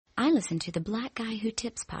I listen to the Black Guy Who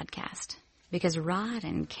Tips podcast because Rod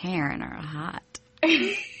and Karen are hot.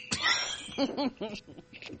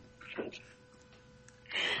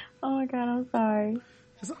 Oh my God, I'm sorry.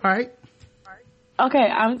 It's all right. Okay,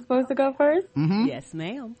 I'm supposed to go first? Mm-hmm. Yes,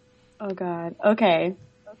 ma'am. Oh God. Okay,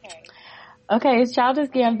 it's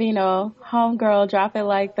Childish Gambino, Homegirl, Drop It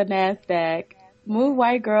Like the NASDAQ. Move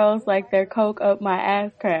white girls like they're coke up my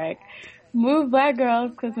ass crack. Move black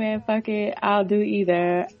girls, cause man, fuck it, I'll do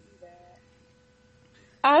either.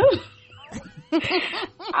 I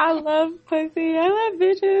love pussy. I love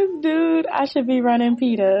bitches, dude. I should be running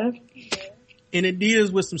PETA. In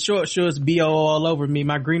Adidas with some short shorts, B.O. all over me.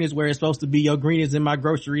 My green is where it's supposed to be. Your green is in my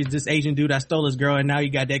groceries. This Asian dude, I stole his girl, and now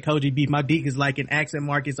you got that Koji beef. My dick is like an accent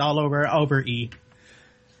mark. It's all over E.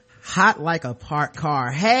 Hot like a parked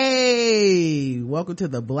car. Hey, welcome to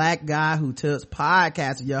the Black Guy Who Tips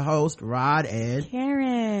podcast. Your host, Rod and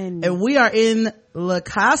Karen. And we are in La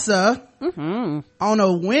Casa on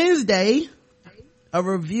a Wednesday, a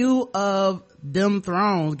review of Game of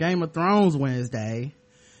Thrones Wednesday.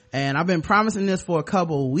 And I've been promising this for a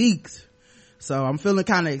couple of weeks, so I'm feeling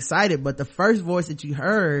kind of excited. But the first voice that you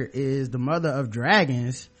heard is the mother of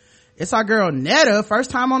dragons. It's our girl Netta,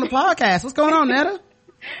 first time on the podcast. What's going on, Netta?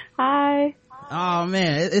 Hi. Oh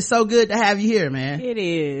man, it's so good to have you here, man. It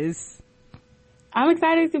is. I'm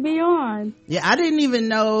excited to be on. Yeah, I didn't even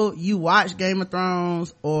know you watched Game of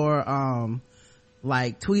Thrones or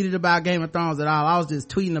like tweeted about Game of Thrones at all. I was just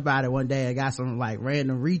tweeting about it one day. I got some like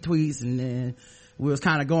random retweets, and then we was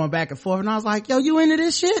kind of going back and forth, and I was like, yo, you into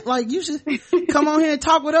this shit? Like, you should come on here and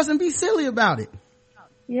talk with us and be silly about it.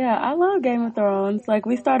 Yeah, I love Game of Thrones. Like,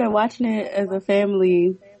 we started watching it as a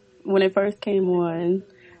family when it first came on.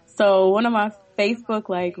 So one of my Facebook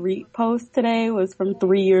like reposts today was from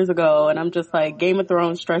 3 years ago, and I'm just like, Game of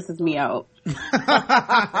Thrones stresses me out.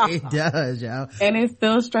 It does, yo. And it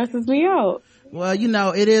still stresses me out. Well, you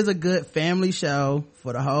know, it is a good family show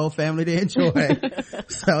for the whole family to enjoy.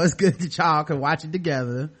 So it's good that y'all can watch it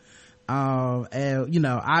together. And you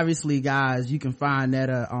know, obviously guys, you can find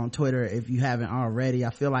Netta on Twitter if you haven't already.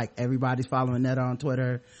 I feel like everybody's following Netta on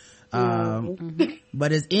Twitter.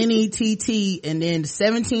 But it's NETT and then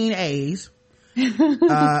 17 A's.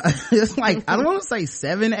 It's like, I don't want to say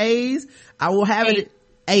 7 A's. I will have it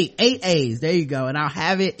 8 A's. There you go. And I'll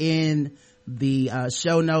have it in the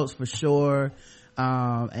show notes for sure.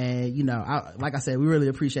 And you know, like I said, we really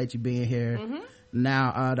appreciate you being here.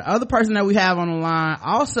 Now the other person that we have on the line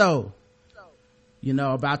also, you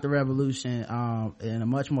know, about the revolution in a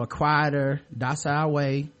much more quieter, docile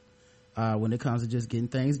way when it comes to just getting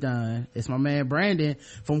things done. It's my man Brandon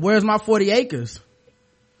from Where's My 40 Acres.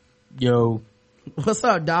 Yo. What's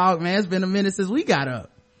up, dog, man? It's been a minute since we got up.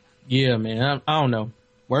 Yeah, man. I don't know.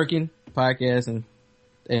 Working, podcasting,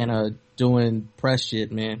 and doing press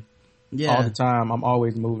shit, man. Yeah. All the time. I'm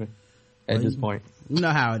always moving at this point. You know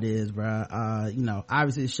how it is, bro. You know,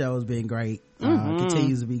 obviously the show has been great.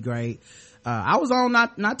 Continues to be great. I was on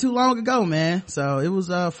not too long ago, man. So it was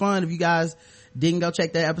fun. If you guys didn't go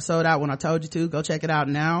check that episode out when I told you to, go check it out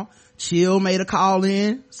now. Chill made a call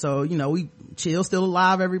in. So, you know, Chill still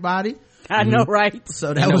alive, everybody. I know, right?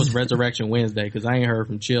 So that was Resurrection Wednesday, because I ain't heard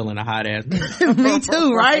from Chill in a hot ass. Me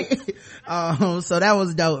too, right? So that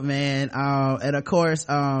was dope, man. And of course,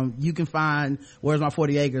 you can find Where's My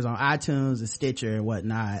 40 Acres on iTunes and Stitcher and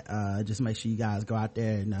whatnot. Just make sure you guys go out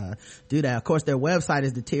there and do that. Of course, their website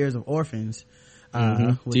is the Tears of Orphans.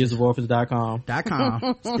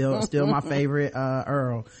 Tearsoforphans.com. Still my favorite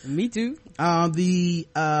Earl. Me too. The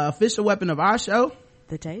official weapon of our show,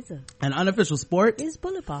 the taser. An unofficial sport is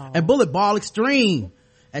bullet ball. And bullet ball extreme.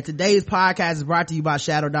 And today's podcast is brought to you by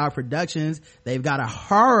Shadow Dog Productions. They've got a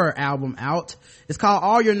horror album out. It's called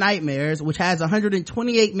All Your Nightmares, which has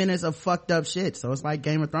 128 minutes of fucked up shit. So it's like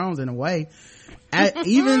Game of Thrones in a way.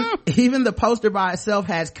 Even the poster by itself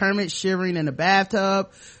has Kermit shivering in the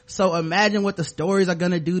bathtub. So imagine what the stories are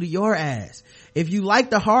gonna do to your ass. If you like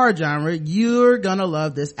the horror genre, you're gonna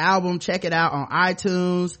love this album. Check it out on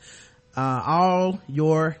iTunes. All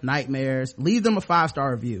Your Nightmares. Leave them a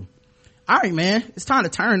 5-star review. All right, man, it's time to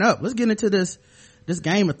turn up. Let's get into this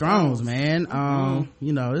Game of Thrones, man.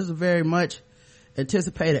 You know, this is a very much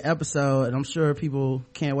anticipated episode, and I'm sure people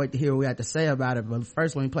can't wait to hear what we have to say about it. But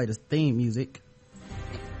first, let me play this theme music.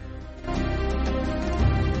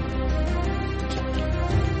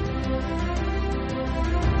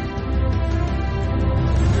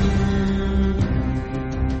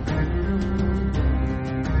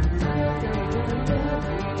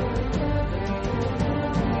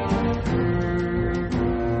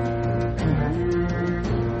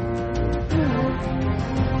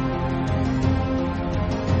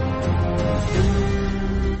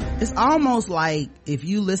 it's almost like if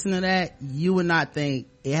you listen to that, you would not think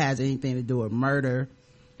it has anything to do with murder,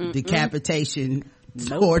 decapitation,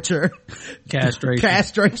 torture,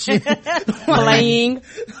 castration, Playing.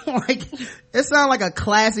 like it sounds like a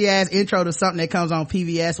classy ass intro to something that comes on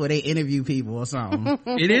PBS where they interview people or something.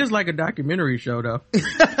 It is like a documentary show though.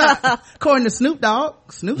 According to Snoop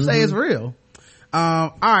Dogg, Snoop say it's real.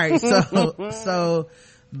 All right, so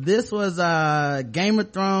this was Game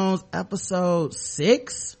of Thrones episode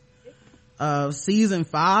 6 of season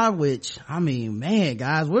 5, which I mean, man,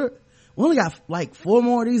 guys, we only got like 4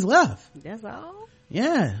 more of these left. That's all.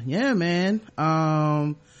 Yeah, man.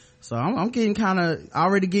 So I'm getting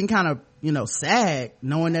already getting kind of sad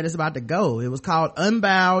knowing that it's about to go. It was called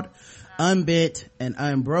Unbowed, Unbent, and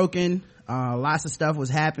Unbroken. Lots of stuff was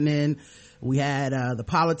happening. We had the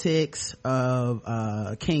politics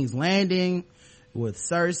of King's Landing with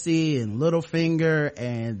Cersei and Littlefinger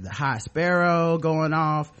and the High Sparrow going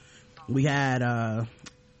off. We had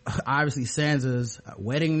obviously Sansa's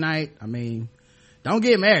wedding night. I mean, don't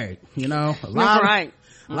get married, a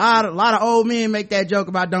lot of old men make that joke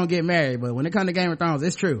about don't get married, but when it comes to Game of Thrones,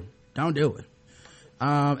 it's true. Don't do it.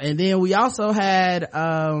 And then we also had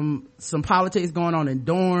some politics going on in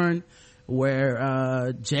Dorne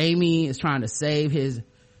where Jaime is trying to save his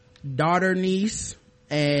daughter niece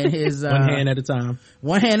and his one hand at a time,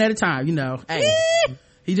 hey,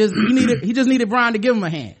 he just needed Bronn to give him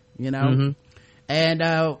a hand,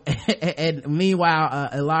 and meanwhile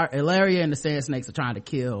Illyria and the Sand Snakes are trying to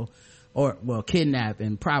kill kidnap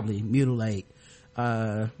and probably mutilate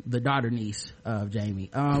the daughter niece of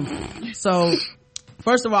Jaime. So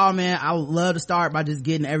first of all, man, I would love to start by just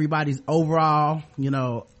getting everybody's overall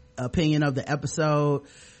opinion of the episode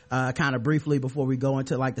kind of briefly before we go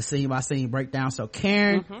into like the scene by scene breakdown. So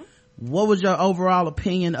Karen, what was your overall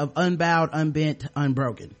opinion of Unbowed, Unbent,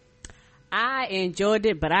 Unbroken? I enjoyed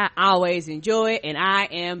it, but I always enjoy it, and I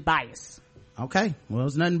am biased. Okay, well,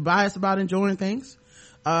 there's nothing biased about enjoying things.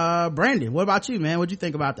 Brandon, what about you, man? What'd you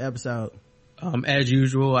think about the episode? As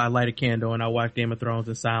usual, I light a candle and I watch Game of Thrones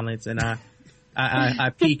in silence, and I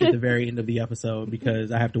peek at the very end of the episode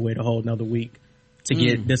because I have to wait a whole another week to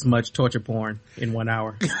get this much torture porn in 1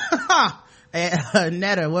 hour.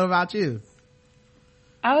 Netta, what about you?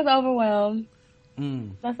 I was overwhelmed.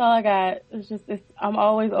 That's all I got. I'm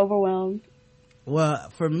always overwhelmed.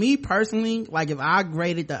 Well, for me personally, like if I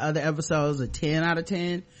graded the other episodes a 10 out of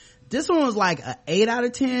 10, this one was like a 8 out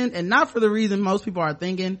of 10, and not for the reason most people are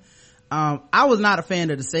thinking. I was not a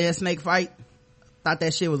fan of the Sand Snake fight. Thought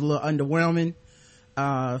that shit was a little underwhelming.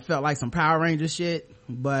 Felt like some Power Rangers shit,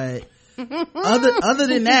 but other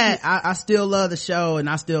than that, I still love the show and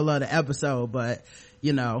I still love the episode. But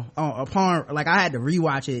upon like I had to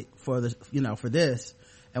rewatch it for this,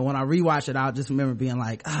 and when I rewatched it, I just remember being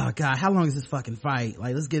like, oh god, how long is this fucking fight?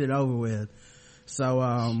 Like, let's get it over with. So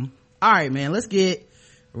all right, man, let's get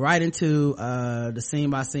right into the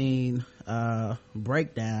scene by scene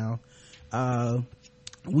breakdown.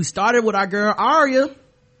 We started with our girl Arya,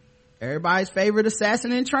 everybody's favorite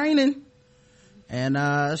assassin in training,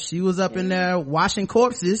 and she was up in there washing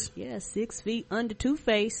corpses. 6 feet under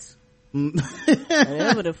Two-Face.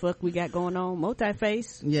 Whatever the fuck we got going on,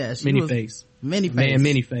 multi-face. Yeah, many-face.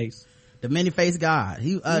 Many-face. The many-face god.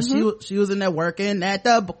 She was in there working at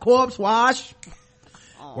the corpse wash.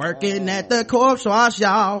 Working at the corpse wash,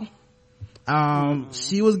 y'all.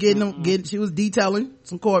 She was she was detailing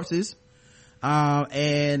some corpses.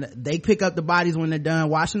 And they pick up the bodies when they're done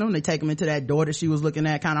washing them. They take them into that door that she was looking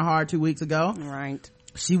at kind of hard 2 weeks ago. Right.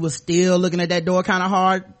 She was still looking at that door kind of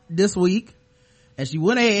hard this week, and she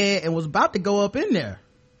went ahead and was about to go up in there.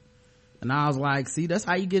 And I was like, see, that's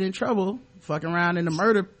how you get in trouble, fucking around in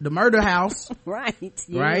the murder house. Right.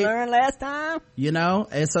 You learned last time.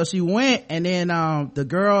 And so she went, and then the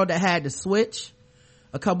girl that had the switch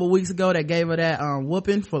a couple weeks ago that gave her that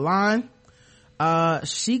whooping for lying,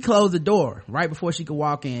 she closed the door right before she could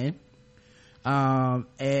walk in.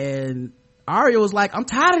 And Arya was like, I'm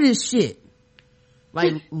tired of this shit.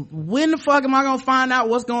 Like, when the fuck am I gonna find out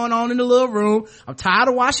what's going on in the little room? I'm tired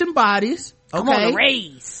of washing bodies. Okay. I'm on the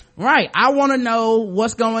raise. Right. I want to know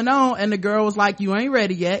what's going on. And the girl was like, you ain't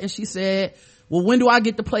ready yet. And she said, well, when do I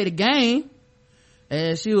get to play the game?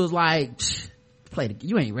 And she was like,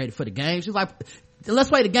 you ain't ready for the game. She was like, let's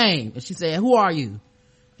play the game. And she said, who are you?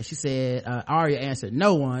 And she said, Arya answered,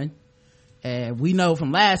 no one. And we know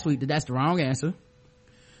from last week that that's the wrong answer.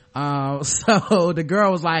 So the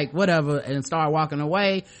girl was like, whatever, and started walking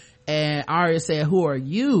away. And Arya said, who are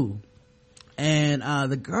you? And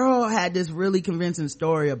the girl had this really convincing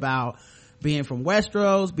story about being from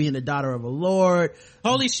Westeros, being the daughter of a lord.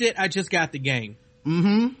 Holy shit, I just got the game.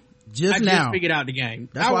 just I now. just figured out the game.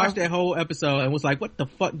 That's I why watched that whole episode and was like, what the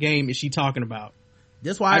fuck game is she talking about?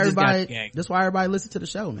 That's why everybody listens to the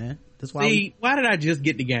show, man. That's why. Why did I just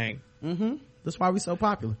get the game? That's why we so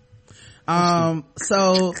popular.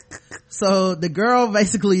 So the girl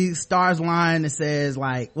basically starts lying and says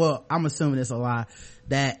like, well, I'm assuming it's a lie,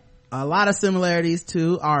 that a lot of similarities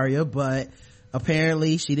to Arya, but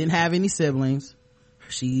apparently she didn't have any siblings.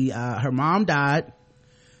 Her mom died.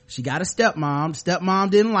 She got a stepmom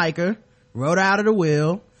didn't like her, wrote her out of the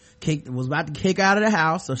will, was about to kick her out of the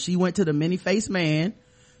house, so she went to the many-faced man,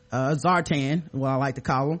 Zartan, what I like to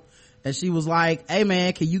call him, and she was like, hey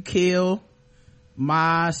man, can you kill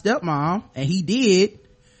my stepmom? And he did,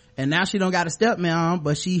 and now she don't got a stepmom,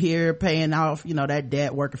 but she here paying off, that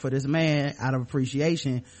debt, working for this man out of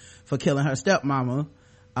appreciation for killing her stepmama.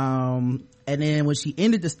 And then when she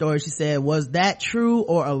ended the story, she said, was that true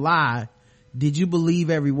or a lie? Did you believe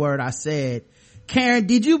every word I said? Karen,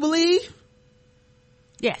 did you believe?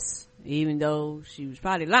 Yes, even though she was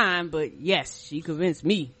probably lying, but yes, she convinced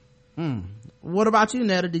me. What about you,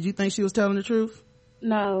 Netta? Did you think she was telling the truth?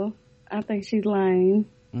 No, I think she's lying.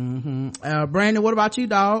 Brandon, what about you,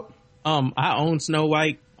 dog? I own Snow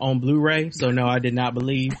White on Blu-ray, so no, I did not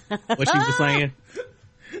believe what she was saying.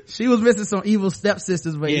 She was missing some evil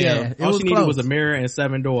stepsisters, but yeah, all she needed was a mirror and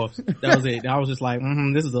 7 dwarfs. That was it. I was just like,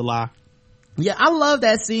 this is a lie. Yeah, I love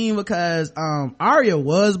that scene because Arya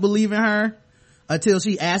was believing her until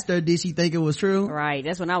she asked her, did she think it was true? Right,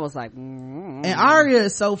 that's when I was like, And Arya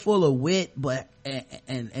is so full of wit, but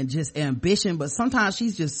and just ambition, but sometimes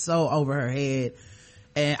she's just so over her head.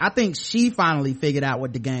 And I think she finally figured out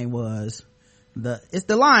what the game was. It's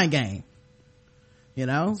the lying game.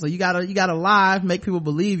 So you gotta lie, make people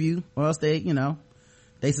believe you, or else they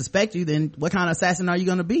suspect you. Then what kind of assassin are you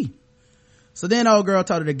gonna be? So then old girl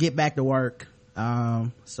told her to get back to work.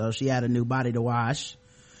 So she had a new body to wash.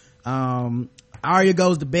 Arya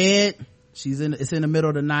goes to bed. It's in the middle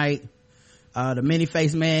of the night. The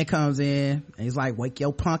many-faced man comes in and he's like, wake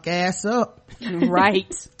your punk ass up.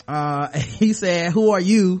 Right. He said, who are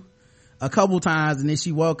you? A couple times, and then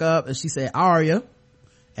she woke up and she said, Arya.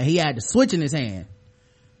 And he had the switch in his hand.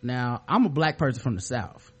 Now, I'm a black person from the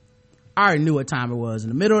South. I already knew what time it was. In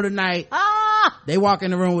the middle of the night, they walk in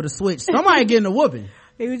the room with a switch. Somebody getting a whooping.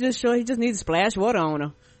 He was just sure he just needs to splash water on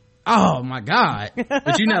her. Oh my God.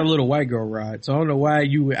 But you're not a little white girl, Rod, so I don't know why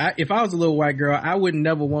if I was a little white girl, I would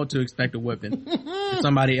never want to expect a whipping if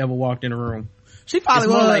somebody ever walked in the room. She probably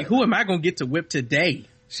was more like, who am I gonna get to whip today?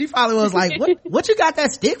 She probably was like, what you got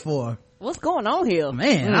that stick for? What's going on here?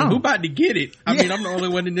 Man, who about to get it? I mean, I'm the only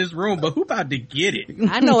one in this room, but who about to get it?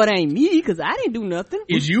 I know it ain't me because I didn't do nothing.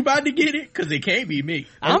 Is you about to get it? Because it can't be me.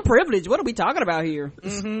 I'm privileged. What are we talking about here?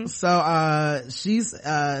 So she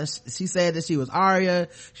said that she was Arya.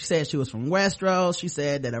 She said she was from Westeros. She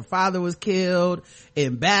said that her father was killed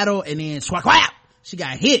in battle, and then she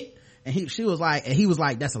got hit, and he was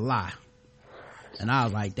like that's a lie. And I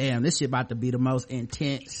was like, damn, this shit about to be the most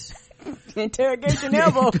intense interrogation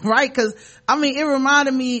ever. Right? Because I mean, it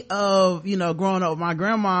reminded me of growing up with my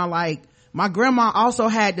grandma. Like, my grandma also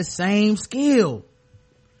had the same skill.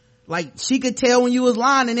 Like, she could tell when you was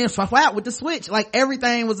lying, and then flat with the switch. Like,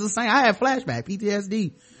 everything was the same. I had flashback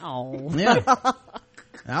PTSD. Oh yeah.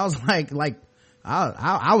 I was like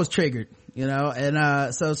I was triggered,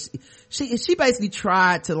 and so she basically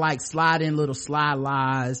tried to like slide in little slide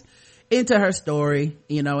lies into her story,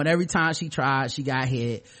 and every time she tried, she got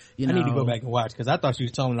hit. I need to go back and watch because I thought she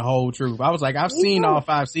was telling the whole truth. I was like, I've seen all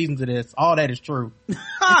 5 seasons of this. All that is true.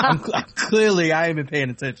 Clearly, I ain't been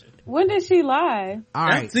paying attention. When did she lie? All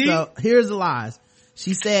right, so here's the lies.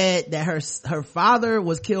 She said that her father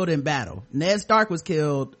was killed in battle. Ned Stark was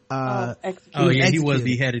killed. He was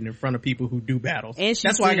beheaded in front of people who do battles. And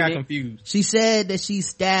that's why I got confused. She said that she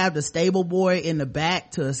stabbed a stable boy in the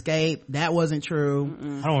back to escape. That wasn't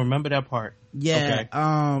true. I don't remember that part. Yeah.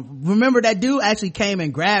 Okay. Remember that dude actually came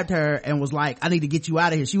and grabbed her and was like, I need to get you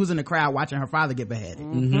out of here. She was in the crowd watching her father get beheaded.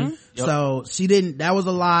 Mm-hmm. Yep. So she didn't, that was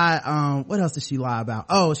a lie. What else did she lie about?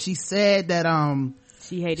 Oh, she said that,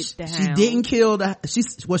 she hated the hound. She didn't kill she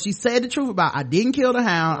said the truth about, I didn't kill the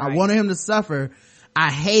hound. Right. I wanted him to suffer.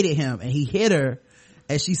 I hated him, and he hit her.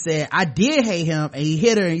 And she said, I did hate him, and he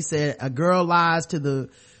hit her, and he said, a girl lies to the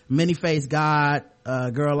many-faced God,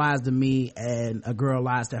 a girl lies to me, and a girl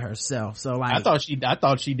lies to herself. So like, I thought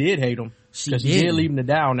she did hate him. She did leave him to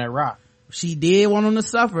die on that rock. She did want him to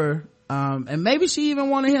suffer. And maybe she even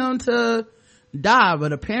wanted him to die,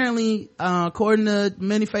 but apparently, according to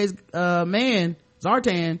many-faced, man,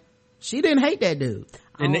 Zartan, she didn't hate that dude.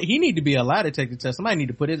 And he need to be a lie detector test. Somebody need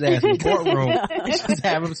to put his ass in the courtroom and just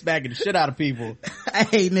have him smacking the shit out of people.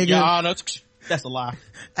 Hey, nigga. Your Honor. That's a lie.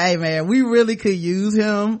 Hey man, we really could use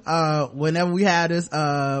him, whenever we had this,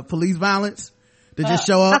 police violence to just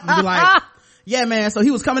show up and be like, yeah man, so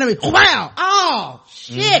he was coming at me, wow, oh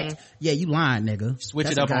shit. Yeah, you lying, nigga. Switch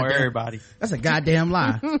it up on everybody. That's a goddamn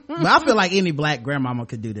lie. But I feel like any black grandmama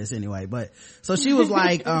could do this anyway. But so she was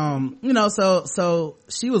like, so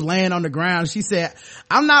she was laying on the ground. She said,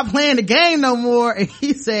 I'm not playing the game no more. And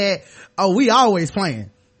he said, oh, we always playing.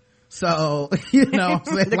 So,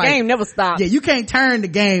 the game never stops. Yeah, you can't turn the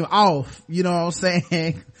game off. You know what I'm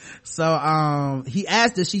saying? So, he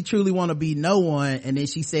asked if she truly want to be no one. And then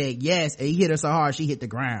she said yes. And he hit her so hard, she hit the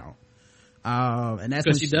ground. And that's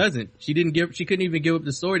because she doesn't. She couldn't even give up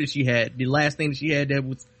the story that she had. The last thing that she had that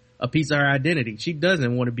was a piece of her identity. She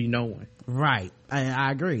doesn't want to be no one. Right.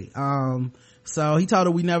 I agree. So he told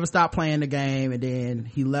her we never stopped playing the game, and then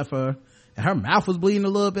he left her. And her mouth was bleeding a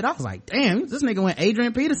little bit. I was like, damn, this nigga went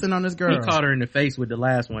Adrian Peterson on this girl. He caught her in the face with the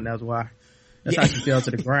last one. That's why. That's how she fell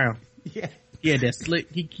to the ground. Yeah. He had that slick.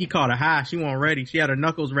 He caught her high. She wasn't ready. She had her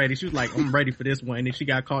knuckles ready. She was like, I'm ready for this one. And then she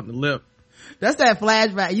got caught in the lip. That's that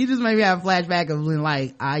flashback. You just made me have a flashback of when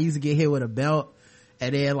like I used to get hit with a belt,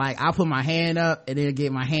 and then like I put my hand up and then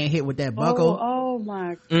get my hand hit with that buckle. Oh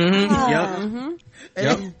my god.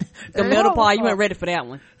 Yep. The middle part, you weren't ready for that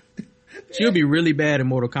one. She'll be really bad in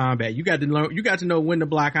Mortal Kombat. You got to know when to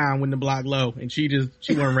block high and when to block low, and she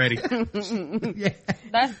wasn't ready. Yeah.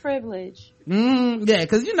 That's privilege. Yeah,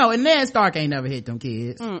 cause and Ned Stark ain't never hit them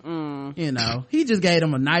kids. He just gave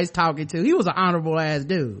them a nice talking to. He was an honorable ass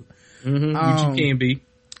dude. Which you can't be.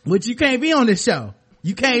 Which you can't be on this show.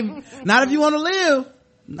 You can't, not if you want to live.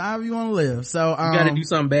 Not if you want to live. So, you gotta do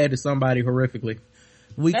something bad to somebody horrifically.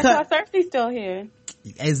 That's why Cersei's still here.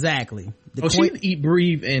 Exactly. She eat,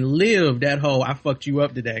 breathe, and live that whole I fucked you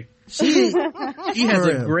up today. She has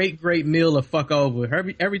a great meal of fuck over.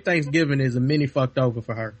 Every Thanksgiving is a mini fucked over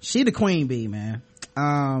for her. She the queen bee, man.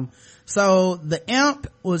 So the imp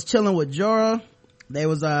was chilling with Jorah. They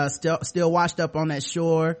was still washed up on that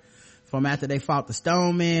shore from after they fought the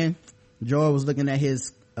Stone Men. Jorah was looking at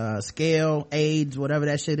his scale, AIDS, whatever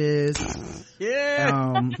that shit is.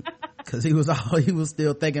 Yeah. Cause he was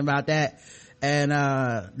still thinking about that. And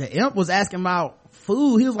the imp was asking about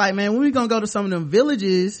food. He was like, man, when we gonna go to some of them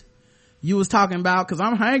villages you was talking about? Cause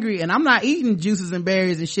I'm hungry and I'm not eating juices and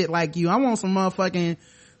berries and shit like you. I want some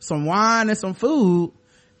wine and some food.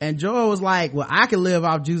 And Jorah was like, well, I can live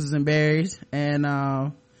off juices and berries.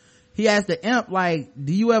 And he asked the imp, like,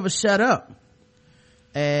 do you ever shut up?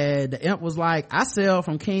 And the imp was like, I sail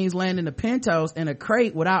from King's Landing to Pentos in a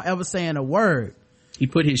crate without ever saying a word. He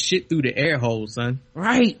put his shit through the air hole, son.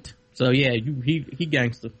 Right. So yeah, he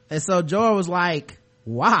gangster. And so Jorah was like,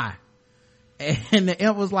 why? And the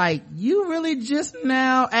imp was like, you really just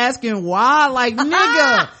now asking why? Like,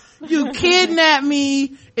 nigga, you kidnapped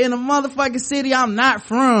me in a motherfucking city I'm not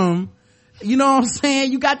from. You know what I'm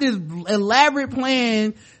saying? You got this elaborate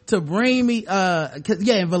plan to bring me, in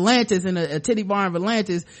Volantis, in a titty bar in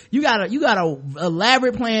Volantis. You got a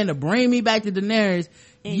elaborate plan to bring me back to Daenerys.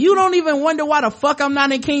 You don't even wonder why the fuck I'm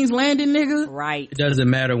not in King's Landing, nigga? Right. It doesn't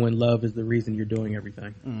matter when love is the reason you're doing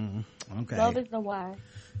everything. Okay. Love is the why.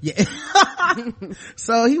 Yeah.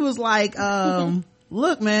 So he was like,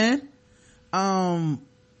 look, man,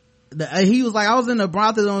 he was like, I was in the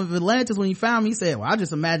brothel on Volantis when you found me. He said, well, I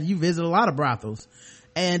just imagine you visit a lot of brothels.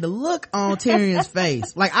 And the look on Tyrion's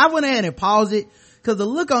face, like, I went ahead and paused it, cause the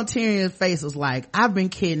look on Tyrion's face was like, I've been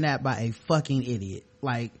kidnapped by a fucking idiot.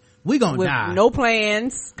 Like, we gonna die. No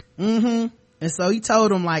plans. And so he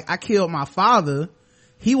told him, like, I killed my father.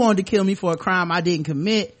 He wanted to kill me for a crime I didn't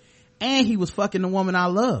commit. And he was fucking the woman I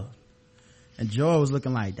love. And Jorah was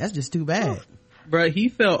looking like, that's just too bad. Bro, he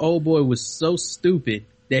felt old boy was so stupid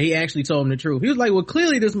that he actually told him the truth. He was like, well,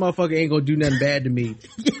 clearly this motherfucker ain't gonna do nothing bad to me.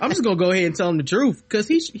 Yeah. I'm just gonna go ahead and tell him the truth. Cause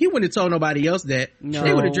he wouldn't have told nobody else that. No.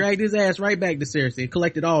 They would have dragged his ass right back to Cersei and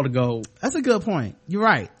collected all the gold. That's a good point. You're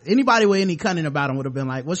right. Anybody with any cunning about him would have been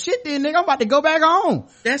like, well shit then, nigga, I'm about to go back home.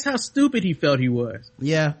 That's how stupid he felt he was.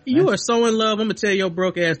 Yeah. You are so in love, I'm gonna tell your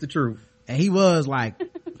broke ass the truth. And he was like,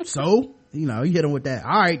 so? He hit him with that.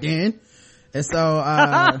 All right then. And so,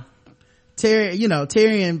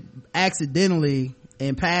 Tyrion accidentally,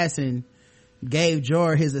 in passing, gave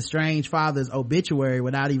Jorah his estranged father's obituary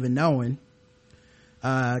without even knowing.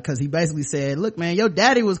 Cause he basically said, look man, your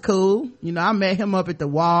daddy was cool. I met him up at the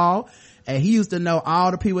wall and he used to know all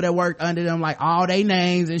the people that worked under them, like all their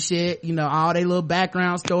names and shit, all their little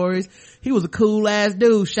background stories. He was a cool ass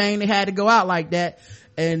dude. Shame they had to go out like that.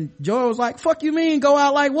 And Jorah was like, fuck you mean go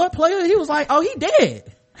out like what, player? He was like, oh, he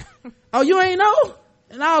dead. Oh, you ain't know?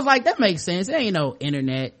 And I was like, that makes sense. There ain't no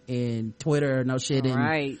internet and Twitter or no shit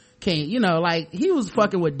in can't, like he was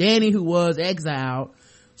fucking with Danny, who was exiled.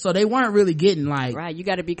 So they weren't really getting like, right, you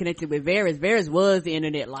got to be connected with Varys. Varys was the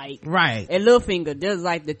internet, like, right, and Littlefinger, there's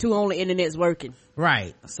like the two only internets working,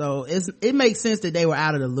 right. So it makes sense that they were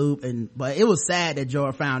out of the loop, but it was sad that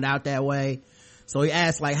Jorah found out that way. So he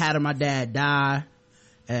asked, like, how did my dad die?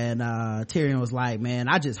 And Tyrion was like, man,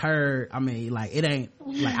 I just heard, I mean, like, it ain't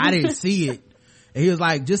like I didn't see it. And he was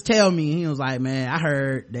like, just tell me. He was like, man, I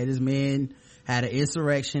heard that his men had an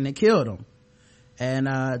insurrection and killed him. And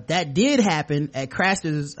that did happen at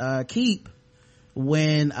Craster's Keep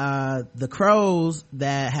when the crows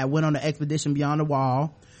that had went on the expedition beyond the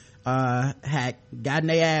wall had gotten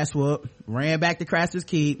their ass whooped, ran back to Craster's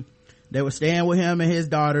Keep. They were staying with him and his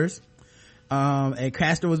daughters, and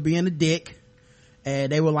Craster was being a dick,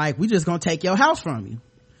 and they were like, we just gonna take your house from you.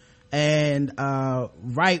 And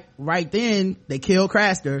right then they killed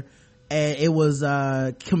Craster, and it was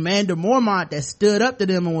Commander Mormont that stood up to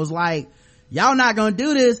them and was like, y'all not gonna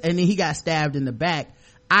do this. And then he got stabbed in the back.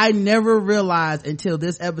 I never realized until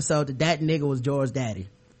this episode that nigga was Jorah's daddy.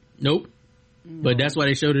 Nope. But that's why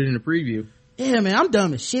they showed it in the preview. Yeah, man, I'm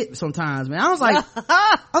dumb as shit sometimes, man. I was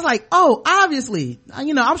like, oh, obviously,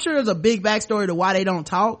 I'm sure there's a big backstory to why they don't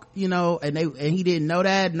talk, and he didn't know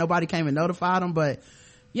that. Nobody came and notified him, but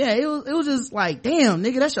yeah, it was just like, damn,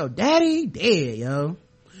 nigga, that's your daddy? Dead, yo.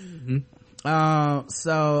 Mm-hmm.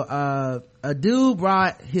 So a dude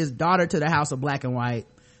brought his daughter to the House of Black and White,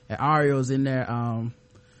 and Arya was in there,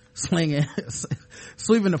 sweeping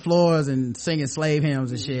the floors and singing slave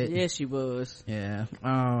hymns and shit. Yes, she was. Yeah.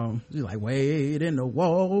 She's like, wade in the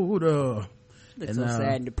water. It's so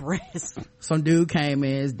sad and depressed. Some dude came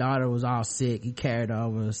in, his daughter was all sick. He carried her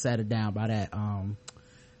over, sat her down by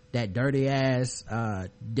that dirty ass,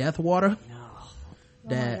 death water.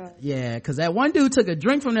 Cause that one dude took a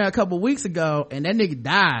drink from there a couple weeks ago, and that nigga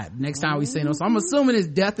died next time we seen him. So I'm assuming it's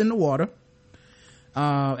death in the water.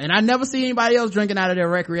 And I never see anybody else drinking out of there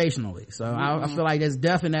recreationally. So I feel like there's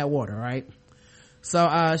death in that water, right?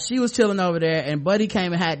 So, she was chilling over there, and Buddy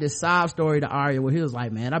came and had this sob story to Arya where he was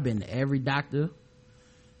like, man, I've been to every doctor.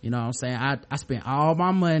 You know what I'm saying? I spent all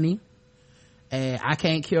my money, and I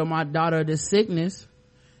can't cure my daughter of this sickness,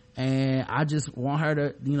 and I just want her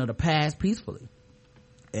to, to pass peacefully.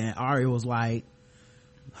 And Arya was like,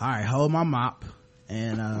 all right, hold my mop.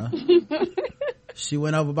 And, she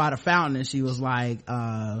went over by the fountain and she was like,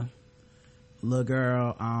 little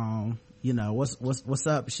girl, what's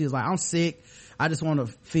up? She was like, I'm sick. I just want to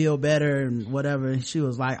feel better and whatever. And she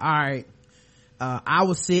was like, all right, I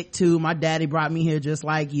was sick too. My daddy brought me here just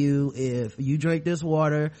like you. If you drink this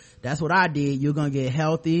water, that's what I did. You're going to get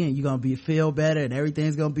healthy and you're going to feel better and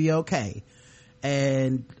everything's going to be okay.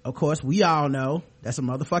 And of course we all know that's a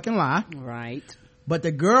motherfucking lie. Right. But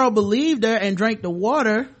the girl believed her and drank the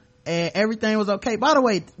water and everything was okay. By the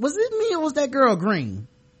way, was it me or was that girl green?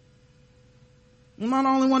 Am I the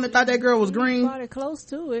only one that thought that girl was green? Probably close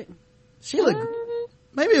to it. She looked,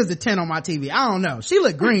 maybe it was a 10 on my TV. I don't know. She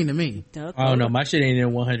looked green to me. I don't know. My shit ain't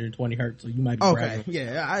in 120 hertz, so you might be bragging.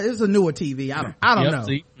 Yeah, it's a newer TV. I don't know.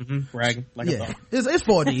 See? Bragging like a dog. It's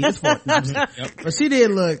 4D. It's 4D. Yep. But she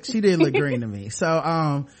did look green to me.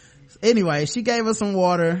 So, anyway, she gave us some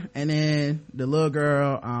water, and then the little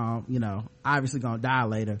girl, obviously gonna die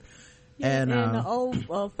later. Yeah, and the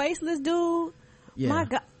old faceless dude, my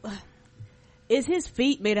God, is his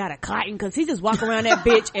feet made out of cotton? Cause he just walk around that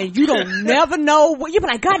bitch and you don't never know what, you be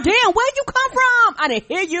like, God damn, where'd you come from? I didn't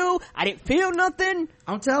hear you. I didn't feel nothing.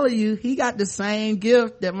 I'm telling you, he got the same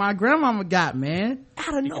gift that my grandmama got, man.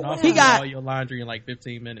 Out of nowhere. He got all your laundry in like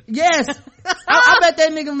 15 minutes. Yes. I bet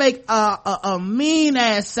that nigga make a mean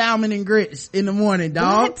ass salmon and grits in the morning,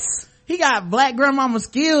 dog. What? He got black grandmama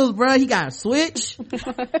skills, bro. He got a switch.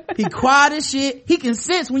 He quiet as shit. He can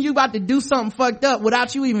sense when you about to do something fucked up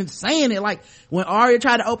without you even saying it. Like when Arya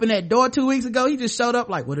tried to open that door 2 weeks ago, he just showed up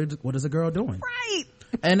like, what is a girl doing? Right.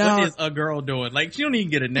 And what is a girl doing? Like she don't even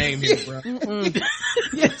get a name here, bro.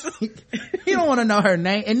 Yes, he don't want to know her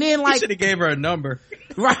name. And then like, should have gave her a number.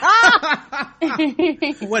 Right.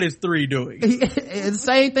 What is 3 doing? It's the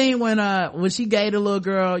same thing when she gave the little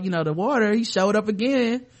girl, the water. He showed up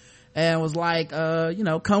again and was like,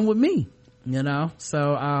 come with me,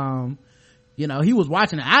 So, he was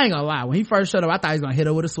watching it. I ain't gonna lie. When he first showed up, I thought he was gonna hit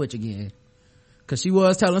her with a switch again. Cause she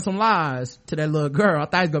was telling some lies to that little girl. I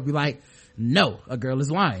thought he was gonna be like, no, a girl is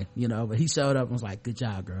lying, but he showed up and was like, good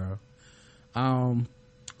job, girl.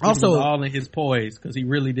 Also all in his poise because he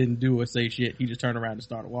really didn't do or say shit. He just turned around and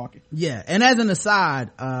started walking. Yeah. And as an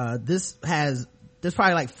aside, there's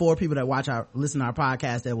probably like 4 people that listen to our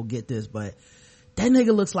podcast that will get this, but that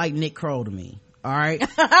nigga looks like Nick Kroll to me. All right.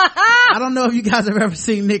 I don't know if you guys have ever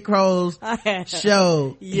seen Nick Kroll's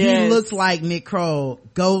show. Yes. He looks like Nick Kroll.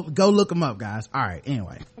 Go look him up, guys. All right.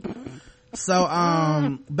 Anyway.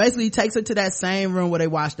 So, basically he takes her to that same room where they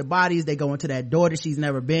wash the bodies. They go into that door that she's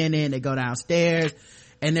never been in. They go downstairs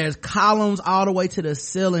and there's columns all the way to the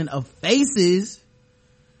ceiling of faces.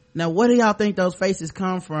 Now, what do y'all think those faces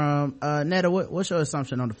come from? Netta, what's your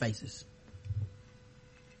assumption on the faces?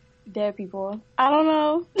 Dead people. I don't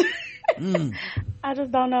know. I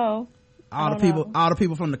just don't know. All the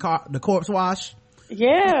people from the corpse wash.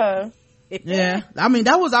 Yeah. Yeah. I mean,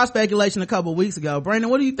 that was our speculation a couple of weeks ago. Brandon,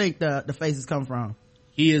 what do you think the faces come from?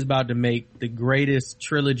 He is about to make the greatest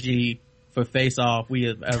trilogy for Face Off we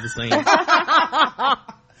have ever seen. That's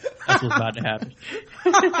what's about to happen.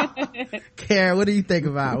 Karen, what do you think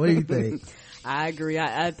about? What do you think? I agree.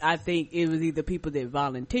 I think it was either people that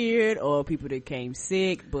volunteered or people that came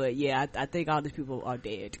sick, but yeah, I think all these people are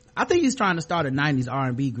dead. I think he's trying to start a 90s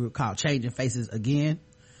R&B group called Changing Faces Again.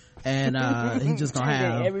 And he's just gonna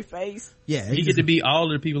have every face. Yeah, he get to be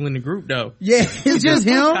all of the people in the group though. Yeah, it's just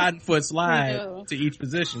him. Cottonfoot slide to each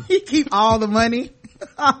position. He keep all the money.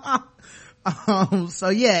 So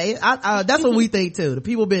yeah, that's what we think too. The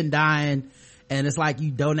people been dying, and it's like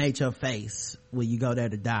you donate your face when you go there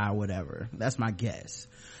to die or whatever. That's my guess.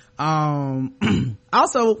 Also,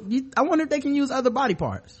 I wonder if they can use other body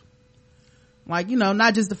parts, like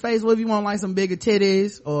not just the face. What if you want like some bigger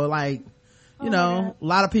titties or like. A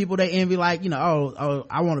lot of people they envy like,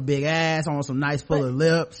 I want a big ass, I want some nice fuller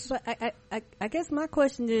lips. But I guess my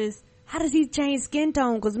question is, how does he change skin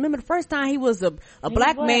tone? Because remember the first time he was a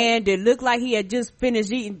black man that looked like he had just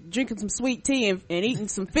finished drinking some sweet tea and eating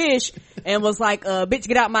some fish and was like, bitch,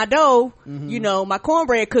 get out my dough, my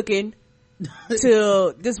cornbread cooking,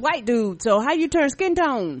 to this white dude. So how you turn skin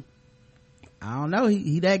tone? I don't know.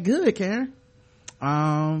 He that good, Karen.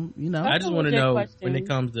 I just want to know when it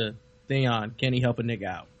comes to Theon, can he help a nigga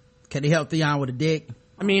out? Can he help Theon with a dick?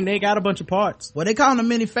 I mean, they got a bunch of parts. Well, they call him the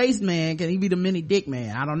mini face man. Can he be the mini dick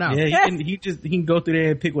man? I don't know. Yeah, he can go through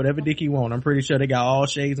there and pick whatever dick he want. I'm pretty sure they got all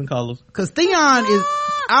shades and colors. Cause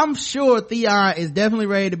I'm sure Theon is definitely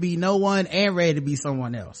ready to be no one and ready to be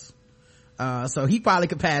someone else. So he probably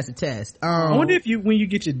could pass the test. I wonder if when you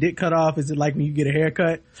get your dick cut off, is it like when you get a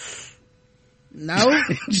haircut? No.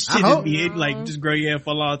 Just grow your hair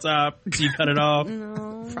for a long time till you cut it off.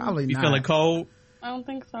 No. Probably you not. Feeling cold? I don't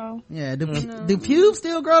think so. Yeah. Do pubes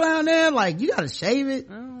still grow down there? Like you gotta shave it?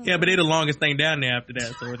 Yeah, but they're the longest thing down there after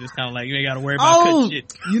that, so it's just kind of like you ain't gotta worry about cutting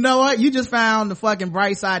shit. You know what? You just found the fucking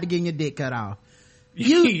bright side to getting your dick cut off.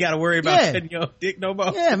 You gotta worry about cutting your dick no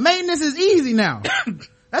more. Yeah, maintenance is easy now.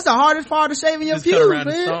 That's the hardest part of shaving your pubes,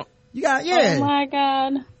 man. You got, Oh my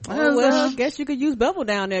god. Oh, well, I guess you could use bevel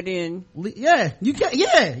down there then. Yeah, you can.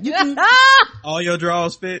 Yeah, you can. All your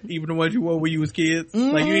drawers fit, even the ones you wore when you was kids.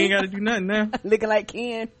 Mm-hmm. Like you ain't got to do nothing now. Looking like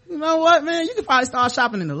Ken. You know what, man? You can probably start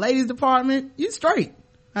shopping in the ladies department. You straight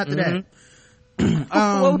after that.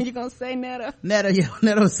 What were you gonna say, Netta?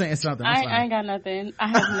 Netta was saying something. I ain't got nothing. I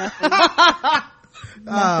have nothing.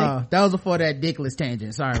 That was before that dickless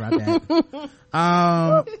tangent. Sorry about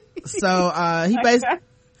that.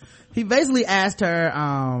 He basically asked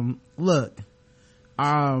her, look,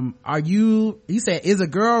 he said, is a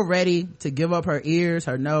girl ready to give up her ears,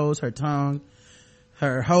 her nose, her tongue,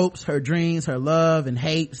 her hopes, her dreams, her love and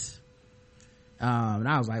hates? And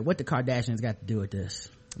I was like, what the Kardashians got to do with this?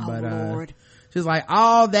 Lord. She's like,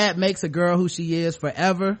 all that makes a girl who she is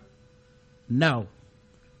forever? No.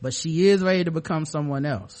 But she is ready to become someone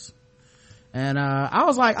else. And I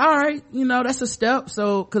was like, all right, that's a step.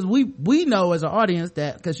 So cause we know as an audience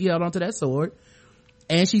that because she held onto that sword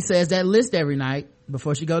and she says that list every night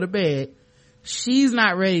before she go to bed, she's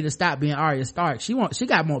not ready to stop being Arya Stark. She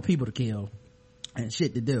got more people to kill and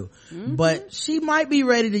shit to do. Mm-hmm. But she might be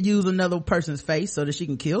ready to use another person's face so that she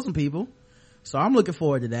can kill some people. So I'm looking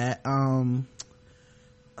forward to that.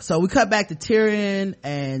 So we cut back to Tyrion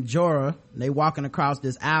and Jorah. They walking across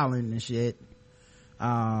this island and shit.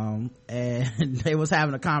 And they was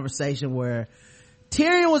having a conversation where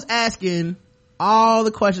Tyrion was asking all the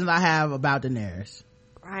questions I have about Daenerys.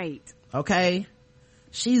 Right. Okay.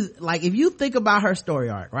 She's like, if you think about her story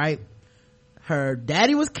arc, right? Her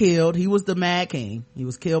daddy was killed. He was the Mad King. He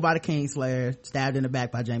was killed by the Kingslayer, stabbed in the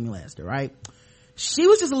back by Jaime Lannister, right? She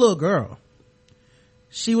was just a little girl.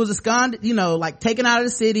 She was absconded, taken out of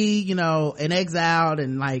the city, and exiled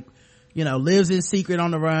and lives in secret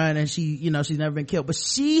on the run, and she, she's never been killed, but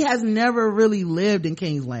she has never really lived in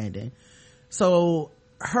King's Landing. So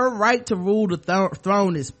her right to rule the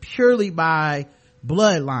throne is purely by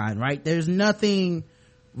bloodline, right? There's nothing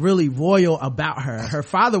really royal about her. Her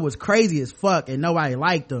father was crazy as fuck and nobody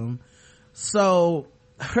liked him. So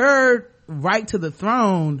her right to the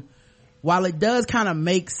throne, while it does kind of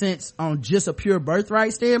make sense on just a pure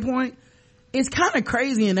birthright standpoint, it's kind of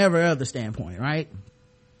crazy in every other standpoint, right?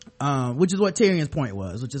 Which is what Tyrion's point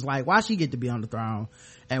was, which is like, why she get to be on the throne?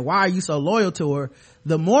 And why are you so loyal to her?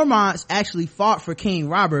 The Mormonts actually fought for King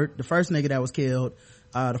Robert, the first nigga that was killed,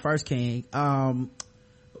 the first king,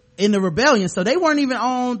 in the rebellion. So they weren't even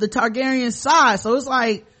on the Targaryen side. So it's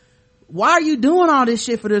like, why are you doing all this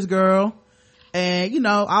shit for this girl? And, you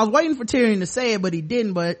know, I was waiting for Tyrion to say it, but he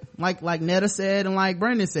didn't. But like Netta said and like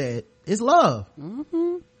Brendan said, it's love.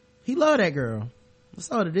 Mm-hmm. He loved that girl. That's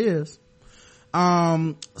all it is.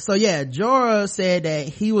 So yeah, Jorah said that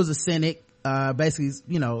he was a cynic, basically,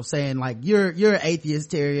 you know, saying like, you're an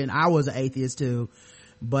atheist, Tyrion. I was an atheist too.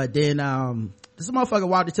 But then, this motherfucker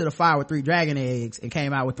walked into the fire with 3 dragon eggs and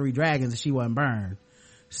came out with 3 dragons and she wasn't burned.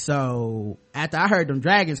 So after I heard them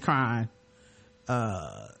dragons crying,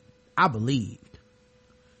 I believed.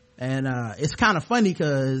 And it's kind of funny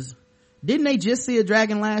because didn't they just see a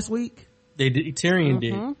dragon last week? They did. Tyrion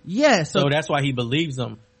did. Yeah. So that's why he believes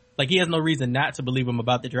them. Like, he has no reason not to believe him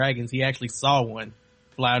about the dragons. He actually saw one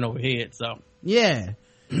flying overhead. So yeah.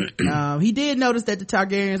 He did notice that the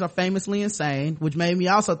Targaryens are famously insane, which made me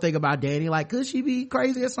also think about Dany. Like, could she be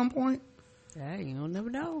crazy at some point? Yeah, you don't never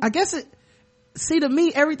know. I guess see, to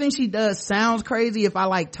me, everything she does sounds crazy. If I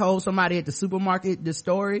like told somebody at the supermarket this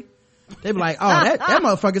story, they'd be like, oh, that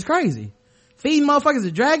motherfucker's crazy. Feeding motherfuckers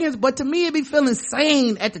to dragons. But to me, it'd be feeling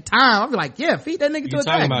sane at the time. I'd be like, yeah, feed that nigga to a dragon. You're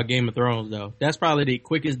talking about Game of Thrones, though. That's probably the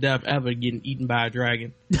quickest death ever, getting eaten by a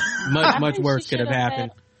dragon. Much worse could have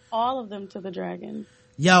happened. All of them to the dragons.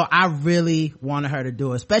 Yo, I really wanted her to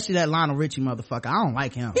do it, especially that Lionel Richie motherfucker. I don't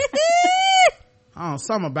like him.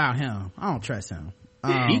 Something about him. I don't trust him.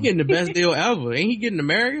 He getting the best deal ever. Ain't he getting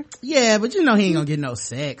America? Yeah, but you know he ain't gonna get no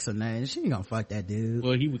sex or nothing. She ain't gonna fuck that dude.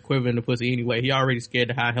 Well, he would quiver in the pussy anyway. He already scared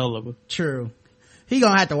the high hell of her. True. He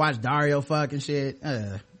gonna have to watch Dario fuck and shit.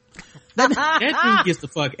 That dude gets to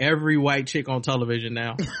fuck every white chick on television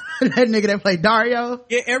now. That nigga that played Dario?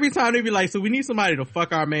 Yeah, every time they be like, so we need somebody to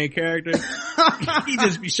fuck our main character. He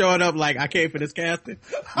just be showing up like, I came for this casting.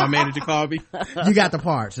 My manager called me. You got the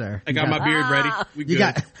part, sir. I got my beard ready. We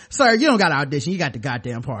good. Sir, you don't got to audition. You got the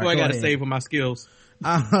goddamn part. Well, I gotta save for my skills.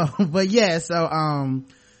 But yeah, so,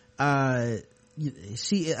 he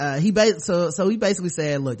basically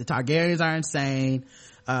said, look, the Targaryens are insane.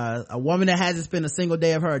 A woman that hasn't spent a single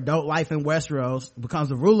day of her adult life in Westeros becomes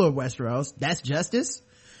the ruler of Westeros. That's justice.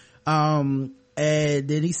 And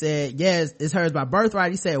then he said, yes, it's hers by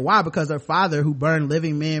birthright. He said, why? Because her father, who burned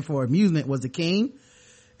living men for amusement, was the king.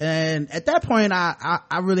 And at that point,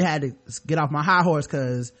 I really had to get off my high horse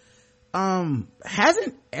because,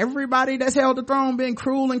 hasn't everybody that's held the throne been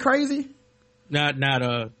cruel and crazy? Not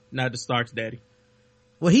the Stark's daddy.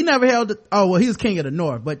 Well, he never held he was king of the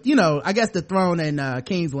north, but you know, I guess the throne in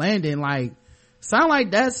King's Landing, like, sound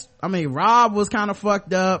like Robb was kind of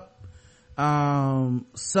fucked up.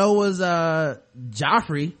 So was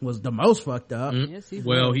Joffrey was the most fucked up. Mm-hmm. Yes, he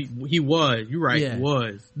was. You're right, yeah. He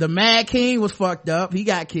was. The Mad King was fucked up. He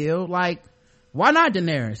got killed. Like, why not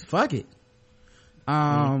Daenerys? Fuck it.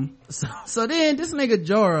 So then this nigga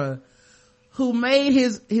Jorah, who made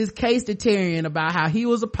his case to Tyrion about how he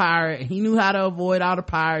was a pirate and he knew how to avoid all the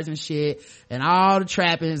pirates and shit and all the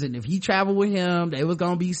trappings, and if he traveled with him they was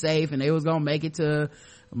gonna be safe and they was gonna make it to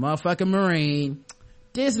a motherfucking marine.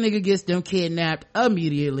 This nigga gets them kidnapped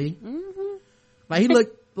immediately. Mm-hmm. Like, he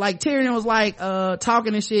looked like Tyrion was like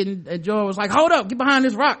talking and shit, and Jorah was like, hold up, get behind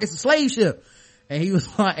this rock, it's a slave ship. And he was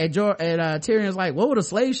like, Tyrion was like, what would a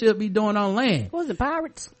slave ship be doing on land? What was it,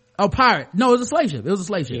 pirates? Oh, pirate. No, it was a slave ship. Yeah, it was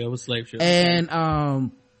a slave ship. And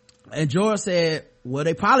Jorah said, well,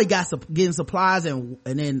 they probably getting supplies, and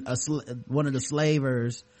then one of the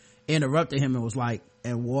slavers interrupted him and was like,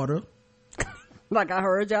 and water. Like I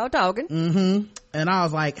heard y'all talking. Mm-hmm. And I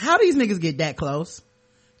was like, how these niggas get that close?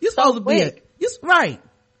 You're supposed to be you're supposed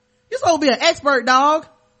to be an expert, dog.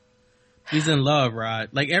 He's in love, Rod.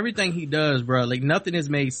 Like, everything he does, bro, like, nothing has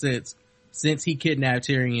made sense since he kidnapped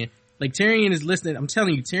Tyrion. Like, Tyrion is listening. I'm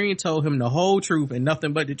telling you, Tyrion told him the whole truth and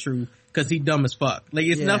nothing but the truth because he dumb as fuck. Like,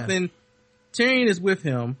 it's nothing. Tyrion is with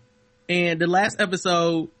him. And the last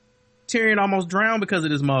episode, Tyrion almost drowned because of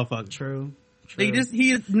this motherfucker. True. Like,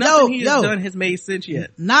 nothing he has done has made sense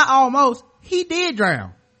yet. Not almost. He did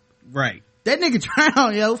drown. Right. That nigga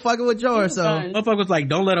drowned, yo, fucking with Jorah, so. Motherfucker was like,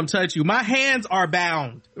 don't let him touch you. My hands are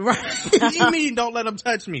bound. Right. What do you mean, don't let him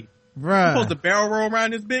touch me? Bruh. You supposed to barrel roll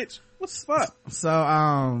around this bitch? What the fuck? So,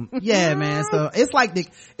 yeah, man. So it's like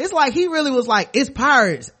he really was like, it's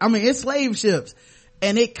pirates. I mean, it's slave ships.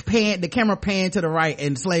 And the camera panned to the right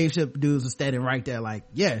and slave ship dudes are standing right there like,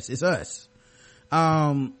 yes, it's us.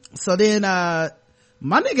 So then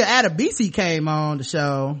my nigga Adebisi came on the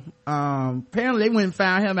show. Apparently they went and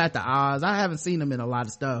found him at the Oz. I haven't seen him in a lot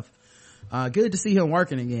of stuff. Good to see him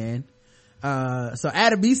working again. So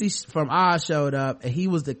Adebisi from Oz showed up, and he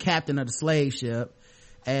was the captain of the slave ship,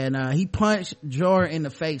 and he punched Jorah in the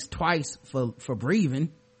face twice for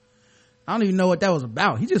breathing. I don't even know what that was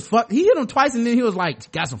about. He hit him twice, and then he was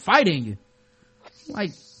like, got some fight in you.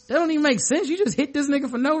 Like, that don't even make sense. You just hit this nigga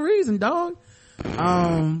for no reason, dog.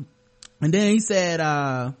 And then he said,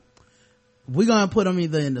 we're gonna put him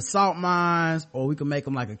either in the salt mines, or we can make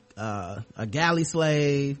him like a galley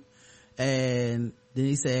slave. And then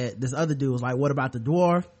he said, this other dude was like, what about the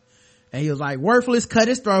dwarf? And he was like, worthless, cut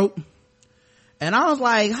his throat. And I was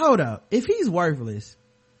like, hold up, if he's worthless,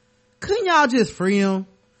 couldn't y'all just free him?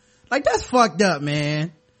 Like, that's fucked up,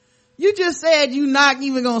 man. You just said you not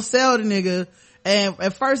even gonna sell the nigga, and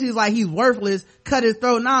at first he was like, he's worthless, cut his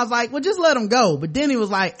throat, and I was like, well, just let him go. But then he was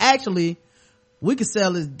like, actually, we could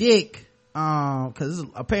sell his dick, cause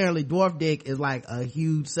apparently dwarf dick is like a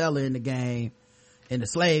huge seller in the game, in the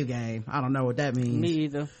slave game. I don't know what that means. Me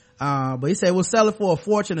either. But he said, we'll sell it for a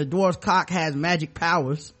fortune. A dwarf's cock has magic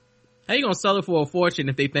powers. How you gonna sell it for a fortune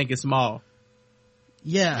if they think it's small?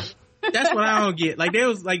 Yeah. That's what I don't get. Like, there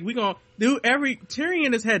was like, we gonna do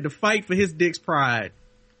Tyrion has had to fight for his dick's pride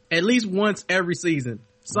at least once every season.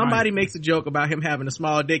 Somebody makes a joke about him having a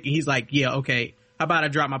small dick, and he's like, yeah, okay, how about I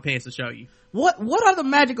drop my pants to show you? What are the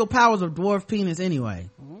magical powers of dwarf penis anyway?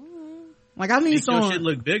 Like, I need some. Your shit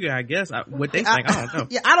look bigger, I guess. What they think, I don't know.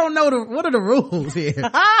 Yeah, I don't know what are the rules here?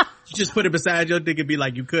 You just put it beside your dick and be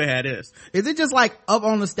like, you could have this. Is it just like up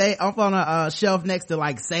on a shelf next to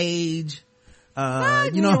like sage?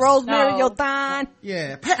 You know, rosemary, your thine.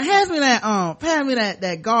 Yeah, pass me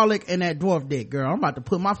that garlic and that dwarf dick, girl. I'm about to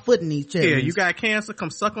put my foot in these cherries. Yeah, you got cancer, come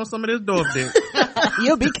suck on some of this dwarf dick.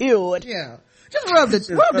 You'll be cured. Yeah, just rub the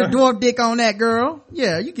dwarf dick on that, girl.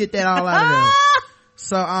 Yeah, you get that all out of there.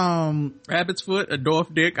 So rabbit's foot, a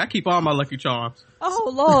dwarf dick. I keep all my Lucky Charms.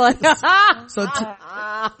 Oh Lord. so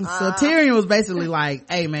Tyrion was basically like,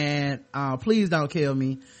 hey man, please don't kill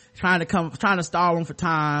me, trying to stall him for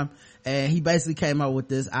time. And he basically came up with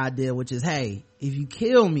this idea, which is, hey, if you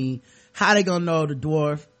kill me, how they gonna know the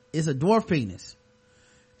dwarf is a dwarf penis?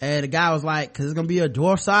 And the guy was like, cause it's gonna be a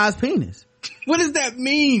dwarf sized penis. What does that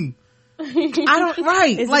mean?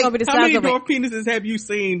 Right. Like, how many dwarf penises have you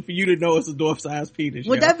seen for you to know it's a dwarf sized penis?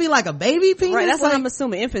 Would that be like a baby penis? Right, that's what I'm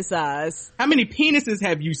assuming, infant size. How many penises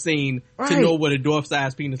have you seen to know what a dwarf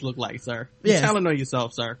sized penis look like, sir? You're telling on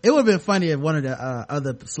yourself, sir. It would have been funny if one of the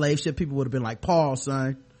other slave ship people would have been like, Paul,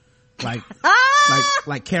 son.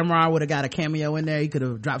 Like Cameron would have got a cameo in there. He could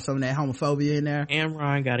have dropped some of that homophobia in there.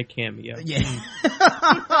 Cameron got a cameo. Yeah.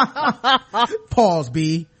 Pause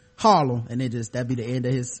B. Harlem. And then that'd be the end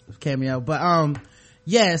of his cameo. But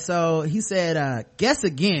yeah, so he said guess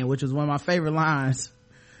again, which was one of my favorite lines,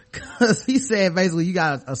 cause he said basically, you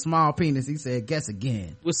got a small penis. He said guess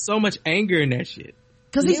again with so much anger in that shit,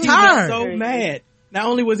 cause he's tired. He was so mad. Not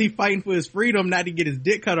only was he fighting for his freedom not to get his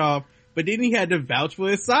dick cut off, but then he had to vouch for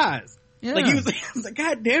his size. Yeah. Like, he was like,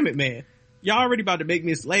 God damn it, man. Y'all already about to make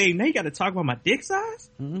me a slave. Now you got to talk about my dick size?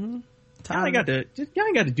 Mm-hmm. Y'all ain't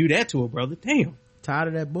got to do that to her, brother. Damn. Tired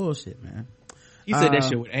of that bullshit, man. He said that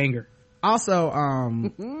shit with anger. Also,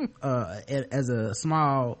 as a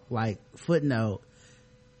small, like, footnote,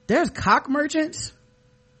 there's cock merchants.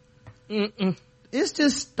 Mm-mm. It's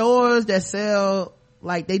just stores that sell,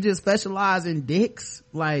 like, they just specialize in dicks.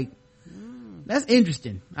 Like, that's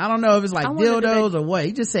interesting. I don't know if it's like dildos or what.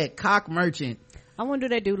 He just said cock merchant. I wonder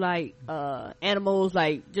do they do like animals,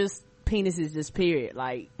 like just penises, just period.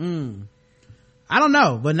 Like I don't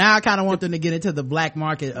know, but now I kind of want them to get into the black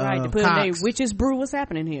market right, to put cocks. in witches brew. What's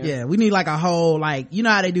happening here? Yeah, we need like a whole, like, you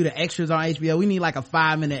know how they do the extras on HBO? We need like a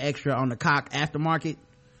 5-minute extra on the cock aftermarket,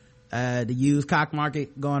 the used cock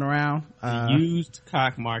market going around. Used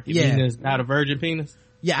cock market. Yeah, meaning it's not a virgin penis.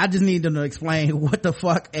 Yeah, I just need them to explain what the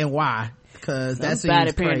fuck and why. Cause that's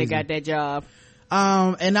bad parent got that job.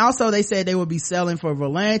 And also they said they would be selling for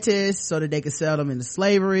Volantis so that they could sell them into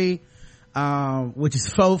slavery, which is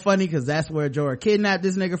so funny because that's where Jorah kidnapped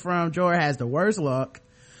this nigga from. Jorah has the worst luck.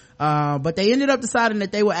 But they ended up deciding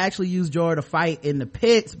that they would actually use Jorah to fight in the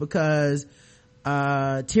pits because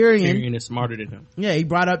Tyrion is smarter than him. Yeah, he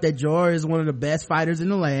brought up that Jorah is one of the best fighters in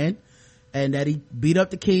the land and that he beat up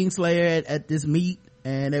the Kingslayer at this meet,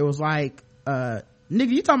 and they was like, nigga,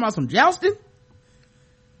 you talking about some jousting?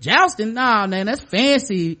 Nah, man, that's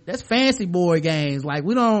fancy boy games. Like,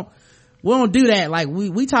 we don't do that. Like,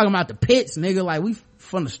 we talking about the pits, nigga. Like, we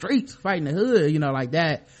from the streets fighting the hood, you know, like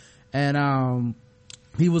that. And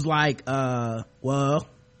he was like, well,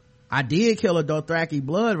 I did kill a Dothraki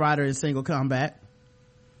blood rider in single combat.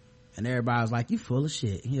 And everybody was like, you full of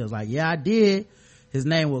shit. He was like, yeah, I did. His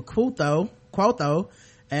name was Quotho.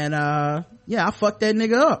 And yeah, I fucked that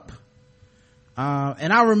nigga up.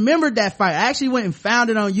 And I remembered that fight. I actually went and found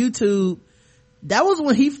it on YouTube. That was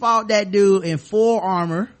when he fought that dude in full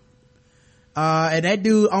armor. And that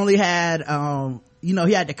dude only had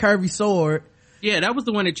he had the curvy sword. Yeah, that was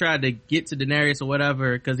the one that tried to get to Daenerys or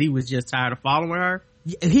whatever because he was just tired of following her.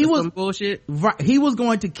 He was some bullshit. Right, he was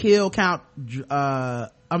going to kill Count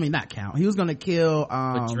not Count. He was going to kill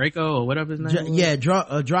Draco or whatever his name was. Yeah,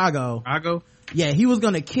 Drago. Drago? Yeah, he was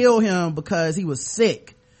going to kill him because he was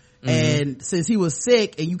sick. Mm-hmm. And since he was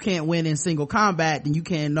sick and you can't win in single combat, then you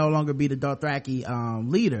can no longer be the Dothraki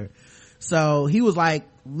leader. So he was like,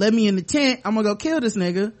 let me in the tent, I'm gonna go kill this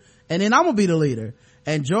nigga, and then I'm gonna be the leader.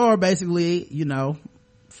 And Jorah basically,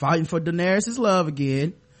 fighting for Daenerys' love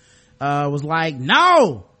again, was like,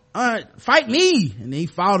 no, fight me. And he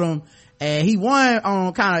fought him, and he won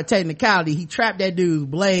on kind of technicality. He trapped that dude's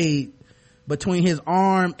blade between his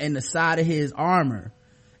arm and the side of his armor.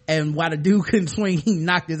 And while the dude couldn't swing, he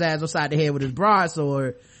knocked his ass upside the head with his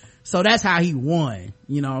broadsword. So that's how he won,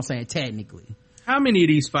 you know what I'm saying, technically. How many of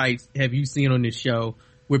these fights have you seen on this show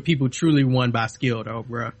where people truly won by skill though,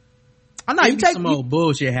 bruh? I know, you take some old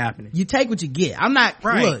bullshit happening. You take what you get. I'm not,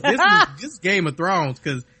 right. Look. This is Game of Thrones,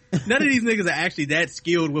 cause none of these niggas are actually that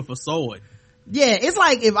skilled with a sword. Yeah, it's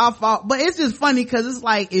like if I fought, but it's just funny cause it's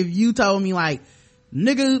like if you told me like,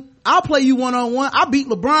 nigga, I'll play you one-on-one, I'll beat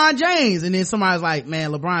LeBron James, and then somebody's like,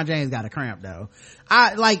 man, LeBron James got a cramp though.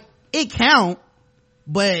 It count,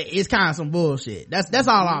 but it's kind of some bullshit. That's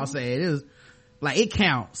all I'll say. It was like, it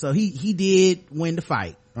counts. So he did win the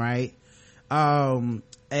fight, right? Good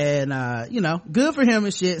for him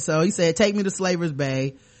and shit. So he said, take me to Slaver's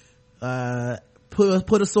Bay,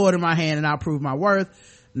 put a sword in my hand and I'll prove my worth.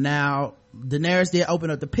 Now, Daenerys did open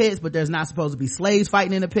up the pits, but there's not supposed to be slaves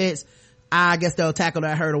fighting in the pits. I guess they'll tackle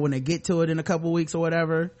that hurdle when they get to it in a couple weeks or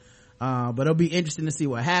whatever. But it'll be interesting to see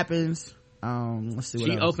what happens. Let's see what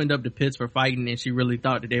she else. Opened up the pits for fighting and she really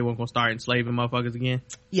thought that they weren't gonna start enslaving motherfuckers again.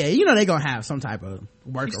 Yeah, they're gonna have some type of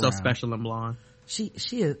workaround. She's so special and blonde. She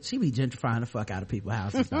be gentrifying the fuck out of people's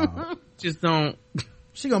houses, dog. Just don't.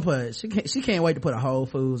 She can't wait to put a Whole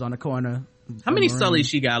Foods on the corner. How many Sullys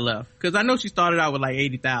she got left? Cause I know she started out with like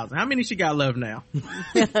 80,000. How many she got left now?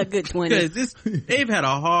 A good 20. Cause they've had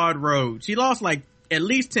a hard road. She lost like at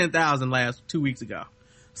least 10,000 last 2 weeks ago.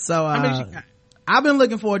 So, I've been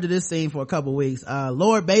looking forward to this scene for a couple weeks.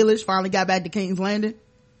 Lord Baelish finally got back to King's Landing.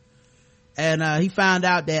 And, he found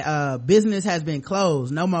out that, business has been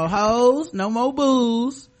closed. No more hoes, no more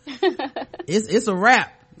booze. It's a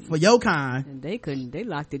wrap for your kind. And they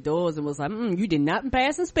locked the doors and was like, you did not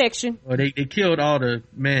pass inspection. Well, they killed all the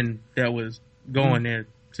men that was going there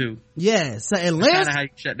too. Yeah. So, and that's kind of how you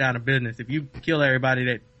shut down a business. If you kill everybody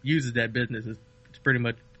that uses that business, it's pretty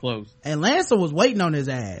much closed. And Lancer was waiting on his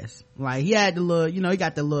ass. Like, he had the little, he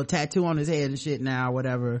got the little tattoo on his head and shit now,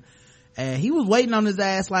 whatever. And he was waiting on his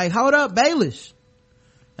ass like, hold up, Baelish.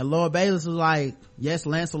 And Lord Baelish was like, yes,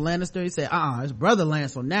 Lancel Lannister. He said, it's brother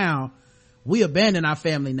Lancel. Now we abandon our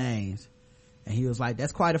family names. And he was like,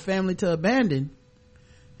 that's quite a family to abandon.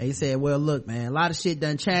 And he said, well, look, man, a lot of shit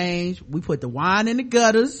done changed. We put the wine in the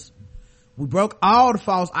gutters. We broke all the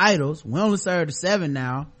false idols. We only serve the 7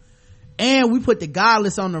 now. And we put the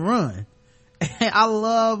godless on the run. And I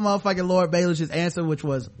love motherfucking Lord Baelish's answer, which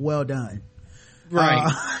was, well done.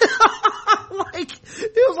 Right. Like,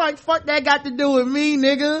 he was like, fuck that got to do with me,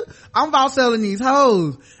 nigga. I'm about selling these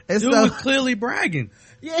hoes. And Dude was clearly bragging.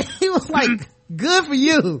 Yeah, he was like, good for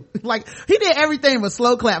you. Like, he did everything but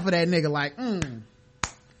slow clap for that nigga, like,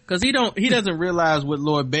 Cause he doesn't realize what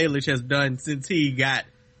Lord Baelish has done since he got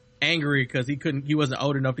angry because he wasn't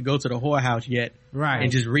old enough to go to the whorehouse yet. Right.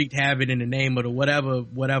 And just wreaked havoc in the name of the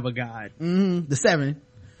whatever god. The 7.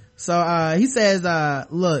 So, he says,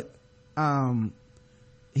 look,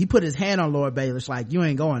 he put his hand on Lord Baelish like, you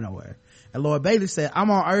ain't going nowhere. And Lord Baelish said, I'm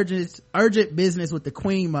on urgent business with the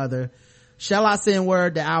Queen Mother. Shall I send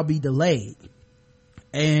word that I'll be delayed?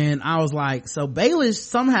 And I was like, so Baelish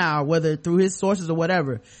somehow, whether through his sources or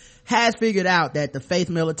whatever, has figured out that the Faith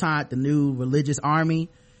Militant, the new religious army,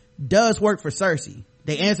 does work for Cersei.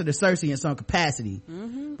 They answer to Cersei in some capacity.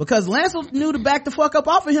 Because Lancel knew to back the fuck up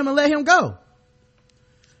off of him and let him go.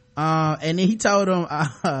 And then he told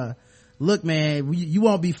him, look, man, you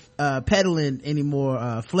won't be peddling any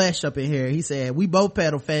more flesh up in here. He said, we both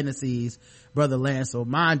peddle fantasies, brother Lancel.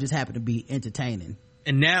 Mine just happened to be entertaining.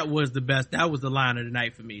 And that was the best. That was the line of the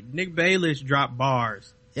night for me. Nick Baelish dropped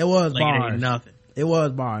bars. It was like bars. It ain't nothing. It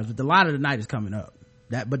was bars, but the line of the night is coming up.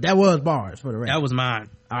 But that was bars for the rest. That was mine.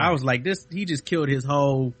 Right. I was like, he just killed his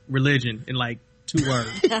whole religion in like 2 words.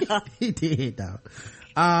 He did though.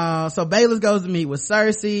 So Bayless goes to meet with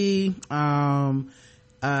Cersei.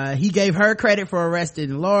 He gave her credit for arresting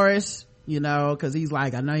Loras, cause he's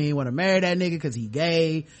like, I know you ain't want to marry that nigga cause he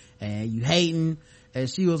gay and you hating. And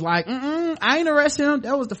she was like, I ain't arresting him.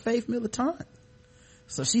 That was the Faith Militant.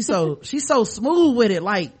 So she's so smooth with it.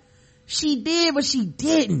 Like, she did, but she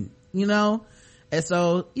didn't, And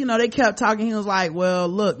so, they kept talking. He was like, well,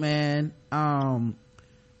 look, man,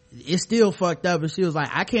 it's still fucked up. And she was like,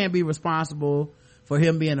 I can't be responsible for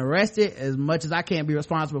him being arrested as much as I can't be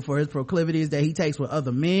responsible for his proclivities that he takes with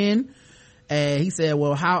other men. And he said,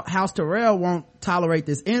 well, House Tyrell won't tolerate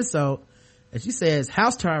this insult. And she says,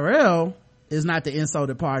 House Tyrell is not the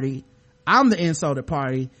insulted party. I'm the insulted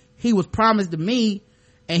party. He was promised to me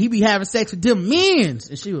and he be having sex with them men.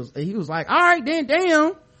 And he was like, all right then,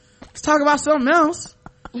 damn, let's talk about something else.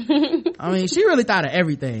 I mean, she really thought of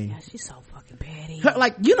everything. Yeah, she's so fucking petty.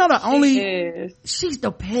 She's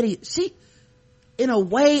the petty. In a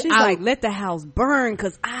way, she's like, let the house burn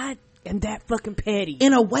cause I am that fucking petty.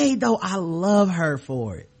 In a way though, I love her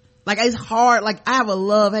for it. Like, it's hard. Like, I have a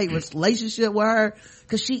love-hate relationship with her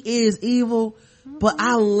cause she is evil, but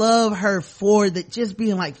I love her for that, just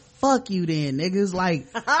being like, fuck you then, niggas. Like,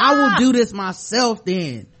 I will do this myself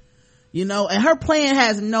then. And her plan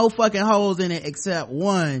has no fucking holes in it except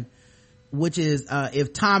one, which is,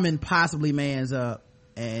 if Tommen possibly mans up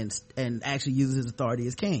and actually uses his authority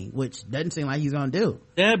as king, which doesn't seem like he's gonna do.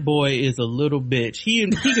 That boy is a little bitch. He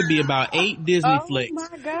could be about 8 Disney flicks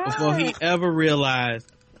before he ever realized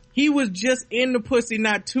he was just in the pussy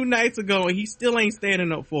not 2 nights ago and he still ain't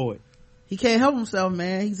standing up for it. He can't help himself,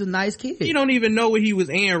 man. He's a nice kid. He don't even know what he was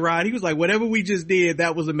in, Rod. He was like, whatever we just did,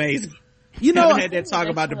 that was amazing. Haven't had that talk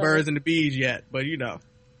about the birds and the bees yet, but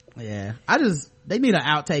Yeah. They need an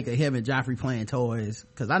outtake of him and Joffrey playing toys,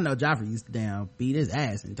 cause I know Joffrey used to damn beat his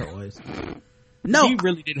ass in toys. No. He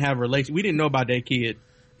really didn't have a relation. We didn't know about that kid.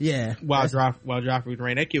 Yeah. While Joffrey was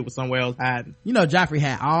reigning. That kid was somewhere else hiding. Joffrey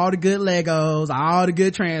had all the good Legos, all the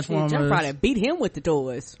good Transformers. Joffrey probably beat him with the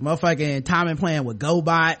toys. Motherfucking Tommen playing with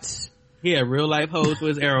GoBots. He had real life hoes for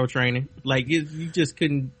his arrow training. Like, you just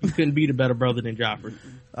couldn't beat a better brother than Joffrey.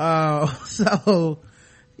 So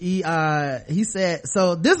he said,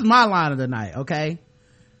 so this is my line of the night, okay?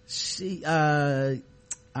 Cersei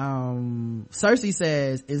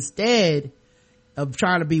says, instead of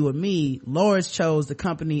trying to be with me, Loras chose the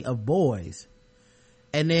company of boys.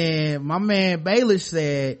 And then my man Baelish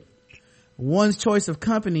said, one's choice of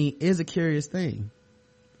company is a curious thing.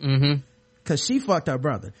 Cause she fucked her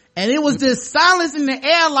brother. And it was this silence in the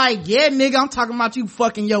air like, yeah, nigga, I'm talking about you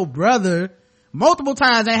fucking your brother multiple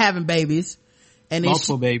times and having babies. And then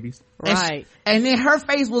multiple babies. Right. And then her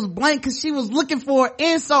face was blank cause she was looking for an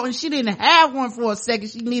insult and she didn't have one for a second.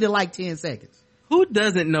 She needed like 10 seconds. Who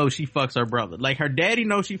doesn't know she fucks her brother? Like, her daddy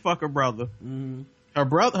knows she fuck her brother. Her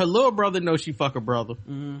little brother knows she fuck her brother.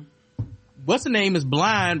 What's the name is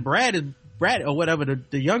blind. Brad or whatever,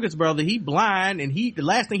 the youngest brother, he blind, and the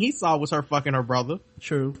last thing he saw was her fucking her brother.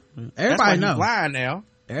 True. Everybody knows. He's blind now.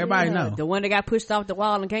 Everybody know. The one that got pushed off the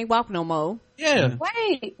wall and can't walk no more. Yeah.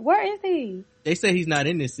 Wait, where is he? They say he's not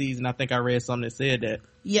in this season. I think I read something that said that.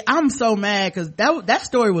 Yeah, I'm so mad because that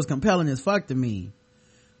story was compelling as fuck to me.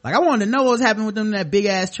 Like, I wanted to know what was happening with them in that big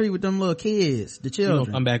ass tree with them little kids, the children. He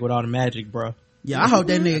gonna come back with all the magic, bro. Yeah, I hope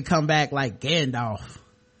that nigga come back like Gandalf.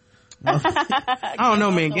 I don't know,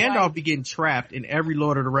 man. Gandalf be getting trapped in every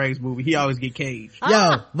Lord of the Rings movie. He always get caged.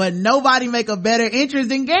 Yo, but nobody make a better entrance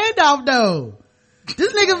than Gandalf though.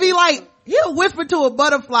 This nigga be like, he'll whisper to a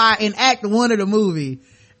butterfly in act 1 of the movie,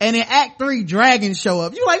 and in act 3 dragons show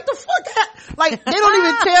up. You like, the fuck? Like, they don't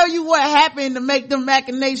even tell you what happened to make them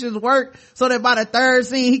machinations work so that by the 3rd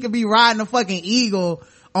scene he could be riding a fucking eagle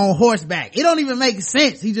on horseback. It don't even make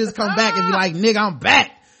sense. He just come back and be like, nigga, I'm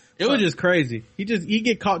back. It was just crazy. He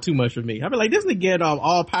get caught too much for me. I be like, this nigga Gandalf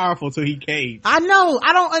all powerful till he caged. I know.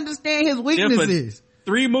 I don't understand his weaknesses.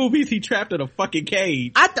 3 movies he trapped in a fucking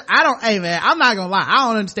cage. I don't, hey man, I'm not gonna lie, I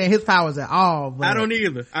don't understand his powers at all, but I don't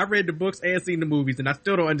either. I read the books and seen the movies and I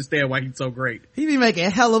still don't understand why he's so great. He be making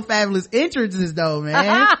hella fabulous entrances though, man.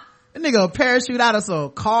 That nigga parachute out of some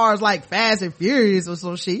cars like Fast and Furious or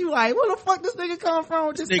some shit. You like, where the fuck this nigga come from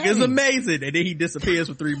with this nigga's thing? amazing. And then he disappears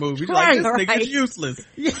for 3 movies. Right, like, this nigga's useless.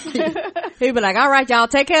 He be like, all right, y'all,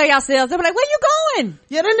 take care of yourselves. They be like, where you going?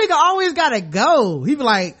 Yeah, that nigga always gotta go. He be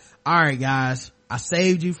like, all right guys, I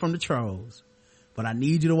saved you from the trolls, but I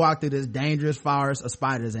need you to walk through this dangerous forest of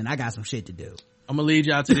spiders and I got some shit to do. I'm gonna lead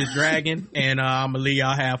y'all to this dragon and I'm gonna lead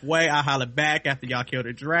y'all halfway. I'll holler back after y'all kill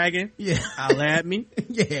the dragon. Yeah. Holler at me.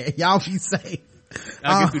 Yeah, y'all be safe.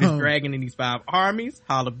 I'll get through this dragon and these 5 armies.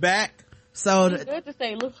 Holla back. So it's good to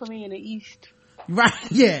say, look for me in the east. Right,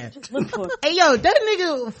 yeah. Just look for me. Hey, yo, that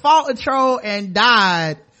nigga fought a troll and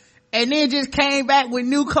died. And then just came back with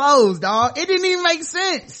new clothes, dog. It didn't even make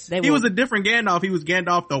sense. He was a different Gandalf. He was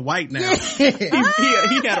Gandalf the White now. Yeah.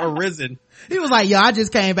 he had arisen. He was like, yo, I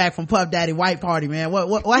just came back from Puff Daddy White Party, man.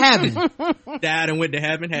 What happened? Died and went to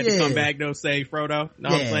heaven. Had to come back, though, save Frodo. Know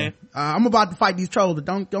what I'm saying? I'm about to fight these trolls, but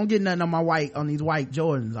don't get nothing on these white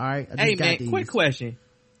Jordans, alright? Hey, man, quick question.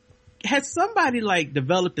 Has somebody, like,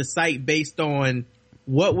 developed a site based on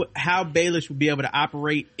how Baelish would be able to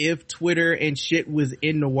operate if Twitter and shit was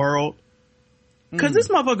in the world? Cause this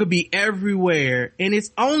motherfucker be everywhere, and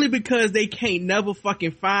it's only because they can't never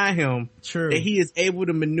fucking find him that he is able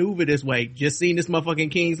to maneuver this way. Just seen this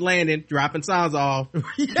motherfucking King's Landing dropping signs off.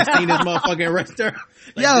 Just seen this motherfucking restaurant.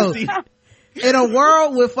 Yo, in a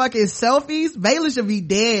world with fucking selfies, Baelish should be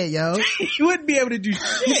dead, yo. You wouldn't be able to do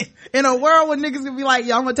shit. In a world where niggas could be like,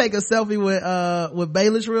 yo, I'm gonna take a selfie with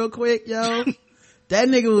Baelish real quick, yo. That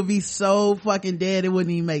nigga would be so fucking dead, it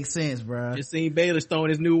wouldn't even make sense, bro. Just seen Baelish throwing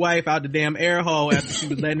his new wife out the damn air hole after she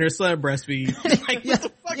was letting her son breastfeed. Like, what the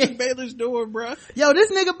fuck is Baelish doing, bro? Yo, this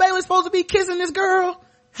nigga Baelish supposed to be kissing this girl.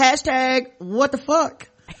 Hashtag, what the fuck?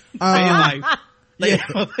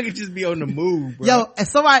 Motherfucker just be on the move, bro. Yo, and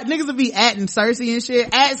niggas would be atting Cersei and shit.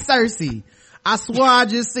 At Cersei. I swear I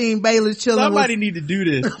just seen Baelish chilling. Somebody need to do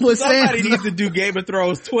this. Somebody needs to do Game of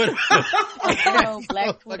Thrones Twitter.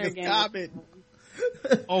 Black Twitter game.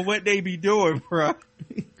 On what they be doing, bro.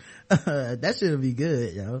 That should be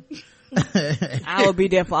good, yo. I would be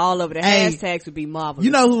there for all of it. The hashtags would be marvelous.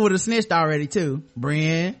 You know who would have snitched already too?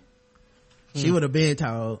 Brienne. She would have been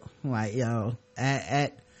told, like, yo,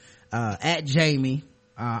 at Jamie.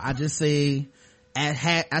 I just see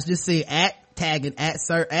at tagging at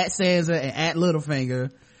Sansa and at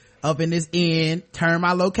Littlefinger up in this inn. Turn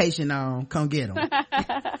my location on. Come get them.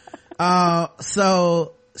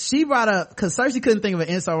 So she brought up, because Cersei couldn't think of an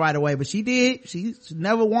insult right away, but she did. She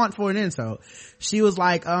never want for an insult. She was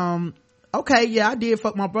like, okay, yeah, I did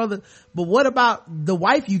fuck my brother, but what about the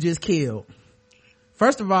wife you just killed?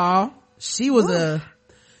 First of all, she was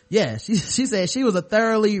she said she was a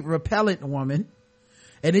thoroughly repellent woman.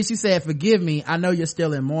 And then she said, forgive me, I know you're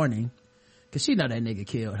still in mourning. Cause she know that nigga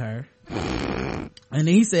killed her. And then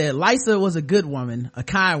he said, Lysa was a good woman, a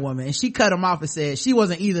kind woman. And she cut him off and said, she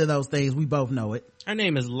wasn't either of those things. We both know it. Her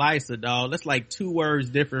name is Lysa, dog. That's like 2 words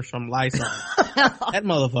different from Lysa. That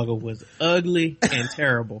motherfucker was ugly and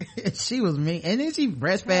terrible. She was mean. And then she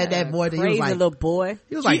breastfed that boy. Crazy little boy.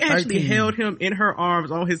 He was like she 13. Actually held him in her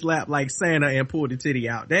arms on his lap like Santa and pulled the titty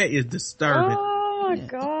out. That is disturbing. Oh my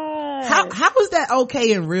god. How was that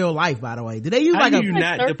okay in real life, by the way? Did they use like you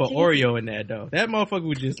not dip an Oreo in that though? That motherfucker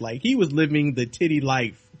was just like, he was living the titty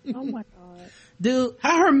life. Oh my god. Dude.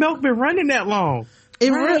 How her milk been running that long?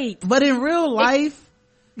 But in real life,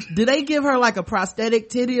 do they give her like a prosthetic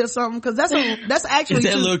titty or something? Cause that's actually is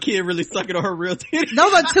that little kid really sucking on her real titty?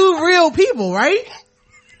 Those are 2 real people, right?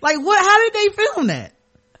 Like how did they film that?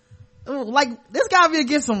 Like, this gotta be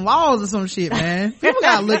against some laws or some shit, man. People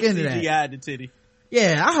gotta look into that. CGI'd the titty.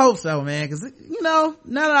 Yeah, I hope so, man. Cause, you know,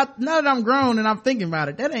 now that I'm grown and I'm thinking about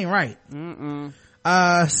it, that ain't right.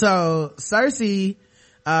 So Cersei,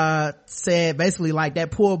 said basically like,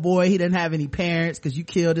 that poor boy, he didn't have any parents cause you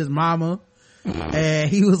killed his mama. And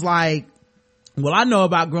he was like, well, I know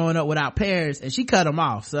about growing up without parents, and she cut him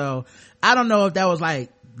off. So I don't know if that was like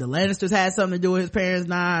the Lannisters had something to do with his parents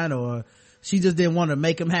dying, or she just didn't want to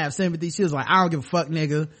make him have sympathy. She was like, I don't give a fuck,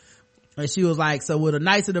 nigga. And she was like, so will the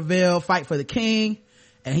Knights of the Vale fight for the king?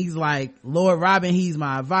 And he's like, Lord Robin, he's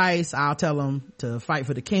my advice. I'll tell him to fight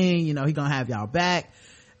for the king. You know, he gonna have y'all back.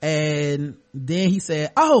 And then he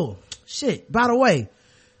said, oh shit, by the way,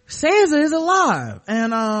 Sansa is alive.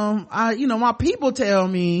 And my people tell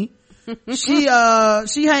me she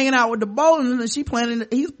hanging out with the Boltons,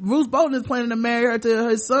 and Bruce Bolton is planning to marry her to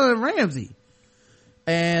his son Ramsay.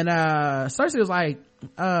 And Cersei was like,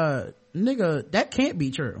 nigga, that can't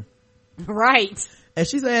be true. Right. And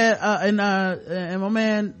she said, and my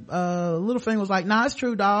man Littlefinger was like, nah, it's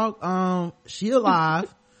true, dog. She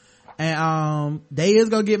alive. And they is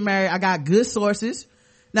gonna get married. I got good sources.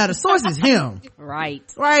 Now the source is him. Right.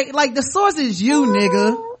 Like the source is you,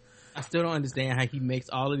 nigga. I still don't understand how he makes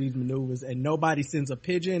all of these maneuvers and nobody sends a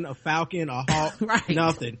pigeon, a falcon, a hawk, right.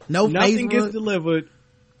 Nothing. Nothing Facebook gets delivered.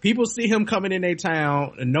 People see him coming in their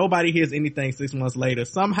town and nobody hears anything 6 months later.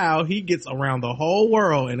 Somehow he gets around the whole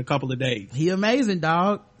world in a couple of days. He amazing,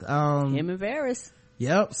 dog. Him and Varys.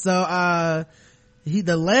 Yep. So,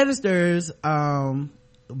 the Lannisters,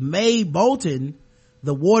 made Bolton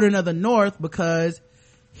the Warden of the North because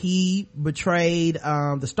he betrayed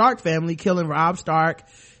the Stark family, killing Robb Stark,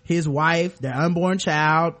 his wife, their unborn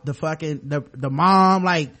child, the mom.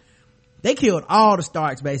 Like, they killed all the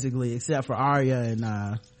Starks basically, except for Arya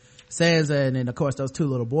and Sansa, and then of course those two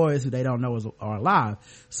little boys who they don't know are alive.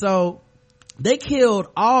 So they killed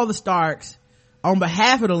all the Starks on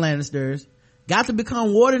behalf of the Lannisters, got to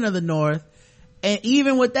become Warden of the North. And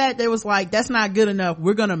even with that, they was like, that's not good enough.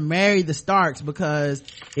 We're gonna marry the Starks, because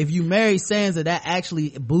if you marry Sansa, that actually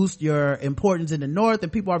boosts your importance in the North,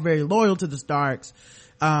 and people are very loyal to the Starks.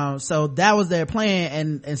 So that was their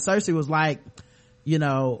plan. And Cersei was like, you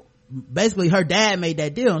know, basically her dad made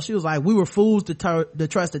that deal, and she was like, we were fools to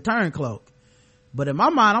trust the Turncloak. But in my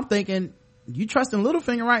mind, I'm thinking, you trusting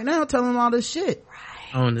Littlefinger right now, telling him all this shit.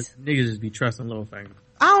 Right. Oh, this niggas just be trusting Littlefinger.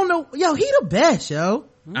 I don't know. Yo, he the best, yo.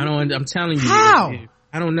 I'm telling you. How?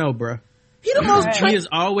 I don't know, bro. He the most. He is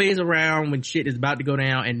always around when shit is about to go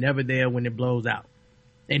down and never there when it blows out.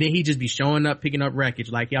 And then he just be showing up, picking up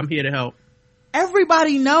wreckage. Like, I'm here to help.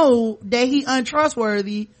 Everybody know that he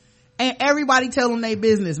untrustworthy, and everybody tell him they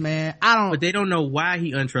business, man. But they don't know why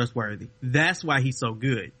he untrustworthy. That's why he's so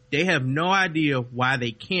good. They have no idea why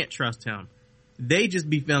they can't trust him. They just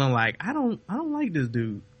be feeling like, I don't like this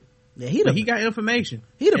dude. Yeah, he got information.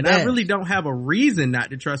 And I really don't have a reason not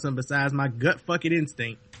to trust him besides my gut fucking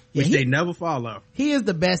instinct, which they never follow. He is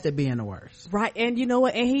the best at being the worst. Right. And you know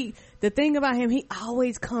what? And the thing about him, he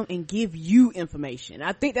always come and give you information.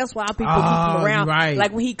 I think that's why people keep him around. Right.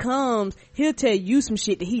 Like, when he comes, he'll tell you some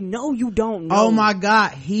shit that he know you don't know. Oh my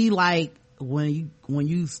God. He like, when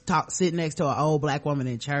you sit next to an old black woman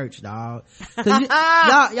in church, dog.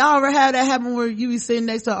 Y'all ever have that happen where you be sitting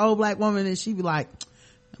next to an old black woman and she be like,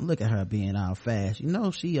 look at her being all fast. You know,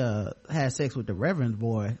 she had sex with the Reverend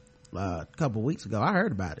boy a couple weeks ago. I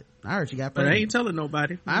heard about it. I heard she got pregnant. But I ain't telling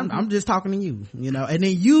nobody. I'm just talking to you, you know. And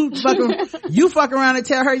then you fuck around and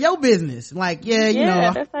tell her your business. Like, you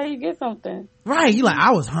know, that's how you get something. Right. You like,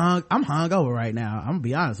 I'm hung over right now. I'm gonna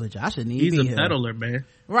be honest with you. I shouldn't even be here. He's a peddler, man.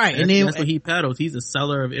 Right. That's what he peddles. He's a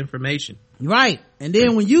seller of information. Right. And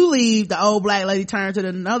then when you leave, the old black lady turn to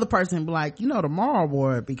another person and be like, you know, tomorrow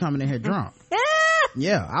boy be coming in here drunk.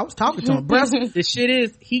 Yeah, I was talking to him. The shit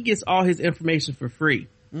is, he gets all his information for free.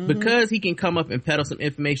 Mm-hmm. Because he can come up and peddle some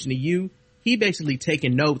information to you, he basically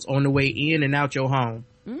taking notes on the way in and out your home.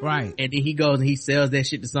 Mm-hmm. Right. And then he goes and he sells that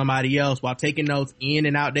shit to somebody else while taking notes in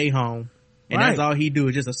and out their home. And that's all he do,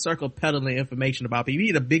 is just a circle peddling information about people.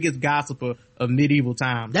 He's the biggest gossiper of medieval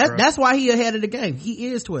times. That's why he ahead of the game. He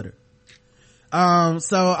is Twitter.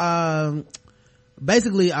 Basically,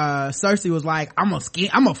 Cersei was like, I'm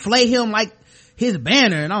gonna flay him like his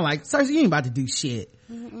banner. And I'm like, Cersei, you ain't about to do shit.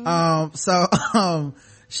 Mm-hmm.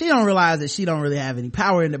 She don't realize that she don't really have any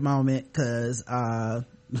power in the moment, cause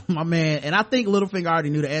my man, and I think Littlefinger already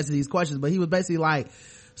knew the answer to these questions, but he was basically like,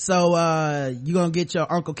 so you gonna get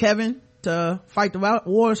your Uncle Kevin to fight the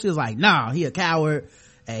war? She was like, nah, he a coward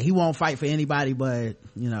and he won't fight for anybody but,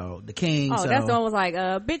 you know, the king. That's the one was like,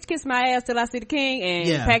 bitch kiss my ass till I see the king,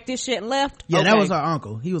 and packed this shit and left. Yeah, that was her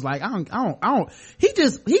uncle. He was like, I don't he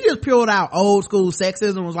just peeled out old school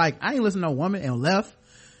sexism, was like, I ain't listen to no woman, and left.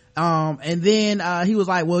 And then he was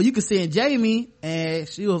like, well, you can send Jamie, and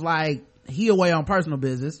she was like, he away on personal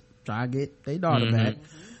business, try to get their daughter back.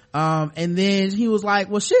 And then he was like,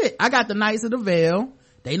 well shit, I got the Knights of the Vale,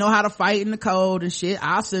 they know how to fight in the cold and shit,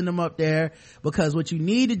 I'll send them up there, because what you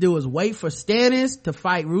need to do is wait for Stannis to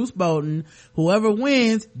fight Roose Bolton. Whoever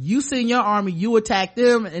wins, you send your army, you attack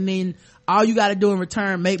them, and then all you gotta do in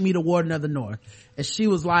return, make me the Warden of the North. And she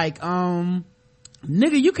was like, nigga,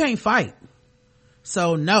 you can't fight,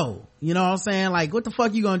 so no. You know what I'm saying? Like, what the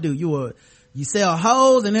fuck you gonna do? You sell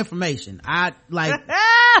hoes and information.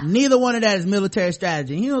 Neither one of that is military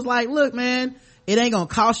strategy. And he was like, look man, it ain't gonna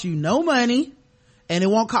cost you no money, and it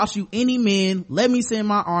won't cost you any men. Let me send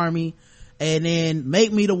my army, and then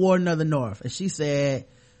make me the Warden of the North. And she said,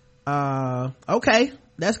 okay,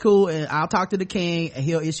 that's cool, and I'll talk to the king and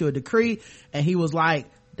he'll issue a decree. And he was like,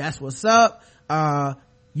 that's what's up.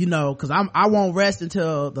 You know, cause I won't rest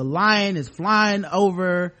until the lion is flying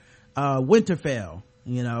over Winterfell,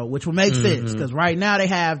 you know, which will make sense, cause right now they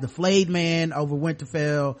have the flayed man over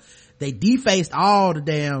Winterfell. They defaced all the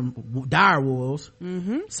damn dire wolves.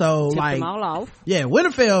 So tipped like, them all off. Yeah,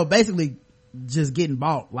 Winterfell basically just getting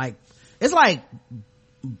bought. Like, it's like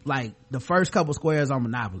the first couple squares on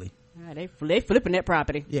Monopoly. They flipping that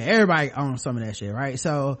property. Yeah, everybody owns some of that shit, right?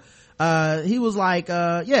 So he was like, so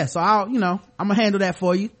I'm gonna handle that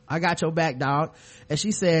for you. I got your back, dog. And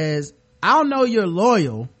she says, I'll know you're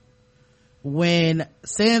loyal when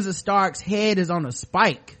Sansa Stark's head is on a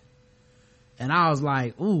spike. And I was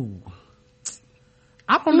like, ooh,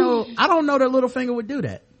 I don't know that Littlefinger would do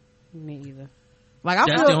that. Me either. Like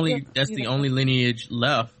that's the only lineage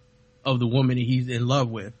left of the woman that he's in love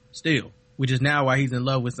with still, which is now why he's in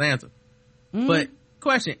love with Sansa. But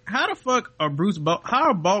question, how the fuck are how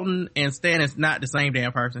are Bolton and Stannis not the same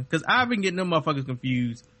damn person? Because I've been getting them motherfuckers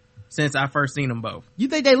confused since I first seen them both. You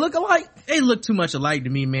think they look alike? They look too much alike to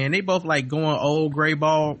me, man. They both like going old gray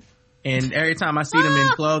bald, and every time I see them in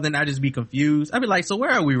clothing, I just be confused. I be like, so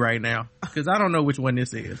where are we right now? Because I don't know which one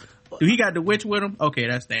this is. Do he got the witch with him? Okay,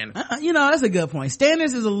 that's Stannis. That's a good point.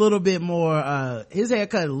 Stannis is a little bit more, his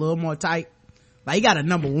haircut a little more tight. Like, he got a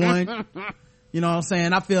number 1. You know what I'm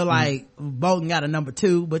saying? I feel like Bolton got a number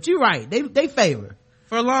 2, but you're right. They favor.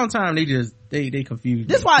 For a long time, they confused.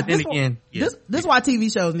 This why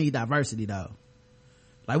TV shows need diversity though.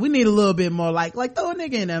 Like, we need a little bit more, like throw a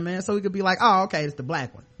nigga in there, man, so we could be like, oh, okay, it's the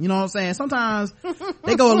black one. You know what I'm saying? Sometimes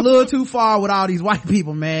they go a little too far with all these white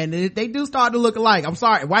people, man. They do start to look alike. I'm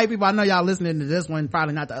sorry, white people, I know y'all listening to this one,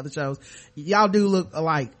 probably not the other shows. Y'all do look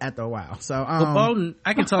alike after a while. So, but Bolton,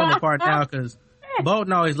 I can tell him apart now because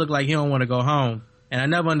Bolton always looked like he don't want to go home. And I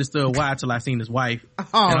never understood why until I seen his wife. Oh,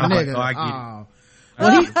 nigga. Like, I get it.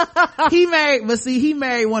 Well, he married, but see, he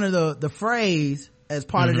married one of the Freys as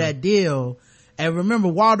part of that deal. And remember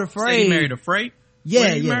Walder Frey. So he married a Frey?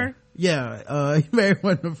 Yeah. He married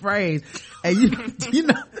one of the Freys. And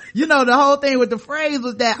you know, the whole thing with the Freys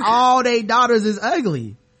was that all their daughters is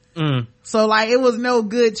ugly. So like, it was no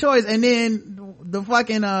good choice. And then the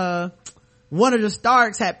fucking, one of the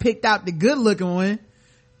Starks had picked out the good looking one.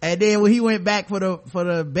 And then when he went back for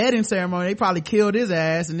the bedding ceremony, they probably killed his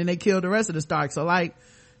ass, and then they killed the rest of the Starks. So like,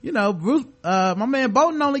 Bruce, my man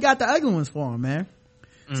Bolton only got the ugly ones for him, man.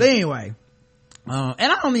 So anyway, and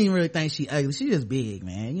I don't even really think she ugly. She just big,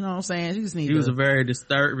 man. You know what I'm saying? She just needs. She was a very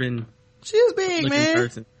disturbing. She was big, man.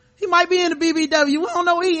 Person. He might be in the BBW. We don't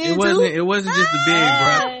know what he into. It wasn't just the big,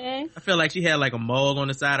 bro. I feel like she had like a mole on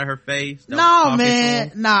the side of her face. No,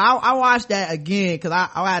 man. No, I watched that again because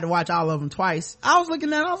I had to watch all of them twice. I was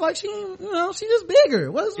looking at it, I was like, she just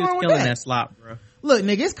bigger. What's wrong with that? Killing that slop, bro. Look,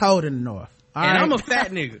 nigga, it's cold in the north. All right? I'm a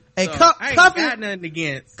fat nigga. Hey, so I ain't got nothing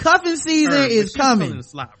against. Cuffing season is coming.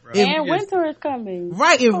 And winter is coming.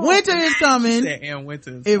 Right, if winter is coming.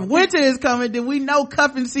 If winter is coming, then we know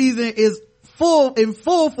cuffing season is in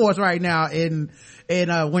full force right now in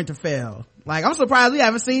Winterfell. Like, I'm surprised we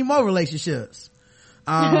haven't seen more relationships.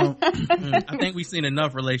 I think we've seen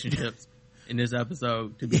enough relationships in this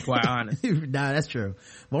episode, to be quite honest. Nah, that's true.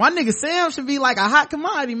 But my nigga Sam should be like a hot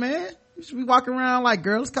commodity, man. He should be walking around like,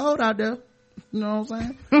 girl, it's cold out there. You know what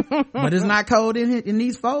I'm saying? But it's not cold in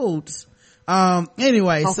these folds.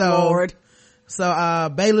 Anyway, so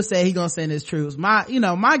Baylor said he gonna send his troops.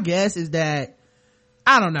 My guess is that,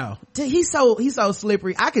 I don't know, he's so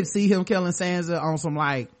slippery. I could see him killing Sansa on some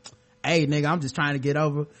like, hey nigga, I'm just trying to get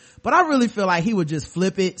over. But I really feel like he would just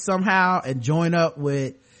flip it somehow and join up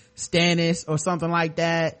with Stannis or something like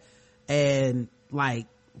that, and like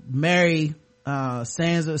marry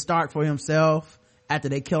Sansa Stark for himself after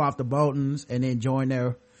they kill off the Boltons, and then join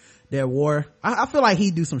their war. I feel like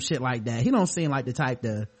he'd do some shit like that. He don't seem like the type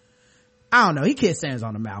to, I don't know, he kissed Sansa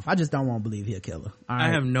on the mouth. I just don't want to believe he'll kill her. Right?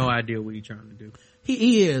 I have no idea what he's trying to do.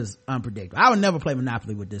 He is unpredictable. I would never play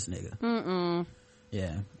Monopoly with this nigga.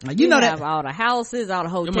 Yeah, like, you know that have all the houses, all the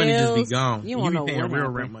hotels. Your money just be gone. You won't know paying real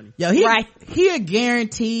rent money. Yo, he a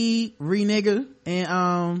guaranteed re-nigga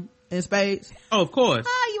in spades. Oh, of course.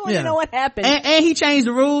 You want to know what happened. And he changed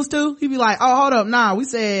the rules too. He be like, oh, hold up, nah, we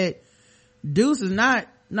said Deuce is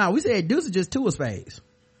just 2 of spades.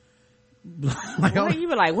 Like, you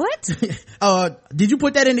were like, what? Did you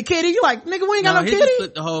put that in the kitty? You like, nigga, we ain't got no kitty. Just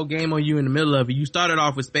put the whole game on you in the middle of it. You started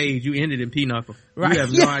off with spades, you ended in pinochle. Right. You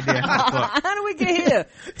have no idea how the fuck. How did we get here?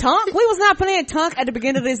 Tunk? We was not playing Tunk at the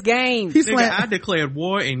beginning of this game. I declared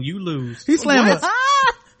war and you lose. He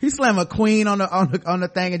slam a queen on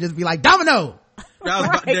the thing and just be like, domino. I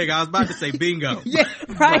was about to say bingo. Yeah,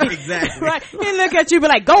 right. Exactly. Right. He look at you, be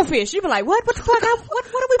like, go fish. You be like, what the fuck? What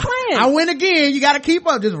are we playing? I win again. You gotta keep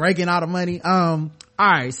up, just raking all the money.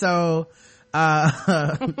 Alright, so,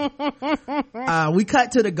 we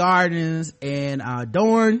cut to the gardens in,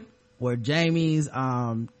 Dorne, where Jaime's,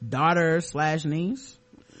 daughter / niece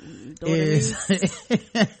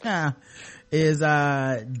is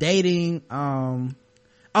dating,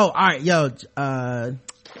 alright,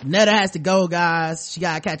 Netta has to go, guys. She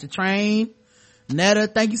gotta catch a train. Netta,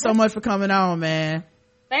 thank you so much for coming on, man.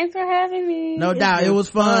 Thanks for having me. No doubt. It was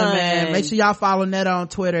fun, man. Make sure y'all follow Netta on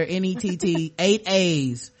Twitter, NETT 8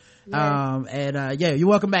 A's. Yes. You're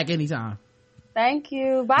welcome back anytime. Thank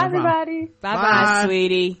you. Bye, everybody. Bye,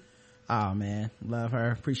 sweetie. Oh man, love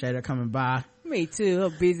her. Appreciate her coming by. Me too. Her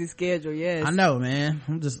busy schedule, yes. I know, man.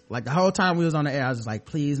 I'm just like, the whole time we was on the air, I was just like,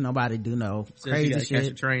 please nobody do no crazy shit. Catch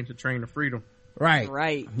a train to freedom. Right.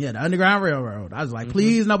 Yeah, the Underground Railroad. I was like,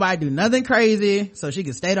 please nobody do nothing crazy so she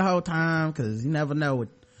can stay the whole time, because you never know with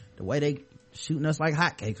the way they shooting us like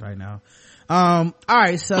hotcakes right now. All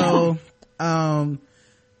right, so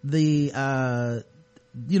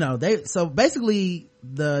so basically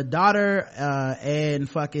the daughter and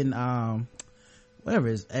fucking whatever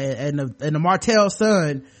it is, and the Martell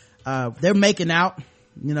son, they're making out,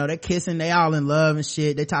 they're kissing, they all in love and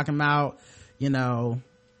shit. They talking about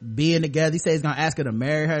being together. He says he's gonna ask her to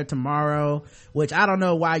marry her tomorrow, which I don't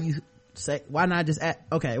know why you say, why not just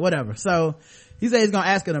okay, whatever. So he says he's gonna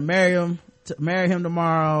ask her to marry him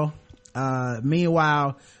tomorrow.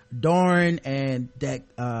 Meanwhile, Doran and that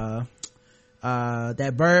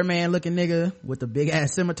Birdman looking nigga with the big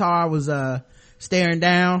ass scimitar was staring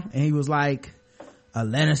down, and he was like, a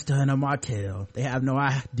Lannister and a Martell, they have no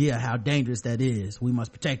idea how dangerous that is. We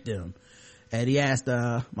must protect them. And he asked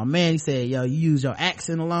my man, he said, yo, you used your axe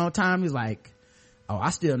in a long time? He's like, oh,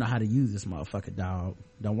 I still know how to use this motherfucker, dog.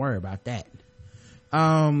 Don't worry about that.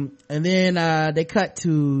 And then they cut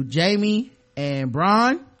to Jaime and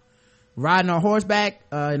Bronn riding on horseback,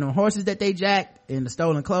 and on horses that they jacked, and the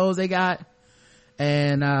stolen clothes they got.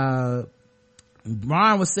 And Bronn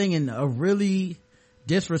was singing a really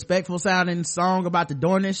disrespectful sounding song about the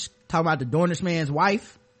Dornish, talking about the Dornish man's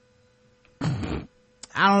wife.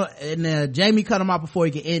 And Jaime cut him off before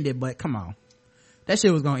he could end it, but come on, that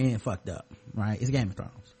shit was gonna end fucked up, right? It's Game of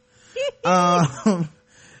Thrones.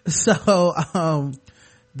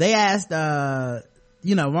 They asked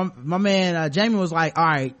my man Jaime was like, all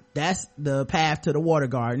right, that's the path to the Water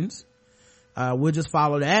Gardens, we'll just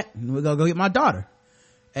follow that and we're gonna go get my daughter.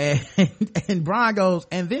 And Bronn goes,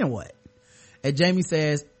 and then what? And Jaime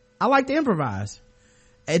says, I like to improvise.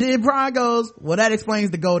 And then Bronn goes, well, that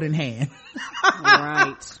explains the golden hand.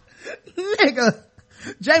 Right. Nigga,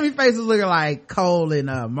 Jaime face was looking like Cole and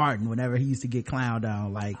Martin whenever he used to get clowned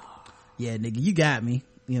on, like, yeah, nigga, you got me,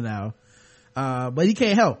 but he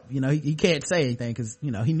can't help, he can't say anything because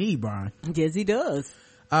he need Bronn. Yes, he does.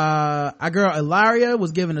 Our girl Ilaria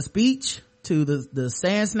was giving a speech to the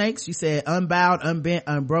Sand Snakes. She said, unbowed, unbent,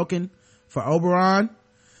 unbroken for Oberyn.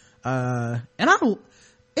 And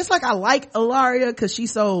it's like I like Ilaria because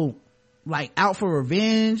she's so like out for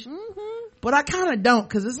revenge, but I kind of don't,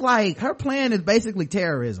 because it's like her plan is basically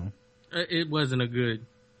terrorism. It wasn't a good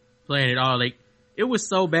plan at all. Like, it was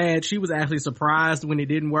so bad she was actually surprised when it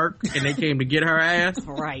didn't work and they came to get her ass.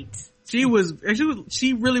 Right. She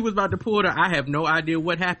really was about to pull her. I have no idea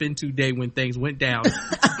what happened today when things went down.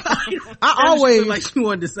 I always like she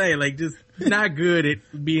wanted to say, like, just not good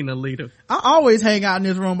at being a leader. I always hang out in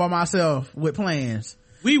this room by myself with plans.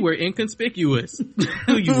 We were inconspicuous.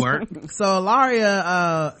 You weren't. So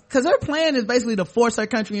Ilaria, cause her plan is basically to force her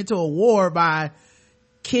country into a war by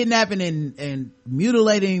kidnapping and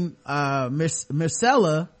mutilating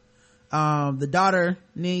Myrcella, the daughter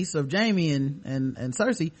niece of Jaime and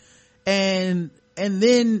Cersei, and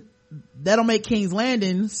then that'll make King's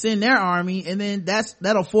Landing send their army, and then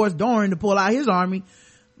that'll force Doran to pull out his army.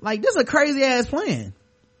 Like, this is a crazy ass plan.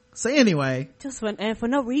 So anyway, just for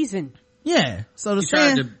no reason. Yeah. So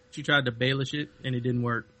she tried to Baelish it and it didn't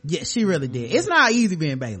work. Yeah, she really did. It's not easy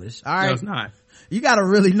being Baelish. All right. No, it's not. You gotta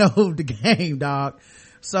really know the game, dog.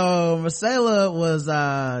 So Myrcella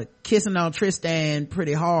was kissing on Tristan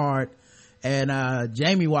pretty hard, and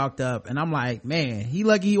Jaime walked up, and I'm like, man, he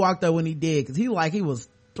lucky he walked up when he did, because he was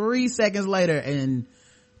 3 seconds later and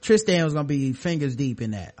Tristan was gonna be fingers deep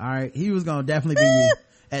in that. All right, he was gonna definitely be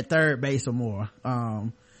at third base or more,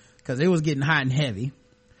 because it was getting hot and heavy.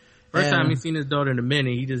 First time he seen his daughter in a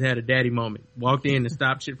minute, he just had a daddy moment. Walked in and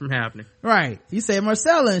stopped shit from happening. Right. He said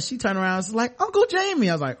Myrcella, and she turned around and was like, Uncle Jaime.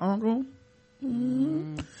 I was like, Uncle?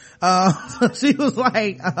 So she was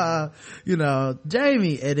like,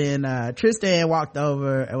 Jaime. And then Tristan walked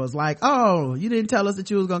over and was like, oh, you didn't tell us that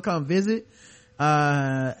you was gonna come visit?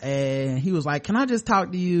 And he was like, can I just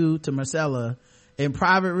talk to you, to Myrcella, in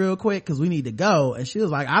private real quick, because we need to go. And she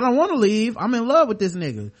was like, I don't want to leave, I'm in love with this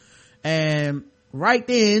nigga. And right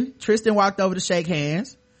then Tristan walked over to shake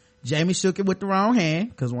hands. Jaime shook it with the wrong hand,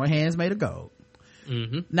 because one hand's made of gold.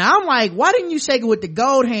 Now I'm like, why didn't you shake it with the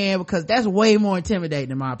gold hand? Because that's way more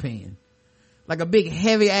intimidating in my opinion. Like a big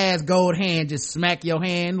heavy ass gold hand just smack your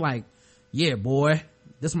hand like, yeah boy,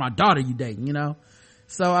 this is my daughter you dating,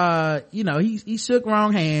 So he shook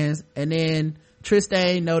wrong hands, and then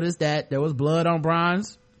Tristan noticed that there was blood on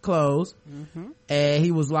Bronn's clothes, and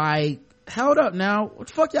he was like, hold up now, what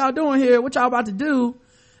the fuck y'all doing here? What y'all about to do?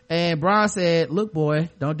 And Bronn said, look boy,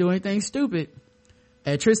 don't do anything stupid.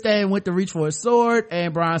 And Tristan went to reach for his sword,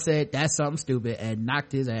 and Bronn said, that's something stupid, and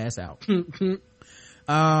knocked his ass out.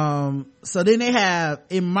 So then they have,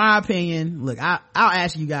 in my opinion, look, I'll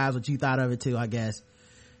ask you guys what you thought of it too, I guess.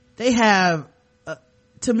 They have,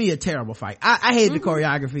 to me, a terrible fight. I hate the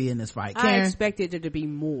choreography in this fight. Karen? I expected there to be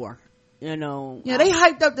more, you know. Yeah, they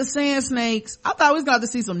hyped up the Sand Snakes. I thought we was going to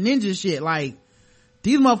see some ninja shit, like,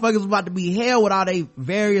 these motherfuckers was about to be hell with all they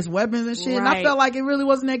various weapons and shit. Right. And I felt like it really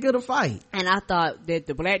wasn't that good a fight. And I thought that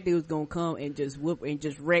the black dude was gonna come and just whoop and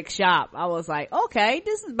just wreck shop. I was like, okay,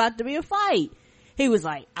 this is about to be a fight. He was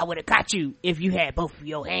like, I would have got you if you had both of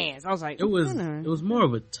your hands. I was like, it was more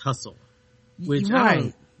of a tussle, which I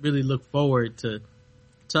don't really look forward to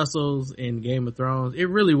tussles in Game of Thrones. It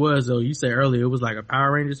really was, though. You said earlier it was like a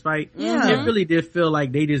Power Rangers fight. Yeah. It really did feel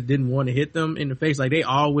like they just didn't want to hit them in the face. Like they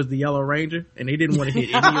all was the Yellow Ranger and they didn't want to hit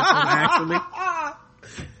any of them actually.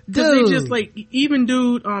 Cause they just like, even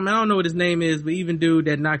dude, I don't know what his name is, but even dude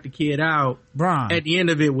that knocked the kid out, Bronn, at the end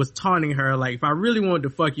of it was taunting her like, if I really wanted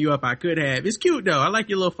to fuck you up, I could have. It's cute though. I like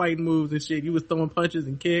your little fighting moves and shit. You was throwing punches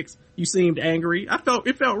and kicks. You seemed angry.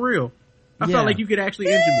 It felt real. I felt like you could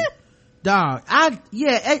actually injure me. Dog,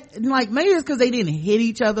 like maybe it's cause they didn't hit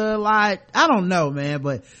each other a lot. I don't know, man,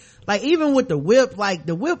 but like even with the whip, like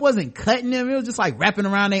the whip wasn't cutting them. It was just like wrapping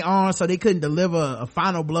around their arms so they couldn't deliver a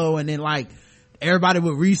final blow, and then like everybody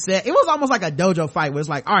would reset. It was almost like a dojo fight where it's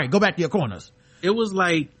like, all right, go back to your corners. It was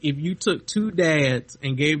like if you took two dads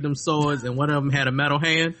and gave them swords and one of them had a metal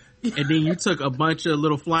hand, and then you took a bunch of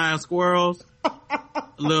little flying squirrels,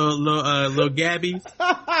 little gabbies,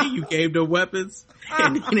 and you gave them weapons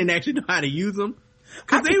and they didn't actually know how to use them.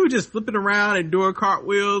 Cause they were just flipping around and doing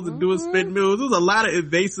cartwheels and doing spin moves. It was a lot of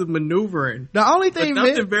evasive maneuvering. The only thing,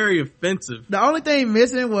 nothing very offensive. The only thing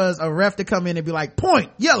missing was a ref to come in and be like, point,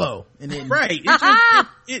 yellow. And then, right.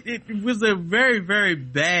 It was a very, very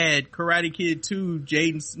bad Karate Kid 2,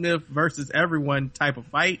 Jaden Smith versus everyone type of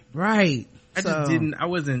fight. Right. I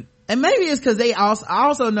wasn't. And maybe it's cause I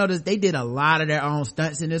also noticed they did a lot of their own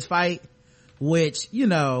stunts in this fight, which, you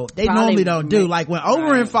know, they normally don't do. Like when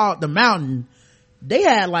Oberyn fought the Mountain, they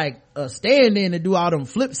had like a stand-in to do all them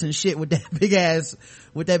flips and shit with that big ass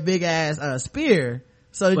spear,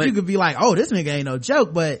 so that you could be like, oh, this nigga ain't no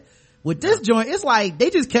joke. But with this joint, it's like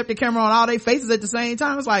they just kept the camera on all their faces at the same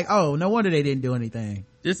time. It's like, oh, no wonder they didn't do anything.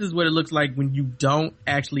 This is what it looks like when you don't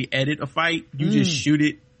actually edit a fight. You just shoot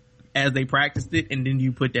it as they practiced it, and then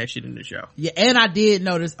you put that shit in the show. Yeah, and I did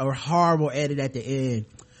notice a horrible edit at the end.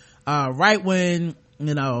 Right when,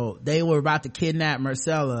 you know, they were about to kidnap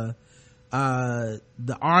Myrcella,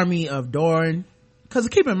 the army of Doran, cause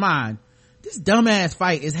keep in mind, this dumbass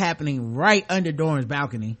fight is happening right under Doran's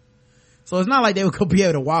balcony. So it's not like they would be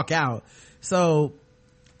able to walk out. So,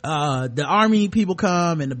 the army people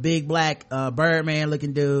come and the big black, Birdman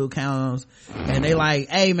looking dude comes and they like,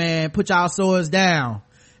 hey man, put y'all swords down.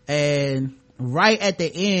 And right at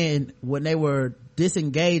the end, when they were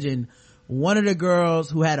disengaging, one of the girls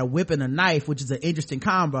who had a whip and a knife, which is an interesting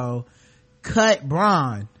combo, cut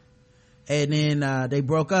Bronn. And then they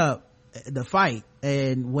broke up the fight.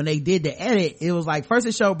 And when they did the edit, it was like first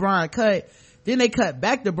it showed Bronn cut, then they cut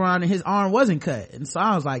back to Bronn and his arm wasn't cut. And so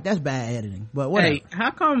I was like, that's bad editing. But whatever. Hey,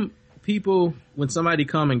 how come people, when somebody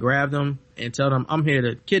come and grab them and tell them, I'm here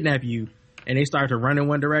to kidnap you, and they start to run in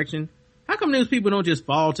one direction, how come those people don't just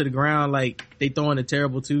fall to the ground like they throwing a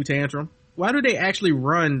terrible two tantrum? Why do they actually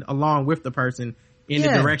run along with the person in the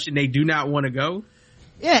direction they do not want to go?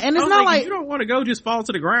 Yeah, and it's not like if you don't want to go, just fall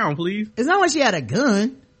to the ground, please. It's not like she had a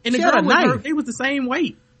gun. And the girl with her, it was the same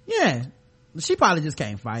weight. Yeah. She probably just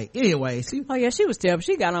can't fight. Anyway. She was terrible.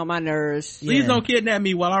 She got on my nerves. Please don't kidnap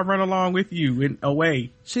me while I run along with you and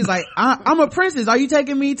away. She's like, I'm a princess. Are you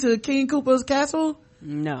taking me to King Koopa's castle?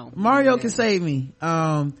 No. Mario can save me.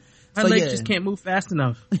 My legs just can't move fast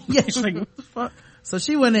enough. Yeah. Like, what the fuck? So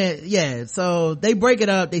she went in, so they break it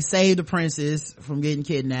up. They save the princess from getting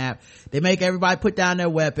kidnapped. They make everybody put down their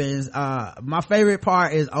weapons. My favorite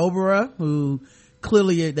part is Obera, who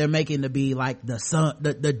clearly they're making to be like the son,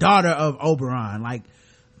 the daughter of Oberon, like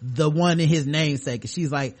the one in his namesake.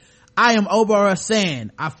 She's like, I am Obera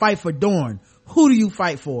Sand. I fight for Dorne. Who do you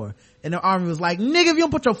fight for? And the army was like, nigga, if you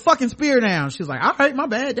don't put your fucking spear down. She was like, all right, my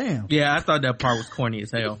bad, damn. Yeah, I thought that part was corny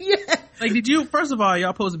as hell. Yeah. Like, first of all,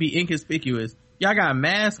 y'all supposed to be inconspicuous. Y'all got a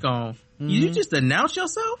mask on. You just announce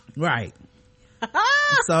yourself? Right.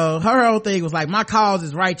 So her whole thing was like, my cause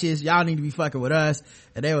is righteous. Y'all need to be fucking with us.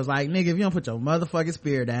 And they was like, nigga, if you don't put your motherfucking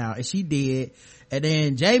spear down. And she did. And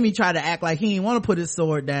then Jamie tried to act like he didn't want to put his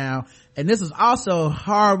sword down. And this was also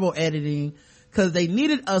horrible editing, because they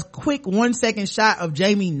needed a quick 1 second shot of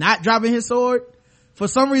Jamie not dropping his sword, for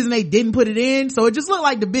some reason they didn't put it in, so it just looked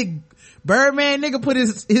like the big Birdman nigga put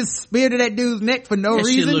his spear to that dude's neck for no reason.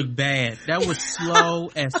 That shit looked bad. That was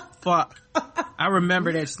slow as fuck. I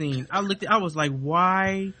remember that scene. I was like,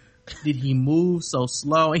 why did he move so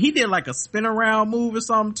slow? And he did like a spin around move or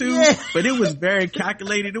something too, but it was very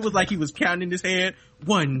calculated. It was like he was counting in his head.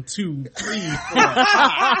 1, 2, 3, 4,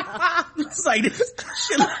 5. It's like this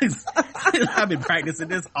shit. I've been practicing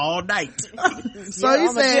this all night. So he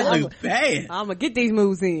said, it looked bad. I'm gonna get these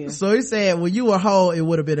moves in. So he said, when you were whole, it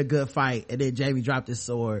would have been a good fight. And then Jamie dropped his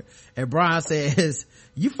sword. And Brian says,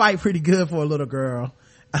 you fight pretty good for a little girl.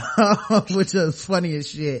 Which was funny as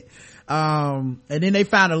shit. And then they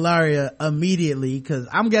found Ilaria immediately, cause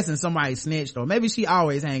I'm guessing somebody snitched, or maybe she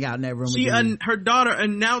always hang out in that room. Her daughter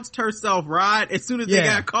announced herself, Rod, as soon as they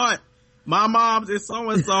got caught. My mom's is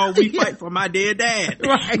so-and-so, we fight for my dead dad.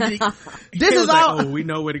 Right. This is all, like, oh, we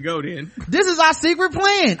know where to go then. This is our secret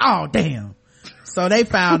plan. Oh, damn. So they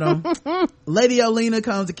found him. Lady Olena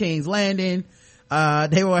comes to King's Landing.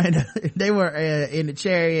 They were in the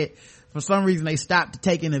chariot. For some reason they stopped to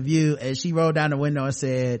take in a view, and she rolled down the window and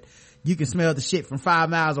said, you can smell the shit from 5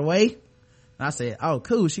 miles away. And I said, oh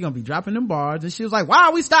cool, she gonna be dropping them bars. And she was like, why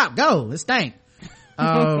we stop? Go, it stank.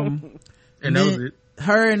 And that was it.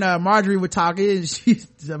 Her and Marjorie were talking.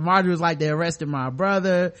 Marjorie was like, they arrested my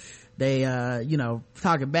brother. They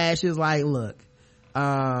talking bad. She was like, look,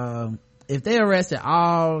 if they arrested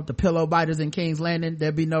all the pillow biters in King's Landing,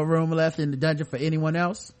 there'd be no room left in the dungeon for anyone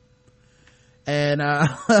else. And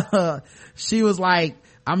she was like,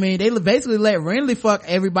 I mean, they basically let Renly fuck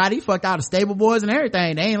everybody. He fucked all the stable boys and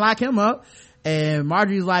everything. They ain't lock him up. And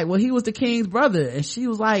Marjorie's like, well, he was the king's brother. And she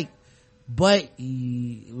was like, but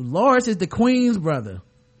Loras is the queen's brother.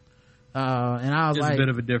 And I was There's like, a bit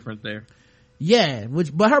of a difference there. Yeah,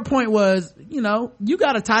 but her point was, you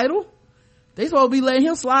got a title. They supposed to be letting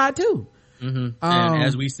him slide too. Mm-hmm. And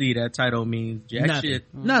as we see, that title means jack shit.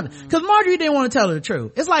 Nothing. Cause Marjorie didn't want to tell her the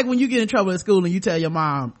truth. It's like when you get in trouble at school and you tell your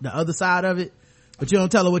mom the other side of it, but you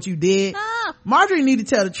don't tell her what you did. Marjorie need to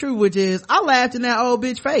tell the truth, which is, I laughed in that old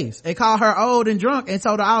bitch face and called her old and drunk and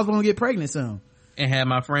told her I was gonna get pregnant soon. And had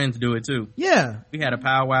my friends do it too. Yeah. We had a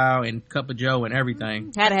powwow and Cup of Joe and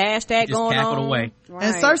everything. Had a hashtag just going cackled on. away. Right.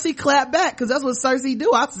 And Cersei clapped back, cause that's what Cersei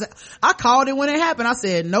do. I called it when it happened. I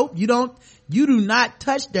said, nope, you do not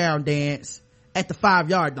touchdown dance at the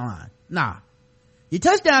 5-yard line. Nah. You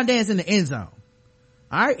touchdown dance in the end zone.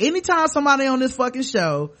 Alright? Anytime somebody on this fucking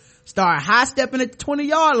show start high stepping at the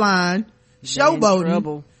 20-yard line,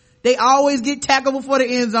 showboating, they always get tackled before the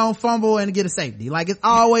end zone, fumble, and get a safety. Like, it's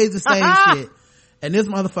always the same shit. And this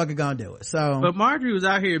motherfucker gonna do it. So, but Marjorie was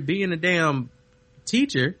out here being a damn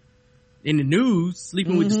teacher in the news,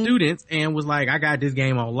 sleeping with the students, and was like, I got this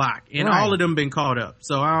game on lock. And all of them been caught up.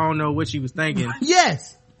 So I don't know what she was thinking.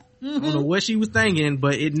 Yes. I don't know what she was thinking,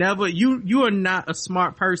 but it never, you are not a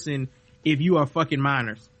smart person if you are fucking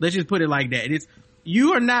minors. Let's just put it like that.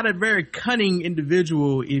 You are not a very cunning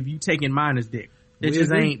individual if you taking minors dick. It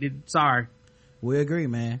just ain't, sorry. We agree,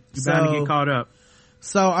 man. You're bound to get caught up.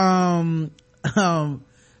 So,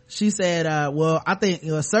 she said, well, I think,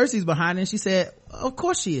 Cersei's behind it. And she said, of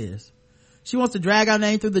course she is. She wants to drag our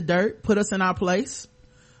name through the dirt, put us in our place.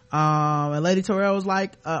 And Lady Tyrell was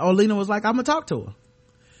like, Olena was like, I'm gonna talk to her.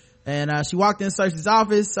 And she walked in Cersei's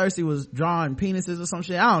office. Cersei was drawing penises or some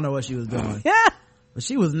shit. I don't know what she was doing. Yeah. But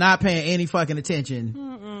she was not paying any fucking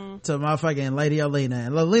attention to motherfucking Lady Olena.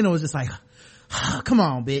 And Olena was just like, oh, come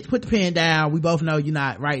on, bitch, put the pen down. We both know you're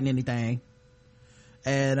not writing anything.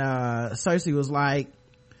 And Cersei was like,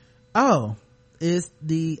 oh, it's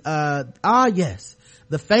the yes,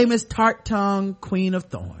 the famous tart-tongued Queen of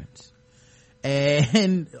Thorns.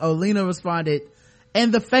 And Olena responded,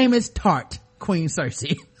 and the famous tart Queen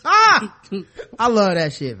Cersei. I love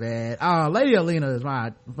that shit, man. Lady Olena is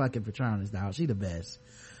my fucking Patronus, dog. She the best.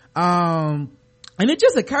 And it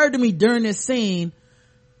just occurred to me during this scene,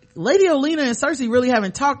 Lady Olena and Cersei really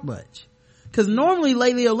haven't talked much, because normally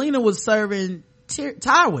Lady Olena was serving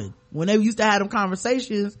Tywin when they used to have them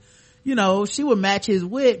conversations. She would match his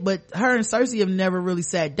wit, but her and Cersei have never really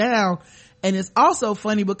sat down. And it's also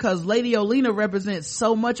funny because Lady Olena represents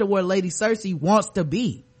so much of where Lady Cersei wants to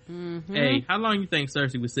be. Mm-hmm. Hey, how long you think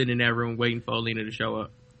Cersei was sitting in that room waiting for Olena to show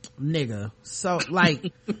up? nigga. So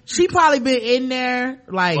like she probably been in there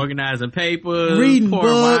like organizing papers, reading pouring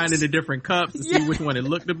books. wine into different cups to see which one it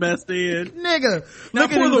looked the best in. Nigga, now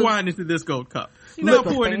pour the wine into this gold cup. Now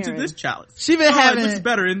pour it into this chalice. She been having, it looks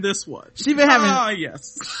better in this one. She been having,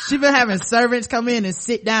 yes. She been having servants come in and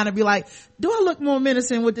sit down and be like, do I look more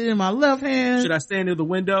menacing with it in my left hand? Should I stand near the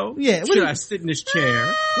window? Yeah. Should I sit in this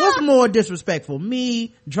chair? What's more disrespectful?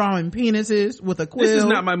 Me drawing penises with a quill? This is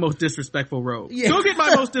not my most disrespectful robe. Yeah. Go get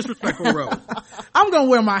my most disrespectful robe. I'm gonna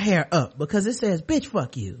wear my hair up because it says, bitch,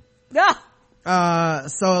 fuck you. So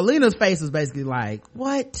Alina's face was basically like,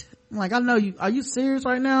 what? I'm like, I know you, are you serious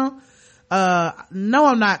right now? No,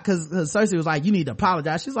 I'm not, cause Cersei was like, you need to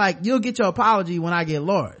apologize. She's like, you'll get your apology when I get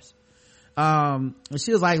Loras. And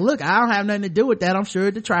she was like, look, I don't have nothing to do with that. I'm sure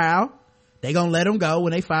at the trial, they gonna let him go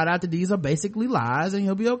when they find out that these are basically lies and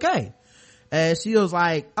he'll be okay. And she was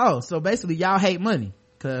like, oh, so basically y'all hate money.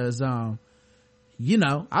 Cause, you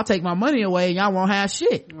know, I'll take my money away and y'all won't have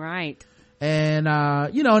shit. Right. And,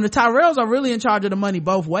 you know, and the Tyrells are really in charge of the money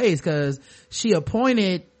both ways, cause she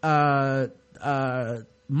appointed,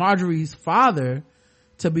 Marjorie's father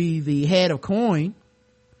to be the head of Coin,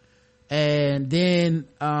 and then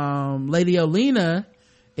Lady Olenna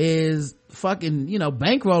is fucking, you know,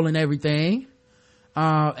 bankrolling everything,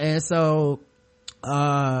 and so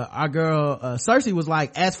our girl Cersei was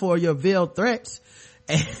like, as for your veiled threats,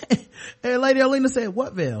 and Lady Olenna said,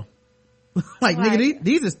 what veil? Like, right. Nigga,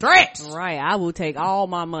 these is threats, right? I will take all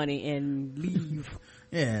my money and leave.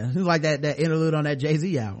 Yeah, it was like that interlude on that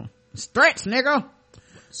Jay-Z album. It's threats, nigga.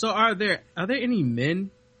 So are there any men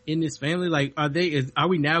in this family? Like, are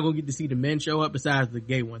we now going to get to see the men show up besides the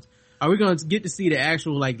gay ones? Are we going to get to see the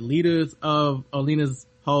actual, like, leaders of Olena's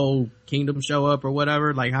whole kingdom show up or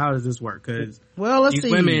whatever? Like, how does this work? Cause these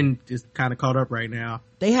women just kind of caught up right now.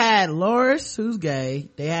 They had Loras, who's gay.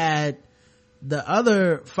 They had the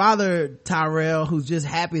other father Tyrell, who's just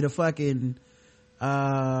happy to fucking,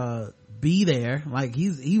 be there. Like,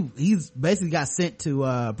 he's basically got sent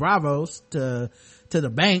to, Bravos to the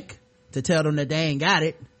bank to tell them that they ain't got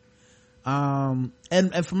it. And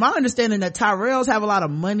from my understanding, that Tyrells have a lot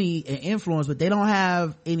of money and influence, but they don't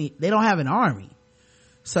have an army.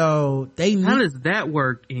 So how does that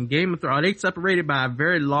work in Game of Thrones? Are they separated by a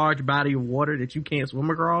very large body of water that you can't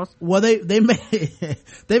swim across? Well, they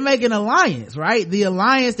make an alliance, right? The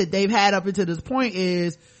alliance that they've had up until this point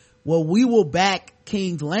is, well, we will back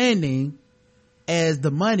King's Landing as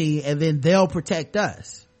the money, and then they'll protect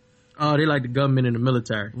us. Oh, they like the government and the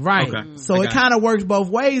military. Right. Okay. So it kind of works both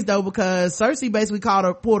ways though, because Cersei basically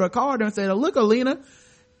pulled her card and said, look, Olenna,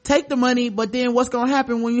 take the money, but then what's gonna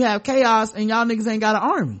happen when you have chaos and y'all niggas ain't got an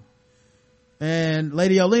army? And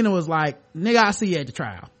Lady Olenna was like, nigga, I'll see you at the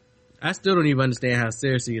trial. I still don't even understand how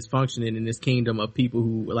Cersei is functioning in this kingdom of people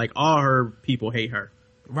who, like, all her people hate her.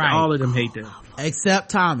 Right. All of them hate them.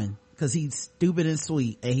 Except Tommen. Cause he's stupid and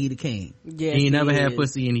sweet and he the king. Yeah, he never had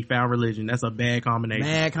pussy and he found religion. That's a bad combination.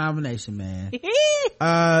 Bad combination, man. You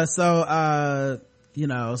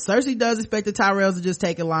know, Cersei does expect the Tyrells to just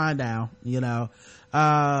take a line down, you know.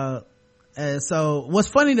 And so what's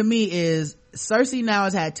funny to me is Cersei now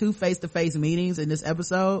has had 2 face-to-face meetings in this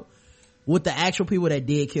episode with the actual people that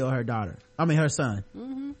did kill her son.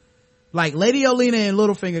 Mm-hmm. Like, Lady Olenna and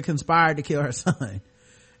Littlefinger conspired to kill her son.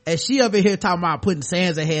 And she up in here talking about putting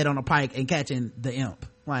Sansa head on a pike and catching the imp.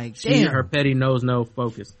 Like, damn. Her petty knows no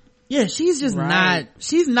focus. Yeah, she's just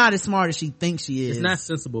she's not as smart as she thinks she is. It's not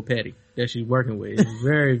sensible petty that she's working with. It's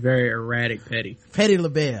very, very erratic petty. Petty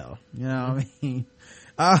LaBelle. You know what I mean?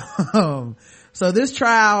 So this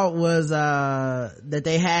trial was, that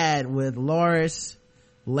they had with Loras,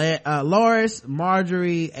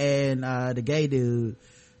 Marjorie, and, the gay dude,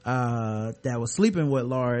 that was sleeping with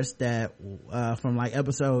Loras, that from like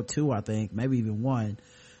episode 2, I think, maybe even 1.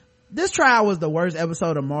 This trial was the worst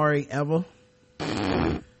episode of Maury ever.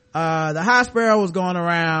 The High Sparrow was going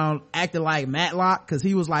around acting like Matlock, cause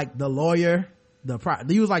he was like the lawyer,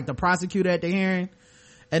 he was like the prosecutor at the hearing,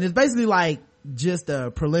 and it's basically like just a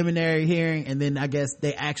preliminary hearing, and then I guess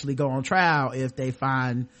they actually go on trial if they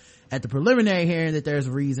find at the preliminary hearing that there's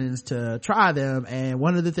reasons to try them. And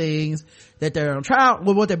one of the things that they're on trial,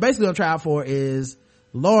 well, what they're basically on trial for is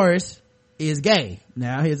Loras is gay.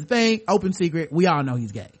 Now here's the thing, open secret, we all know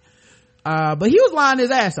he's gay. But he was lying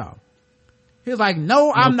his ass off. He was like,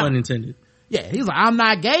 no, I'm not. Pun intended. Yeah, he's like, I'm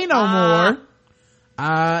not gay no more.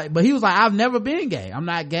 But he was like, I've never been gay. I'm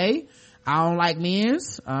not gay. I don't like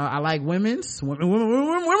men's. I like women's. Women,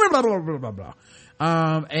 blah, blah, blah, blah, blah.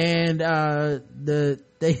 And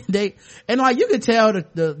like, you could tell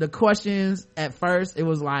the questions at first, it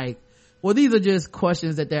was like, well, these are just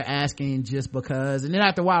questions that they're asking just because. And then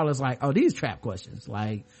after a while, it's like, oh, these trap questions.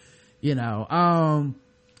 Like, you know.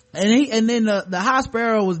 And then the High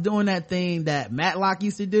Sparrow was doing that thing that Matlock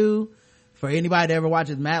used to do. For anybody that ever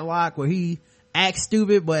watches Matlock, where he acts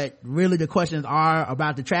stupid, but really the questions are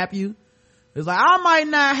about to trap you. It's like, I might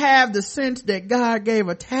not have the sense that God gave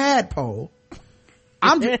a tadpole.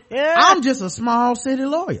 I'm just a small city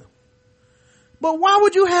lawyer. But why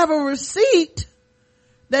would you have a receipt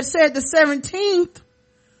that said the 17th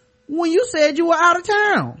when you said you were out of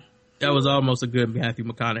town? That was almost a good Matthew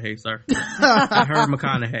McConaughey, sir. I heard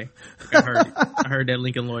McConaughey. I heard it. I heard that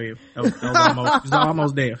Lincoln lawyer. That was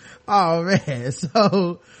almost there. Oh man.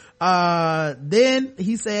 So, then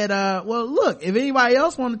he said, well look, if anybody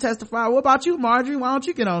else want to testify, what about you, Marjorie? Why don't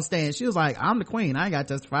you get on stand? She was like, I'm the queen. I ain't got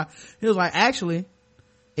to testify. He was like, actually,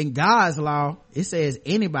 in God's law, it says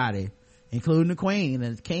anybody, including the queen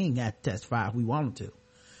and the king, got to testify if we want them to.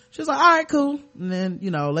 She was like, all right, cool. And then, you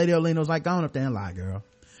know, Lady Olena was like, go on up there and lie, girl.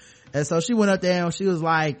 And so she went up there and she was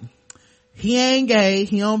like, he ain't gay.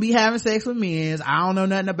 He don't be having sex with men. I don't know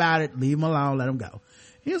nothing about it. Leave him alone. Let him go.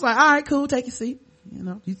 He was like, all right, cool. Take your seat. You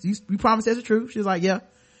know, you promised that's the truth. She was like, yeah.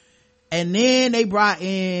 And then they brought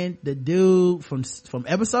in the dude from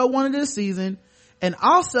episode 1 of this season. And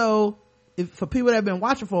also, for people that have been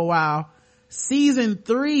watching for a while, season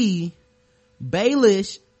 3,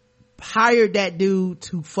 Baelish hired that dude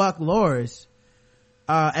to fuck Loras,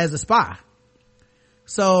 as a spy.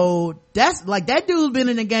 So that's like, that dude's been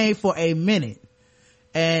in the game for a minute,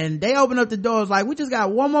 and they opened up the doors like, we just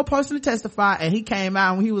got one more person to testify. And he came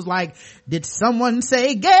out and he was like, did someone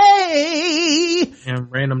say gay?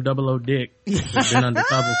 And random 00 dick has been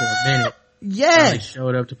undercover for a minute. Yes. He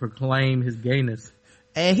showed up to proclaim his gayness,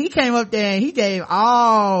 and he came up there and he gave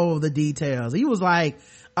all the details. He was like,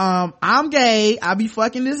 I'm gay, I be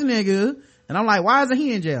fucking this nigga. And I'm like, why isn't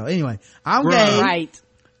he in jail? Anyway, I'm gay. Right.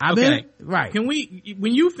 Right. Can we,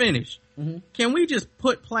 when you finish, can we just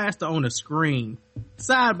put plaster on the screen,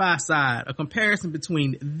 side by side, a comparison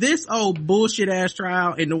between this old bullshit ass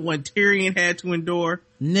trial and the one Tyrion had to endure?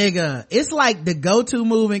 Nigga, it's like the go-to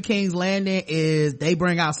move in King's Landing is they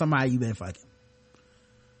bring out somebody you been fucking.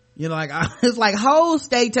 You know, like, it's like hoes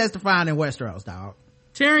stay testifying in Westeros, dog.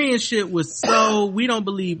 Tyrion shit was so, we don't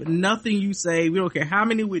believe nothing you say, we don't care how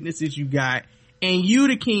many witnesses you got, and you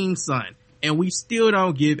the king's son, and we still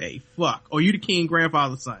don't give a fuck. Or you the king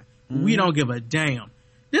grandfather's son. We don't give a damn.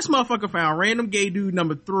 This motherfucker found random gay dude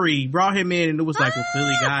number 3, brought him in, and it was like, well,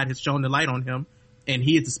 clearly God has shown the light on him, and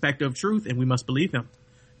he is the specter of truth, and we must believe him.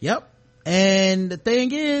 Yep. And the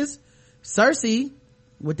thing is, Cersei,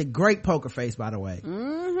 with the great poker face, by the way,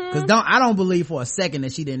 because I don't believe for a second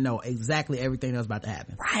that she didn't know exactly everything that was about to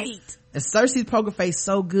happen. Right. And Cersei's poker face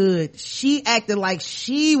so good, she acted like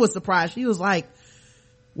she was surprised. She was like,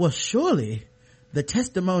 well, surely the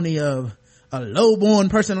testimony of a low-born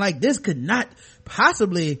person like this could not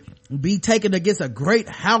possibly be taken against a great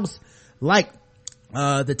house like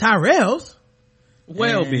the Tyrells.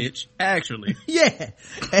 Well, bitch, actually. Yeah.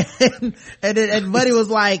 And Buddy was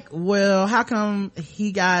like, well, how come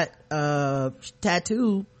he got a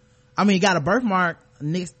tattoo? I mean, he got a birthmark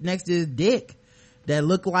next to his dick that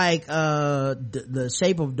looked like the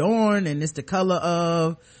shape of Dorne, and it's the color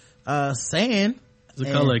of sand. It's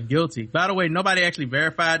the color of guilty. By the way, nobody actually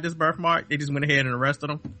verified this birthmark. They just went ahead and arrested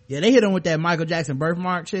him. Yeah, they hit him with that Michael Jackson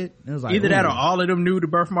birthmark shit. It was like, either that or all of them knew the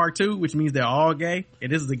birthmark too, which means they're all gay, and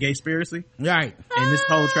this is a gay conspiracy. Right. And this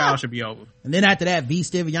whole trial should be over. And then after that, V.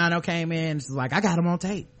 Stiviano came in. It's like, I got him on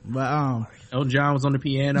tape. But Elton John was on the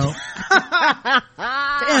piano.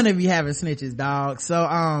 Damn, if you having snitches, dog.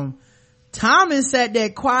 So Thomas sat there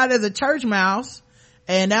quiet as a church mouse.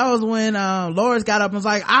 And that was when Loras got up and was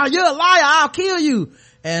like, oh, you're a liar, I'll kill you.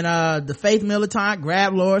 And the Faith Militant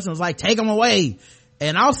grabbed Loras and was like, take him away.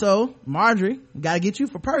 And also, Marjorie, gotta get you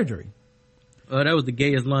for perjury. That was the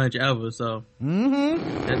gayest lunge ever, so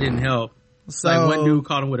that didn't help. So like one dude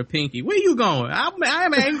caught him with a pinky. Where you going? I'm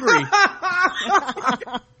angry.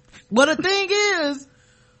 Well, the thing is,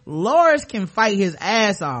 Loras can fight his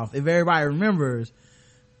ass off. If everybody remembers,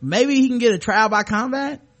 maybe he can get a trial by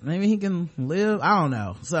combat. Maybe he can live. I don't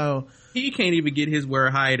know. So he can't even get his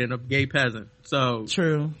word higher than a gay peasant. So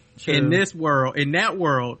true. In that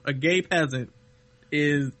world, a gay peasant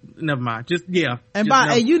is, never mind. Just, yeah. And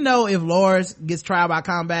and you know, if Loras gets trial by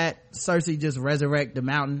combat, Cersei just resurrect the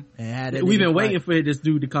mountain and had it. We've been waiting for this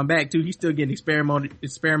dude to come back too. He's still getting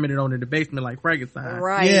experimented on in the basement like Frankenstein.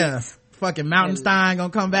 Right. Yeah. Fucking Mountainstein gonna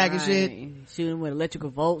come back and shit. Shooting with electrical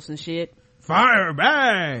volts and shit. Fire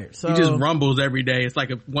back. So he just rumbles every day. It's like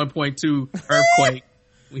a 1.2 earthquake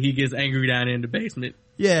when he gets angry down in the basement.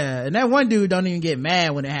 Yeah, and that one dude don't even get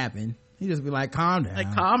mad when it happened. He just be like, calm down.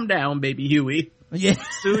 Like, calm down, baby Huey. Yeah.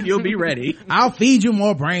 Soon you'll be ready. I'll feed you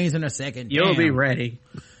more brains in a second. You'll be ready.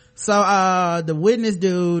 So, the witness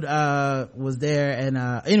dude, was there and,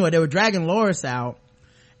 anyway, they were dragging Loris out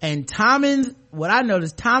and what I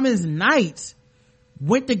noticed, Tommen's knights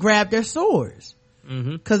went to grab their swords.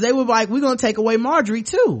 Cause they were like, we're gonna take away Marjorie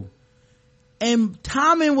too. And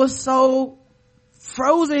Tommen was so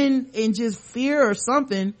frozen in just fear or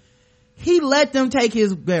something, he let them take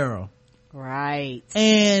his girl. Right.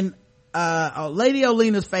 And Lady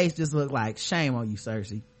Olena's face just looked like, shame on you,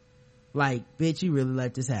 Cersei. Like, bitch, you really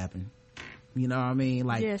let this happen. You know what I mean?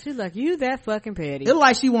 Like, yeah, she's like, you that fucking petty. It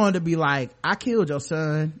like she wanted to be like, I killed your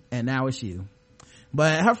son and now it's you.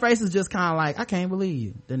 But her face is just kind of like, I can't believe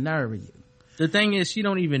you, the nerve of you. The thing is, she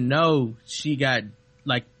don't even know she got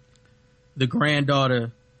like the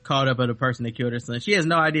granddaughter caught up with the person that killed her son. She has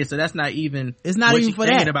no idea, so that's not even it's not what even she's for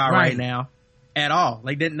thinking that about right now at all.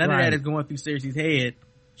 Like that, none of that is going through Cersei's head.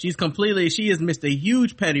 She has missed a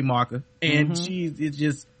huge petty marker, and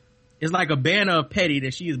it's like a banner of petty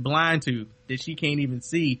that she is blind to, that she can't even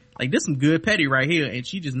see. Like, this some good petty right here, and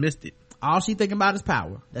she just missed it. All she thinking about is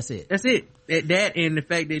power. That's it. That and the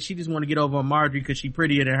fact that she just want to get over on Marjorie because she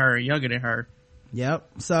prettier than her and younger than her. Yep.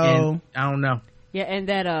 So and I don't know. Yeah, and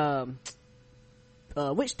that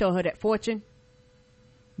witch told her that fortune.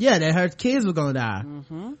 Yeah, that her kids were gonna die.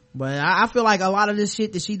 But I feel like a lot of this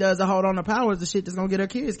shit that she does to hold on to power is the shit that's gonna get her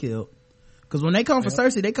kids killed. Because when they come for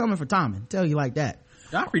Cersei, they coming for Tommen. Tell you like that.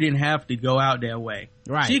 Joffrey didn't have to go out that way.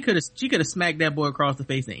 Right. She could have smacked that boy across the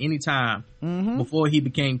face at any time before he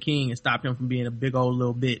became king and stopped him from being a big old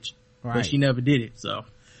little bitch. Right. But she never did it, so.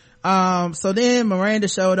 So then Miranda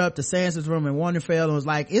showed up to Sansa's room in Winterfell and was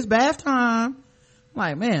like, it's bath time. I'm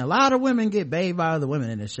like, man, a lot of women get bathed by other women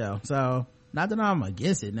in this show. So, not that I'm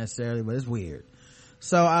against it necessarily, but it's weird.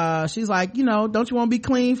 So, she's like, you know, don't you want to be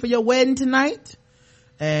clean for your wedding tonight?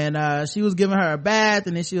 And, she was giving her a bath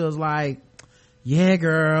and then she was like, yeah,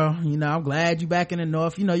 girl, you know, I'm glad you back in the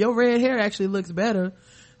north. You know, your red hair actually looks better.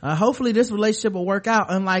 Hopefully this relationship will work out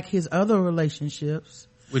unlike his other relationships.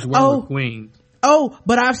 Which one with queens? Oh,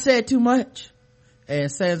 but I've said too much. And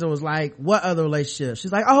Sansa was like, what other relationship?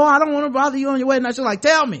 She's like, oh, I don't want to bother you on your wedding night. She's like,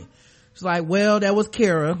 tell me. She's like, well, that was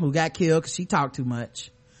Kira who got killed because she talked too much.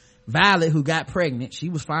 Violet who got pregnant. She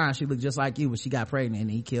was fine. She looked just like you, but she got pregnant and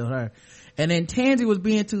he killed her. And then Tansy was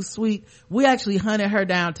being too sweet. We actually hunted her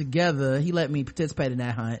down together. He let me participate in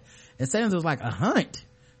that hunt. And Sansa was like, a hunt?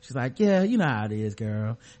 She's like, yeah, you know how it is,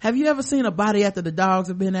 girl. Have you ever seen a body after the dogs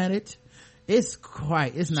have been at it? It's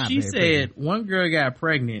not she very said pretty. One girl got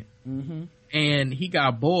pregnant and he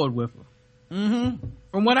got bored with her.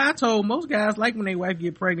 From what I told, most guys like when their wife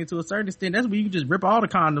get pregnant to a certain extent. That's when you can just rip all the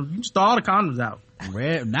condoms. You just throw all the condoms out.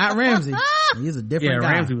 Not Ramsay. He's a different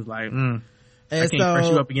guy. Ramsay was like, I can't press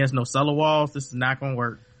you up against no cellar walls. This is not gonna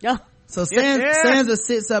work. So Sansa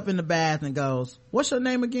sits up in the bath and goes, what's your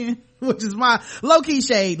name again? Which is my low-key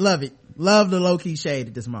shade. Love it. Love the low-key shade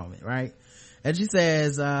at this moment, right? And she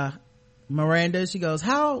says, Miranda, she goes,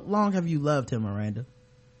 how long have you loved him, Miranda?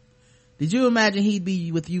 Did you imagine he'd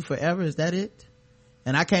be with you forever? Is that it?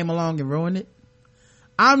 And I came along and ruined it?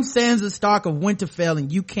 I'm Sansa Stark of Winterfell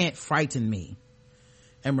and you can't frighten me.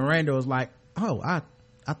 And Miranda was like, oh, I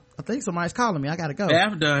think somebody's calling me. I gotta go.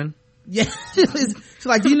 Bath done. Yeah. She's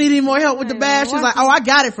like, do you need any more help with the bath? She's like, oh, I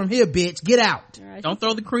got it from here, bitch. Get out. Don't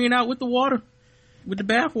throw the queen out with the water. With the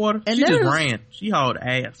bath water. And she just ran. She hauled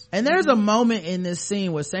ass. And there's a moment in this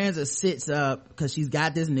scene where Sansa sits up because she's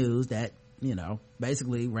got this news that, you know,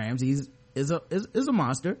 basically Ramsay is a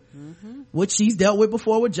monster, which she's dealt with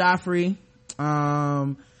before with Joffrey.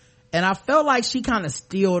 And I felt like she kind of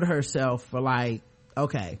steeled herself for like,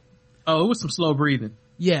 okay. Oh, it was some slow breathing.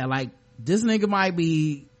 Yeah, like this nigga might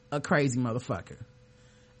be a crazy motherfucker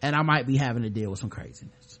and I might be having to deal with some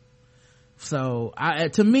craziness. So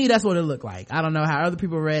to me, that's what it looked like. I don't know how other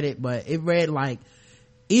people read it, but it read like,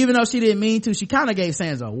 even though she didn't mean to, she kind of gave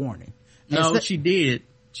Sansa a warning. No, she did.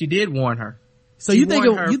 She did warn her. So you think it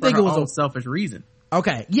was a selfish reason?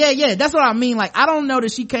 Okay. Yeah. That's what I mean. Like, I don't know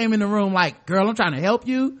that she came in the room like, girl, I'm trying to help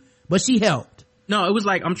you, but she helped. No, it was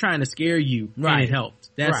like, I'm trying to scare you. Right. And it helped.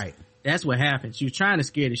 That's what happened. She was trying to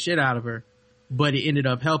scare the shit out of her, but it ended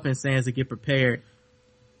up helping Sansa get prepared.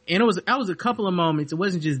 And that was a couple of moments. It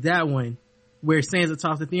wasn't just that one where Sansa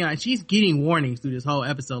talks to Theon. She's getting warnings through this whole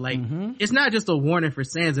episode. Like, it's not just a warning for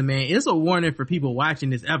Sansa, man. It's a warning for people watching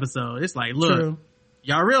this episode. It's like, look,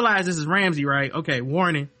 y'all realize this is Ramsay, right? Okay,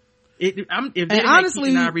 warning. If they honestly,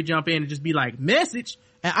 Keegan jump in and just be like, message.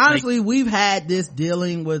 And honestly, like, we've had this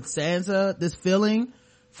dealing with Sansa, this feeling,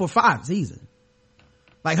 for 5 seasons.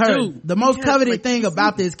 Like the most coveted thing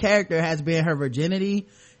about this character has been her virginity.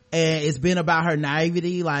 and it's been about her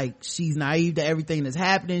naivety. Like, she's naive to everything that's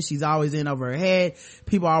happening. She's always in over her head.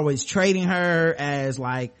 People are always trading her as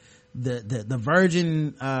like the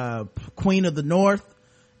virgin queen of the north,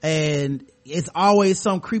 and it's always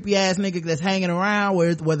some creepy ass nigga that's hanging around,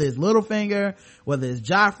 whether it's Littlefinger, whether it's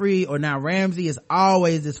Joffrey, or now Ramsay. It's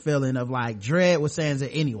always this feeling of like dread with Sansa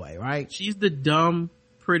anyway, right? She's the dumb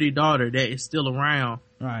pretty daughter that is still around,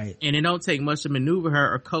 right? And it don't take much to maneuver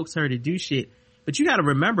her or coax her to do shit. But you got to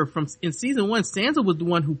remember, from in season 1, Sansa was the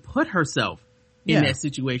one who put herself in that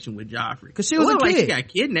situation with Joffrey, because she was a kid. Like, she got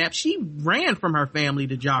kidnapped. She ran from her family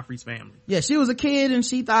to Joffrey's family. Yeah, she was a kid, and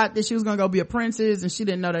she thought that she was gonna go be a princess, and she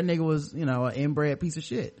didn't know that nigga was, you know, an inbred piece of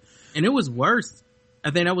shit. And it was worse. I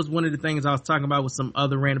think that was one of the things I was talking about with some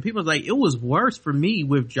other random people. Like, it was worse for me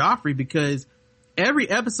with Joffrey, because every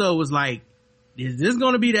episode was like, is this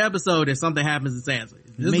going to be the episode that something happens to Sansa?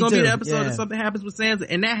 Is this going to be the episode that something happens with Sansa?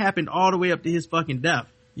 And that happened all the way up to his fucking death.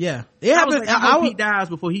 Yeah. I was like, I hope he dies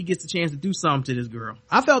before he gets a chance to do something to this girl.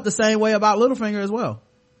 I felt the same way about Littlefinger as well.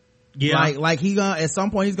 Yeah. Like he gonna, at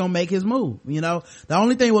some point he's gonna make his move, you know? The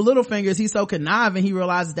only thing with Littlefinger is he's so conniving, he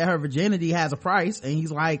realizes that her virginity has a price, and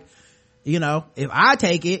he's like, you know, if I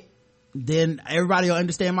take it, then everybody will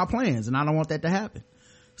understand my plans, and I don't want that to happen.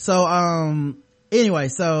 So, anyway,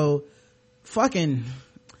 so fucking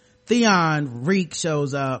Theon Reek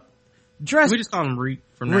shows up. We just call him Reek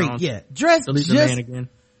from now on. Yeah.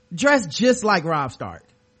 Dressed just like Robb Stark.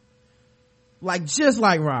 Like, just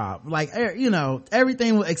like Robb. Like, you know,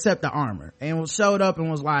 everything except the armor. And showed up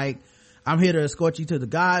and was like, I'm here to escort you to the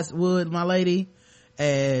Godswood, my lady.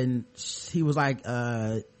 And he was like,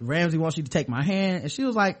 Ramsay wants you to take my hand. And she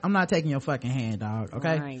was like, I'm not taking your fucking hand, dog.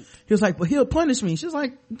 Okay. Right. He was like, but he'll punish me. She was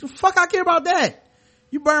like, the fuck I care about that?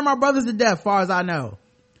 You burned my brothers to death, far as I know.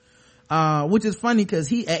 Which is funny, because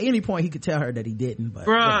he, at any point, he could tell her that he didn't, but.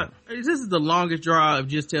 Bruh, this is the longest draw of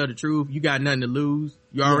just tell the truth. You got nothing to lose.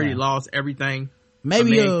 You already lost everything.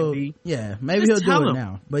 Maybe he'll do it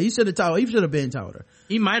now. But you should have been told her.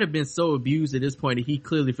 He might have been so abused at this point that he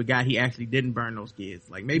clearly forgot he actually didn't burn those kids.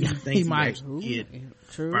 Like, maybe he thinks he might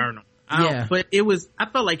burn them. But I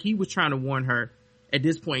felt like he was trying to warn her at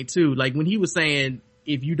this point too. Like, when he was saying,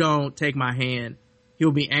 if you don't take my hand,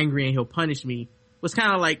 he'll be angry and he'll punish me. Was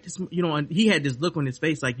kind of like, you know, he had this look on his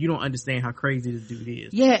face like, you don't understand how crazy this dude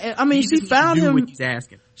is. Yeah, I mean, she found him. What he's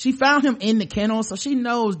asking. She found him in the kennel, so she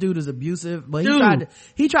knows dude is abusive. But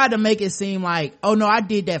he tried to make it seem like, oh no, I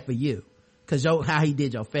did that for you, because how he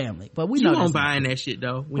did your family. But we know don't buying that shit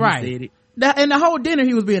though. When he said it, and the whole dinner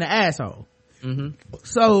he was being an asshole. Mm-hmm.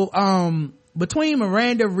 So between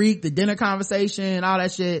Miranda, Reek, the dinner conversation, all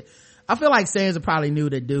that shit, I feel like Sansa probably knew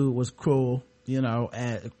that dude was cruel. You know,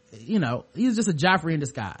 he was just a Joffrey in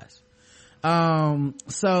disguise.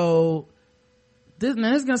 So this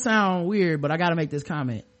is gonna sound weird, but I gotta make this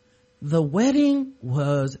comment. The wedding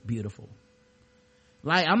was beautiful.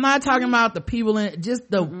 Like, I'm not talking about the people in it, just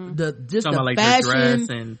the like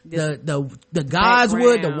fashion, the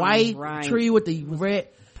Godswood, the white tree with the red.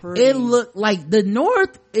 Pretty. It looked like the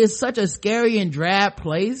North is such a scary and drab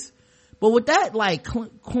place, but with that, like,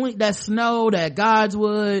 that snow, that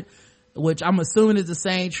Godswood, which I'm assuming is the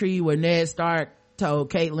same tree where Ned Stark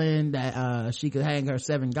told Catelyn that she could hang her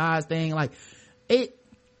 7 gods thing. Like, it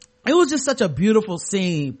was just such a beautiful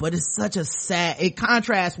scene, but it's such a sad, it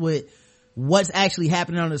contrasts with what's actually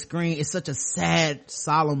happening on the screen. It's such a sad,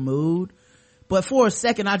 solemn mood. But for a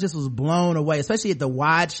second, I just was blown away, especially at the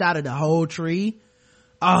wide shot of the whole tree.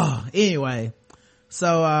 Oh, anyway.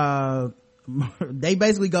 So, they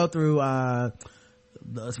basically go through,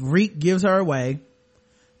 Reek gives her away.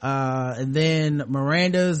 And then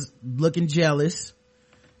Miranda's looking jealous,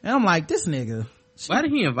 and I'm like, this nigga. Why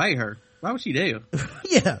did he invite her? Why was she there?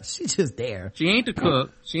 Yeah, she's just there. She ain't the cook.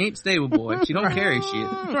 She ain't the stable boy. She don't carry shit.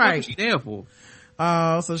 Right. What she there for?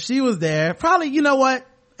 So she was there. Probably, you know what?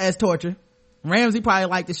 As torture. Ramsay probably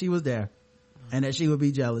liked that she was there, and that she would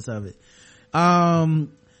be jealous of it. And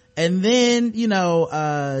then, you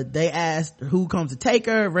know, they asked who comes to take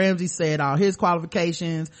her. Ramsay said all his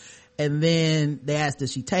qualifications. And then they asked,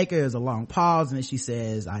 does she take her? There's a long pause, and then she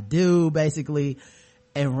says, I do, basically.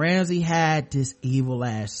 And Ramsay had this evil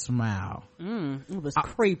ass smile. It was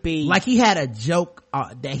creepy. Like he had a joke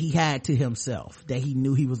that he had to himself that he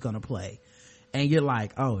knew he was gonna play. And you're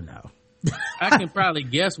like, oh no. I can probably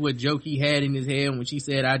guess what joke he had in his head when she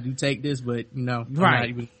said, I do take this, but you know, I'm not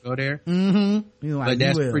even go there. Mm-hmm. Like, but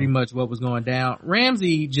that's pretty much what was going down.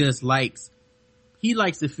 Ramsay just likes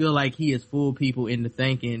to feel like he has fooled people into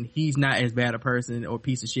thinking he's not as bad a person or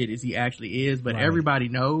piece of shit as he actually is, but everybody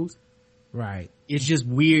knows. Right. It's just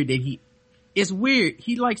weird that it's weird.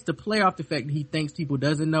 He likes to play off the fact that he thinks people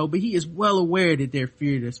doesn't know, but he is well aware that they're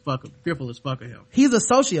fearful as fuck of him. He's a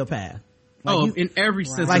sociopath. Like in every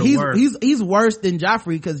sense of the word. He's worse than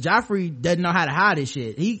Joffrey, because Joffrey doesn't know how to hide his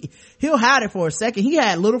shit. He'll hide it for a second. He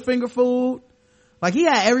had Littlefinger food. Like, he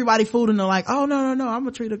had everybody food, and they're like, oh, no, I'm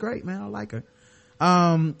gonna treat her great, man. I like her.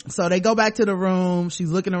 So they go back to the room. She's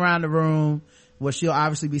looking around the room where she'll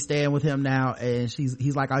obviously be staying with him now, and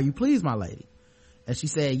he's like, are you pleased, my lady? And she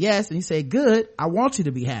said yes, and he said, good, I want you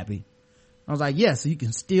to be happy. I was like, yes, so you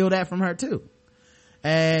can steal that from her too.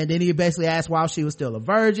 And then he basically asked why she was still a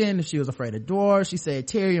virgin, if she was afraid of dwarves. She said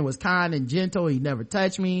Tyrion was kind and gentle, he never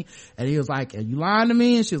touched me. And he was like, are you lying to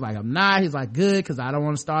me? And she was like, I'm not. He's like, good, because I don't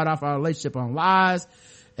want to start off our relationship on lies.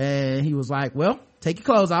 And he was like, well, take your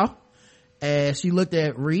clothes off. And she looked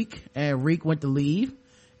at Reek, and Reek went to leave,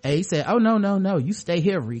 and he said, oh, no, you stay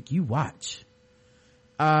here, Reek, you watch.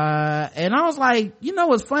 And I was like, you know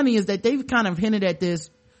what's funny is that they've kind of hinted at this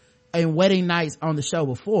in Wedding Nights on the show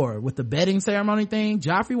before with the bedding ceremony thing.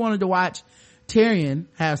 Joffrey wanted to watch Tyrion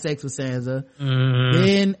have sex with Sansa.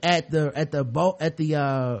 Then at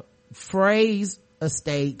the Frey's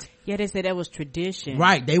estate, yeah, they said that was tradition,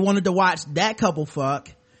 right? They wanted to watch that couple fuck,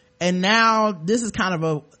 and now this is kind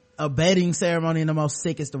of a bedding ceremony in the most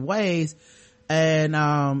sickest of ways.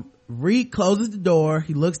 And Reek closes the door,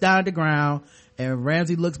 he looks down at the ground, and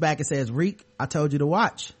Ramsay looks back and says, Reek, I told you to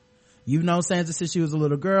watch. You've known Sansa since she was a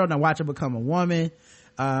little girl, now watch her become a woman.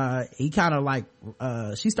 He kind of like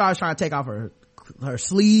she starts trying to take off her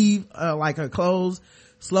sleeve, like her clothes.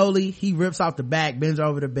 Slowly he rips off the back, bends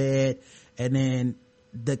over the bed, and then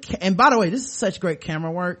and by the way, this is such great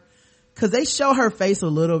camera work, because they show her face a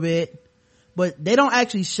little bit, but they don't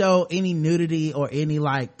actually show any nudity or any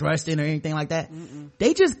like thrusting or anything like that.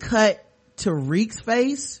 They just cut to Reek's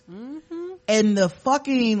face, and the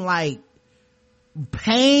fucking like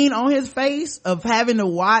pain on his face of having to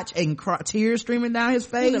watch, and tears streaming down his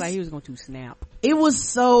face. He looked like he was going to snap. It was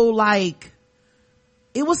so like,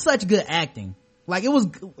 it was such good acting. Like, it was,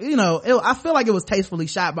 I feel like it was tastefully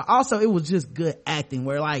shot, but also it was just good acting,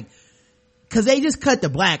 where like, cause they just cut the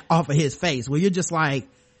black off of his face, where you're just like,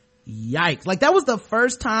 yikes. Like, that was the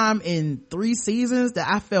first time in 3 seasons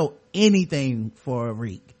that I felt anything for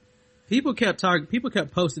Reek. People kept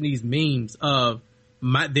posting these memes of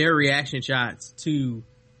their reaction shots to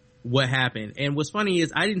what happened. And what's funny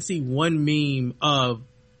is I didn't see one meme of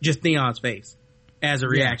just Theon's face as a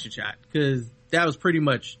reaction shot, because that was pretty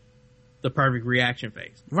much the perfect reaction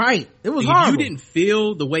face. Right. It was if horrible. you didn't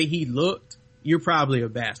feel the way he looked, you're probably a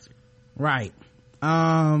bastard. Right.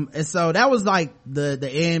 And so that was like the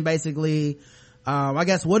end basically. I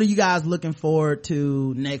guess, what are you guys looking forward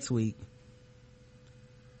to next week?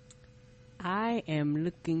 I am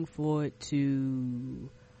looking forward to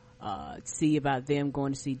see about them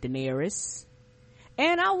going to see Daenerys,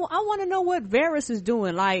 and I want to know what Varys is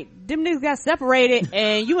doing. Like, them niggas got separated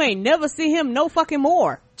and you ain't never see him no fucking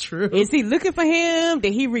more. True. Is he looking for him?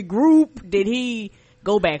 Did he regroup? Did he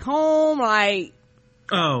go back home? Like,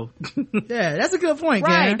 oh yeah, that's a good point,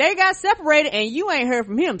 right? Karen. They got separated and you ain't heard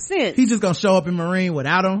from him since. He's just gonna show up in Marine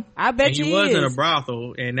without him. I bet and you he was in a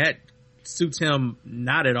brothel, and that suits him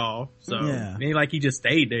not at all. So yeah. It ain't like he just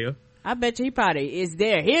stayed there. I bet you he probably is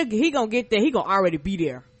there. He gonna get there. He gonna already be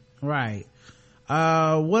there. Right.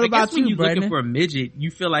 What about when you, Brandon? Looking for a midget,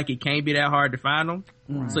 you feel like it can't be that hard to find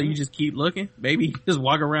them, so you just keep looking. Maybe just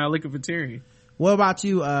walk around looking for Tyrion. What about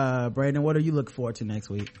you, Brandon? What are you looking forward to next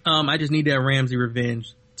week? I just need that Ramsay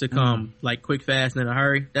revenge to come, like, quick, fast, and in a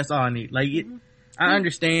hurry. That's all I need. Like, I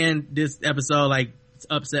understand this episode, like,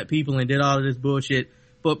 upset people and did all of this bullshit,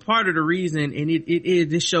 but part of the reason,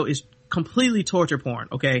 and this show is completely torture porn,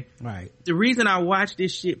 okay? Right. The reason I watch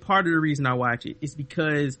this shit, part of the reason I watch it, is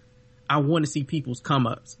because I want to see people's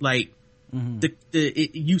come-ups. Like,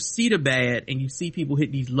 you see the bad, and you see people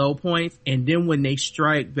hit these low points, and then when they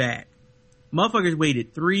strike back, motherfuckers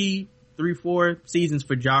waited 4 seasons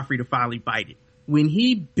for Joffrey to finally bite it. When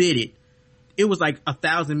he bit it, it was like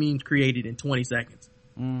 1,000 memes created in 20 seconds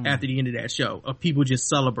after the end of that show of people just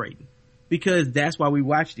celebrating, because that's why we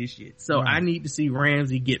watch this shit. So I need to see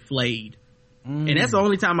Ramsay get flayed. And that's the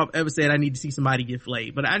only time I've ever said I need to see somebody get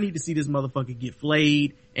flayed, but I need to see this motherfucker get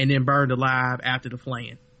flayed and then burned alive after the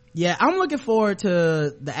flaying. Yeah, I'm looking forward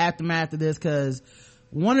to the aftermath of this, because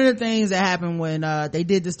one of the things that happened when they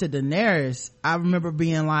did this to Daenerys, I remember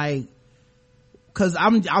being like, because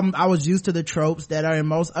I was used to the tropes that are in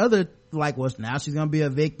most other, like, well, now she's gonna be a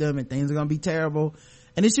victim and things are gonna be terrible,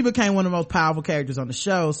 and then she became one of the most powerful characters on the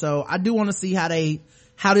show. So I do want to see how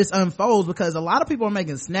this unfolds, because a lot of people are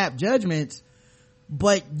making snap judgments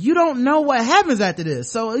but you don't know what happens after this.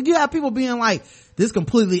 So you have people being like, this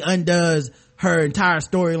completely undoes her entire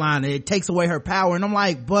storyline and it takes away her power. And I'm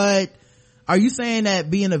like, but are you saying that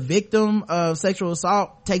being a victim of sexual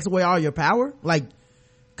assault takes away all your power? Like,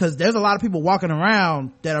 because there's a lot of people walking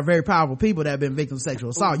around that are very powerful people that have been victims of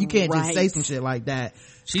sexual assault. You can't just say some shit like that.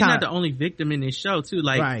 She's not the only victim in this show too.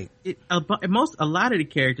 Like, a lot of the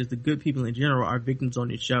characters, the good people in general, are victims on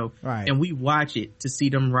this show. Right. And we watch it to see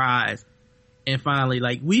them rise. And finally,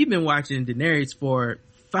 like, we've been watching Daenerys for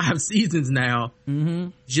 5 seasons now,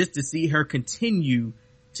 just to see her continue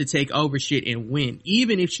to take over shit and win.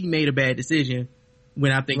 Even if she made a bad decision,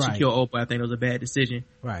 when I think she killed Oprah, I think it was a bad decision.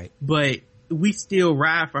 Right. But we still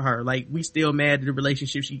ride for her. Like, we still mad at the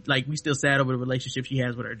relationship we still sad over the relationship she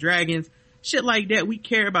has with her dragons. Shit like that. We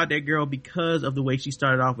care about that girl because of the way she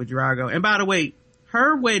started off with Drago. And by the way,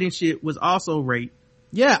 her wedding shit was also rape.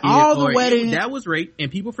 Yeah, the wedding. That was rape,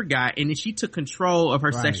 and people forgot. And then she took control of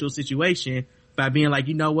her sexual situation by being like,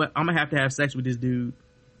 you know what? I'm gonna have to have sex with this dude.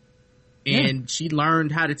 And she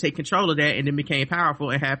learned how to take control of that and then became powerful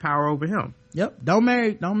and had power over him. Yep. Don't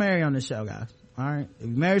marry on this show, guys. All right. If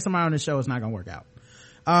you marry somebody on this show, it's not gonna work out.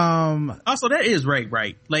 Also, that is rape,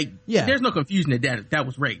 right? Like, there's no confusion that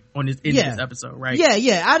was rape in this episode, right?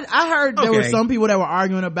 Yeah. I heard there were some people that were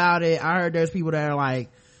arguing about it. I heard there's people that are like,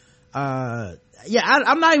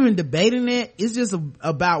 I'm not even debating it. It's just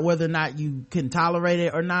about whether or not you can tolerate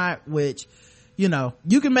it or not, which, you know,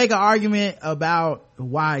 you can make an argument about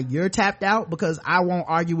why you're tapped out, because I won't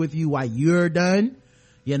argue with you why you're done.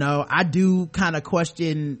 You know, I do kind of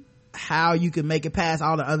question how you can make it past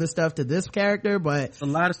all the other stuff to this character, but it's a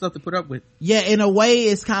lot of stuff to put up with. Yeah, in a way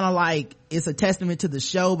it's kind of like it's a testament to the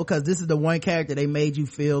show, because this is the one character they made you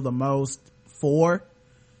feel the most for,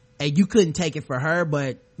 and you couldn't take it for her.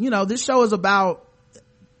 But you know, this show is about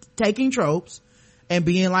taking tropes and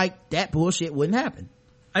being like, that bullshit wouldn't happen.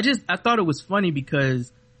 I thought it was funny because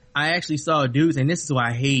I actually saw dudes, and this is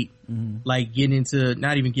why I hate like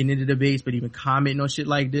not even getting into debates, but even commenting on shit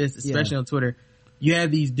like this, especially on Twitter. You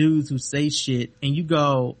have these dudes who say shit and you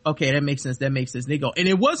go, okay, that makes sense. And they go, and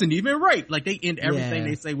it wasn't even rape. Like, they end everything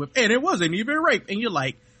they say with, and it wasn't even rape. And you're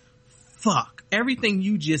like, fuck, everything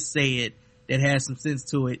you just said that has some sense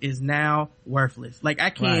to it is now worthless. Like,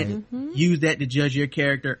 I can't use that to judge your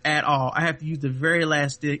character at all. I have to use the very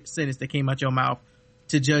last sentence that came out your mouth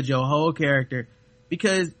to judge your whole character.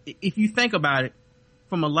 Because if you think about it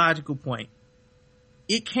from a logical point,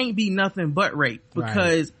 it can't be nothing but rape.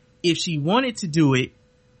 Because if she wanted to do it,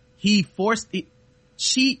 he forced it.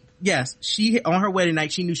 She on her wedding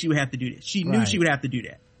night, she knew she would have to do this. She knew she would have to do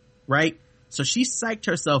that. Right? So she psyched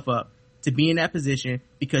herself up to be in that position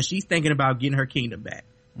because she's thinking about getting her kingdom back.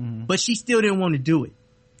 But she still didn't want to do it.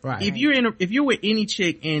 Right. If you're with any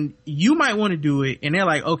chick and you might want to do it and they're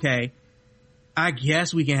like, okay, I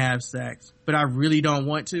guess we can have sex, but I really don't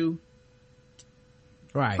want to.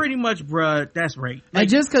 Right. Pretty much, bruh, that's rape. Like, and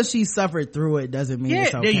just because she suffered through it doesn't mean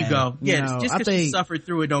it's okay. There you go. Yeah, you know, just because she suffered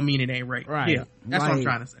through it don't mean it ain't rape. Right. Yeah, that's what I'm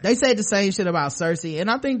trying to say. They say the same shit about Cersei,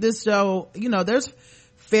 and I think this show, you know, there's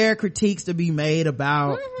fair critiques to be made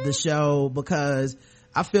about the show, because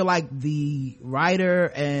I feel like the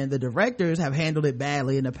writer and the directors have handled it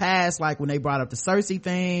badly in the past. Like when they brought up the Cersei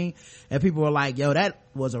thing and people were like, yo, that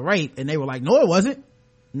was a rape, and they were like, no, it wasn't.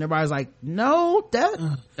 And everybody's like, no,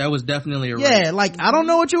 that was definitely a rape. Yeah, like, I don't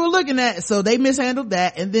know what you were looking at. So they mishandled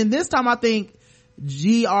that. And then this time I think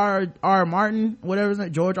G.R.R. Martin, whatever his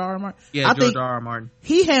name, George R.R. Martin. Yeah, George R.R. Martin.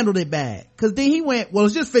 He handled it bad. Cause then he went, well,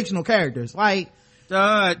 it's just fictional characters. Like,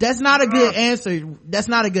 that's not a good answer. That's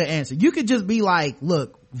not a good answer. You could just be like,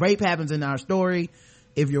 look, rape happens in our story.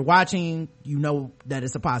 If you're watching, you know that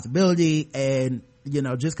it's a possibility, and you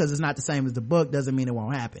know, just because it's not the same as the book doesn't mean it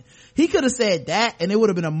won't happen. He could have said that and it would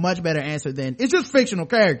have been a much better answer than, it's just fictional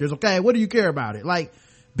characters, okay, what do you care about it? Like,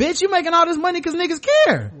 bitch, you making all this money because niggas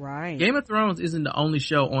care. Right. Game of Thrones isn't the only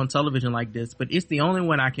show on television like this, but it's the only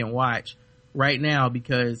one I can watch right now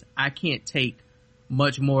because I can't take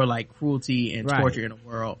much more like cruelty and torture in the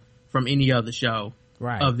world from any other show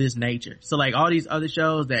of this nature. So like all these other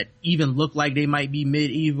shows that even look like they might be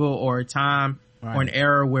medieval or a time or an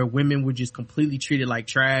era where women were just completely treated like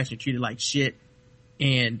trash and treated like shit,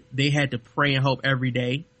 and they had to pray and hope every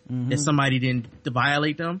day that somebody didn't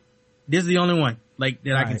violate them. This is the only one like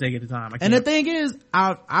that I can take at the time. And the thing is,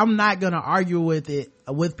 I'm not gonna argue with it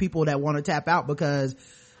with people that want to tap out, because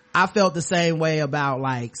I felt the same way about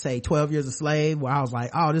like say 12 Years a Slave, where I was like,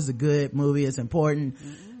 oh, this is a good movie, it's important.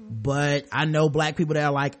 But I know black people that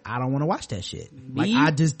are like, I don't want to watch that shit. Like, I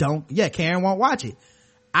just don't. Karen won't watch it.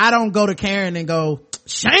 I don't go to Karen and go,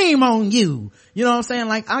 shame on you. You know what I'm saying?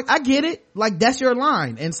 Like, I get it. Like, that's your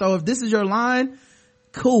line. And so if this is your line,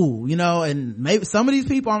 cool, you know, and maybe some of these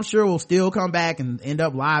people I'm sure will still come back and end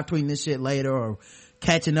up live tweeting this shit later or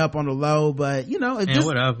catching up on the low, but you know, it's just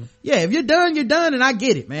whatever. Yeah, if you're done, you're done, and I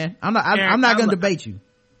get it, man. I'm not gonna debate you.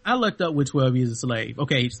 I looked up with 12 Years a Slave.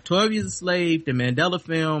 Okay, 12 Years a Slave, the Mandela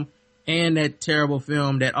film, and that terrible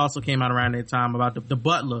film that also came out around that time about the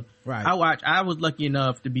butler. Right. I was lucky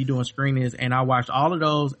enough to be doing screenings, and I watched all of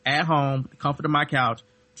those at home, the comfort of my couch,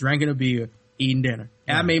 drinking a beer, eating dinner.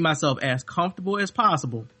 And I made myself as comfortable as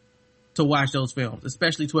possible to watch those films,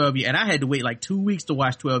 especially 12 Years. And I had to wait like 2 weeks to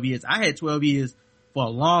watch 12 Years. I had 12 Years for a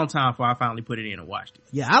long time before I finally put it in and watched it.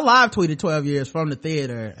 Yeah, I live tweeted 12 Years from the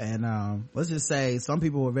theater, and let's just say some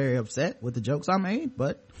people were very upset with the jokes I made,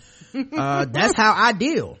 but that's how I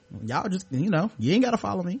deal. Y'all just, you know, you ain't gotta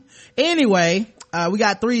follow me. Anyway, we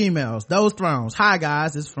got 3 emails. Those Thrones. Hi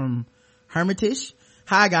guys, it's from Hermitage.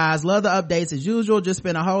 Hi guys, love the updates as usual. Just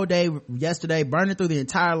spent a whole day yesterday burning through the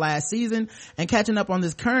entire last season and catching up on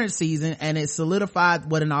this current season, and it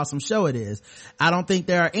solidified what an awesome show it is. I don't think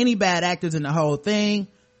there are any bad actors in the whole thing.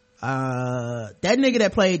 That nigga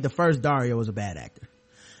that played the first Dario was a bad actor.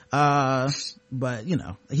 But you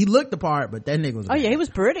know, he looked the part, but that nigga was he was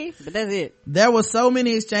pretty, but that's it. There were so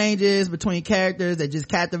many exchanges between characters that just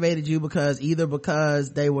captivated you because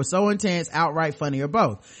they were so intense, outright funny, or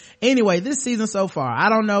both. Anyway, this season so far, I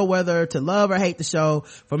don't know whether to love or hate the show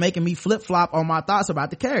for making me flip-flop on my thoughts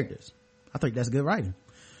about the characters. I think that's good writing.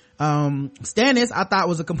 Stannis I thought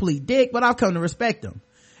was a complete dick, but I've come to respect him,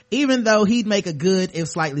 even though he'd make a good if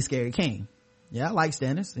slightly scary king. Yeah, I like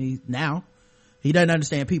Stannis. He doesn't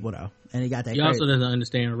understand people though, and he got that. He also doesn't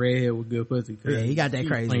understand redhead with good pussy. Yeah, he got that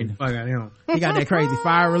crazy. Playing the fuck out of him. He got that crazy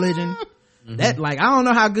fire religion. Mm-hmm. That, like, I don't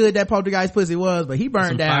know how good that poltergeist pussy was, but he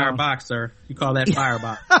burned down. Firebox, sir. You call that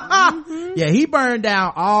firebox. Mm-hmm. Yeah, he burned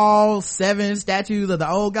down all 7 statues of the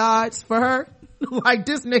old gods for her. Like,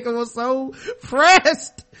 this nigga was so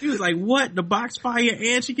pressed. He was like, what? The box fire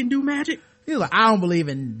and she can do magic? He was like, I don't believe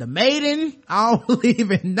in the maiden. I don't believe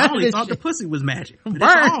in none of this thought shit. The pussy was magic. But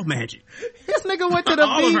it's all magic. This nigga went to the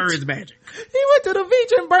all beach. All of her is magic. He went to the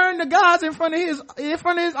beach and burned the gods in front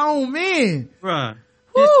of his own men. Bruh.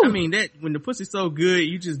 I mean, that when the pussy's so good,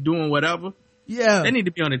 you just doing whatever. Yeah. They need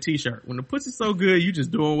to be on a t-shirt. When the pussy's so good, you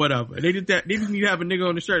just doing whatever. They just need to have a nigga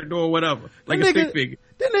on the shirt doing whatever. Like a stick figure.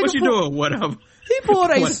 What you doing? Whatever. He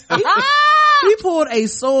pulled he pulled a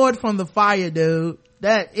sword from the fire, dude.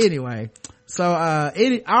 Anyway. So,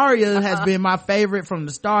 Arya has been my favorite from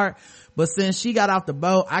the start, but since she got off the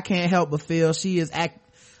boat, I can't help but feel she is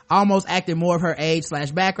almost acting more of her age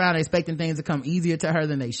 / background, expecting things to come easier to her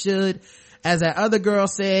than they should. As that other girl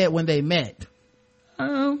said when they met.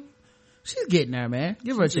 She's getting there, man.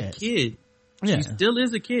 Give her a chance. She's a kid. Yeah. She still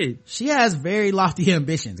is a kid. She has very lofty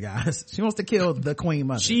ambitions, guys. She wants to kill the queen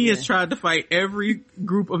mother. She has tried to fight every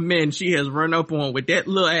group of men she has run up on with that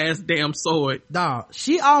little ass damn sword. Dog,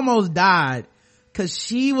 she almost died because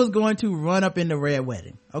she was going to run up in the Red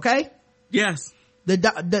Wedding. Okay? Yes.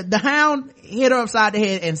 The hound hit her upside the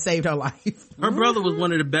head and saved her life. Her brother was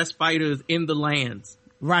one of the best fighters in the lands.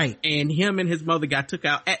 Right. And him and his mother got took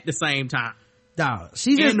out at the same time. Dog.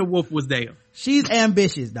 And the wolf was there. She's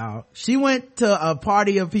ambitious, dog. She went to a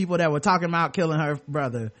party of people that were talking about killing her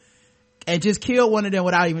brother and just killed one of them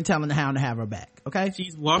without even telling the hound to have her back. Okay?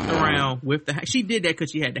 She's walked around with she did that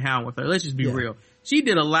because she had the hound with her. Let's just be real. She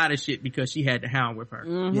did a lot of shit because she had the hound with her.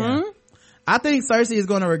 Mm-hmm. Yeah. I think Cersei is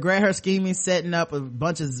going to regret her scheming, setting up a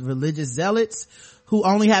bunch of religious zealots who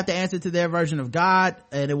only have to answer to their version of God,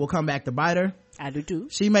 and it will come back to bite her. I do too.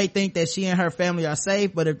 She may think that she and her family are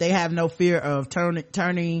safe, but if they have no fear of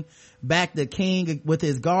turning back the king with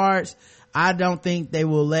his guards, I don't think they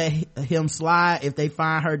will let him slide if they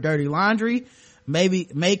find her dirty laundry.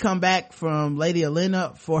 May come back from Lady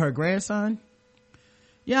Olenna for her grandson.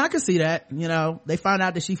 Yeah, I can see that. You know, they find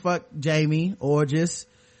out that she fucked Jaime, or just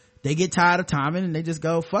they get tired of Tommen and they just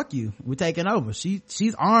go, fuck you, we're taking over.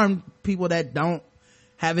 She's armed people that don't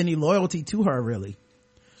have any loyalty to her, really.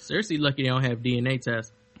 Cersei lucky they don't have DNA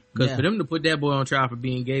tests, because for them to put that boy on trial for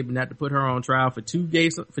being gay but not to put her on trial for two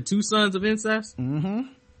sons of incest.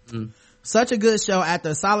 Such a good show. After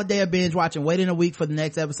a solid day of binge watching, waiting a week for the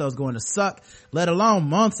next episode is going to suck, let alone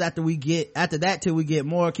months after that till we get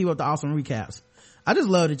more. Keep up the awesome recaps. I just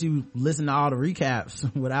love that you listen to all the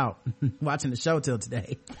recaps without watching the show till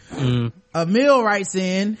today. Emil writes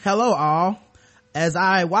in, hello all. As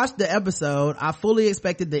I watched the episode, I fully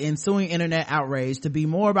expected the ensuing internet outrage to be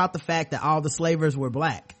more about the fact that all the slavers were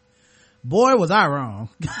black. Boy, was I wrong.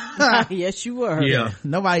 Yes, you were. Yeah.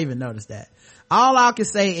 Nobody even noticed that. All I can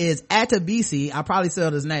say is Attabisi. I probably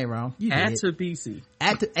spelled his name wrong. You did. Attabisi.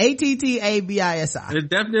 Attabisi. It's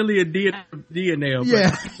definitely a DNA.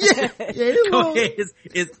 Yeah. Yeah. Go ahead.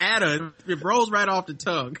 It's Atta. It rolls right off the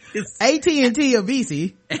tongue. It's AT&T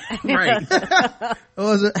Abisi. right.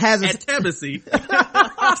 Has a Attabisi.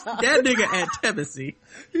 That nigga Attabisi.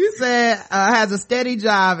 He said, has a steady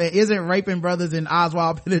job and isn't raping brothers in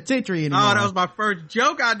Oswald Penitentiary anymore. Oh, that was my first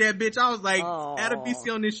joke out there, bitch. I was like,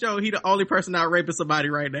 Attabisi on this show, he the only person out raping somebody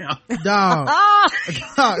right now. Dog.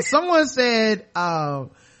 Someone said,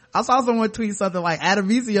 I saw someone tweet something like,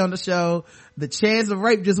 Attabisi on the show, the chance of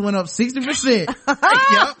rape just went up 60%.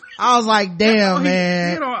 Yep. I was like, damn,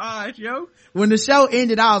 man. You know, odds, yo. When the show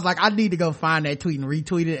ended, I was like, I need to go find that tweet and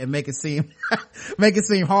retweet it and make it seem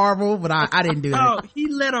horrible, but I didn't do that. Oh, he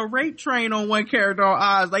led a rape train on one character on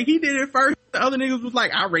Oz. Like, he did it first. The other niggas was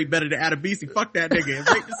like, I rape better than Attabisi. Fuck that nigga. And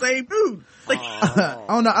rape the same dude. Like,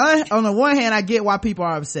 on the one hand, I get why people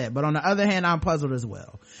are upset, but on the other hand, I'm puzzled as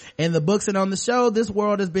well. In the books and on the show, this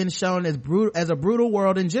world has been shown as a brutal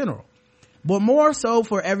world in general, but more so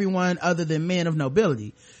for everyone other than men of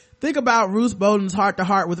nobility. Think about Ruth Bowden's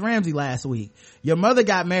heart-to-heart with Ramsey last week. Your mother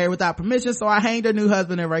got married without permission, so I hanged her new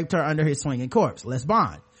husband and raped her under his swinging corpse. Let's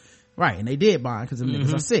bond. Right, and they did bond because the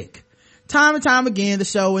niggas are sick. Time and time again, the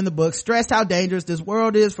show and the book stressed how dangerous this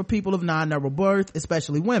world is for people of non-noble birth,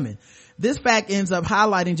 especially women. This fact ends up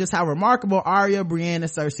highlighting just how remarkable Arya, Brienne,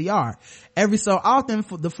 and Cersei are. Every so often,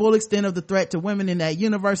 the full extent of the threat to women in that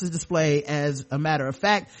universe is displayed. As a matter of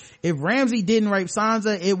fact, if Ramsay didn't rape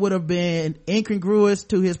Sansa, it would have been incongruous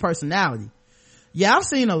to his personality. Yeah, I've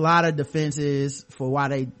seen a lot of defenses for why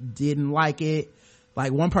they didn't like it.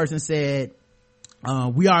 Like, one person said,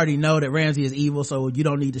 we already know that Ramsay is evil, so you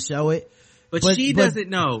don't need to show it. But she doesn't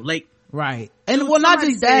know. Like, right. And well, not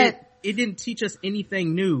just that. It didn't teach us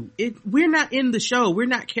anything new. We're not in the show. We're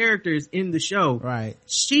not characters in the show. Right.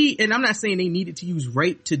 And I'm not saying they needed to use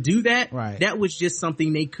rape to do that. Right. That was just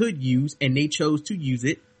something they could use, and they chose to use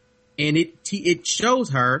it. And it shows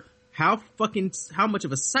her how much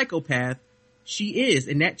of a psychopath she is,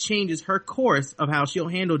 and that changes her course of how she'll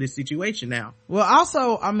handle this situation now. Well,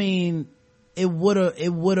 also, I mean, it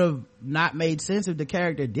would have not made sense if the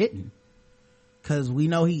character didn't, because we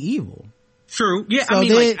know he evil. True. Yeah. So I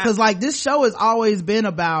mean, because this show has always been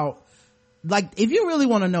about, like, if you really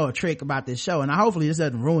want to know a trick about this show, and hopefully this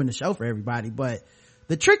doesn't ruin the show for everybody, but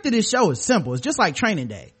the trick to this show is simple. It's just like Training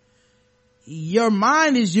Day. Your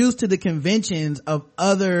mind is used to the conventions of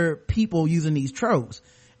other people using these tropes,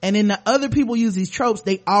 and in the other people use these tropes,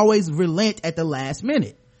 they always relent at the last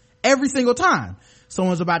minute. Every single time.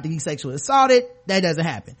 Someone's about to be sexually assaulted, that doesn't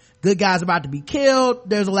happen. Good guy's about to be killed,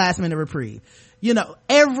 there's a last minute reprieve. You know,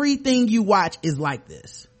 everything you watch is like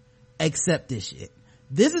this, except this shit.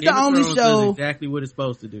 This is the only show. Exactly what it's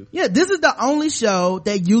supposed to do. Yeah, this is the only show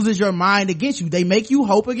that uses your mind against you. They make you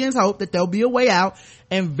hope against hope that there'll be a way out,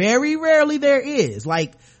 and very rarely there is.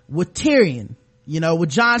 Like with Tyrion, you know, with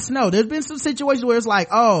Jon Snow, there's been some situations where it's like,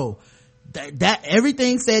 oh, that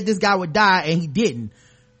everything said this guy would die and he didn't.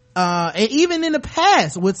 And even in the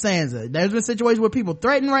past with Sansa, there's been situations where people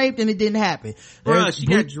threatened rape and it didn't happen. Bruh, she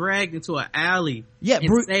got dragged into an alley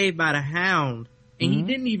and saved by the Hound, and he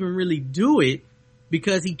didn't even really do it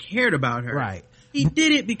because he cared about her. Right. He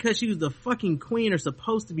did it because she was the fucking queen, or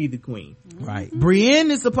supposed to be the queen. Right.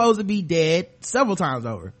 Brienne is supposed to be dead several times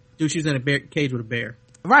over. Dude, she was in a cage with a bear.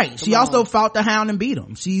 Right. She also fought the Hound and beat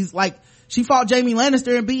him. She fought Jaime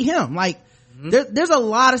Lannister and beat him. Like, there's a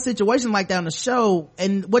lot of situations like that on the show,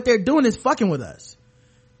 and what they're doing is fucking with us.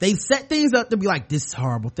 They set things up to be like, this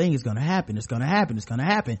horrible thing is gonna happen, it's gonna happen, it's gonna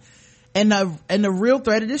happen. And the real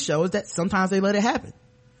threat of this show is that sometimes they let it happen.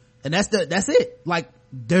 And that's it. Like,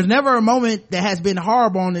 there's never a moment that has been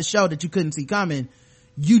horrible on this show that you couldn't see coming.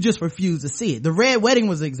 You just refuse to see it. The Red Wedding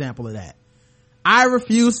was an example of that. I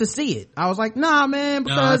refused to see it. I was like, nah, man,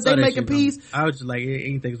 because they make a peace. I was just like, I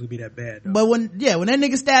didn't think it was gonna be that bad, though. But when that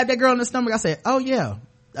nigga stabbed that girl in the stomach, I said, oh yeah,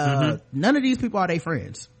 none of these people are they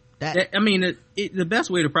friends. I mean, the best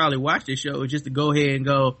way to probably watch this show is just to go ahead and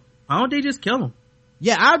go, why don't they just kill him?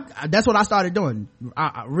 Yeah, that's what I started doing.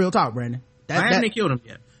 Real talk, Brandon. Why haven't they killed him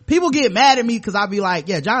yet? People get mad at me because I be like,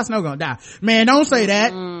 yeah, Jon Snow gonna die. Man, don't say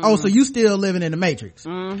that. Oh, so you still living in the Matrix.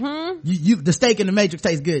 The steak in the Matrix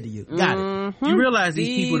tastes good to you. Got it. You realize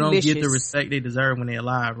these people don't get the respect they deserve when they're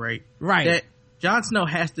alive, right? Right. That Jon Snow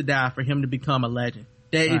has to die for him to become a legend.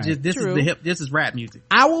 This is rap music.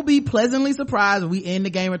 I will be pleasantly surprised if we end the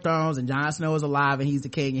Game of Thrones and Jon Snow is alive and he's the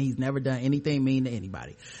king and he's never done anything mean to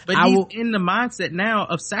anybody. But he's in the mindset now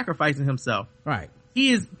of sacrificing himself. Right.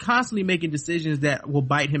 he is constantly making decisions that will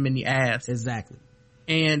bite him in the ass. Exactly.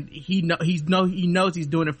 And he knows he's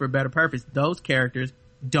doing it for a better purpose. Those characters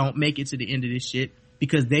don't make it to the end of this shit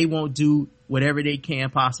because they won't do whatever they can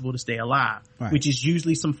possible to stay alive, right. Which is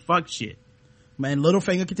usually some fuck shit. Man,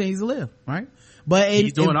 Littlefinger continues to live, right? But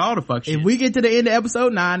he's doing all the fuck shit. If we get to the end of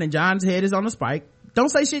episode 9 and Jon's head is on the spike, don't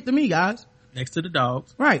say shit to me, guys. Next to the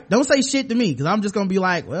dogs. Right. Don't say shit to me because I'm just going to be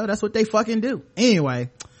like, well, that's what they fucking do. Anyway.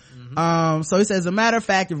 So he says, as a matter of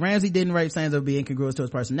fact, if Ramsay didn't rape Sansa, it would be incongruous to his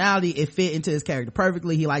personality. It fit into his character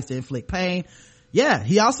perfectly. He likes to inflict pain. Yeah,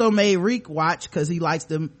 he also made Reek watch because he likes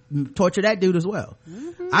to torture that dude as well.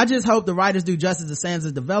 I just hope the writers do justice to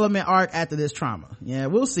Sansa's development arc after this trauma. Yeah,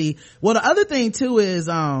 we'll see. Well, the other thing too is,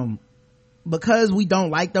 because we don't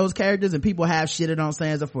like those characters and people have shitted on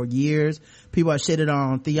Sansa for years, people have shitted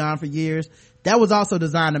on Theon for years, that was also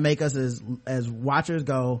designed to make us as watchers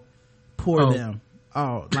go, poor them.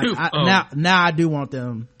 Now I do want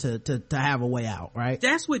them to have a way out, right?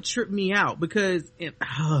 That's what tripped me out because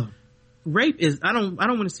rape is, I don't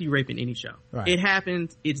want to see rape in any show. Right. It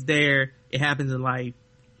happens, it's there, it happens in life.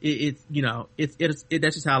 It's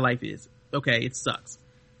that's just how life is. Okay, it sucks.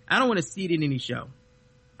 I don't want to see it in any show.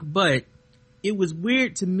 But it was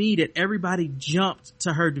weird to me that everybody jumped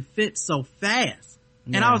to her defense so fast.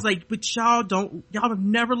 Yeah. And I was like, but y'all have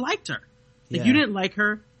never liked her. Like, you didn't like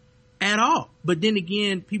her at all. But then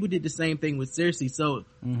again, people did the same thing with Cersei. So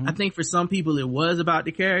I think for some people it was about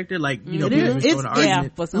the character. Like, you know, people were showing the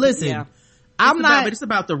argument. Listen, but it's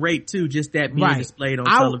about the rape too, just that being displayed on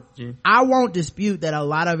television. I won't dispute that a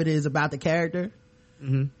lot of it is about the character.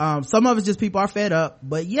 Some of it's just people are fed up,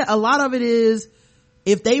 but yeah, a lot of it is,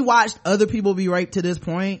 if they watched other people be raped to this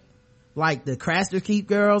point, like the Craster Keep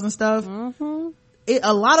girls and stuff,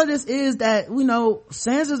 a lot of this is that, you know,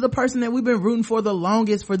 Sansa's the person that we've been rooting for the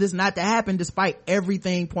longest for this not to happen, despite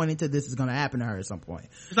everything pointing to this is going to happen to her at some point.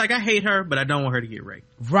 It's like, I hate her, but I don't want her to get raped.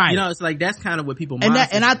 Right. You know, it's like, that's kind of what people and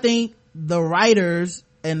I think the writers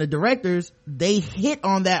and the directors, they hit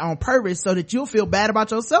on that on purpose so that you'll feel bad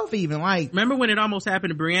about yourself even. Like, remember when it almost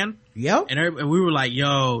happened to Brienne? Yep. And we were like,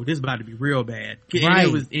 yo, this is about to be real bad. Right.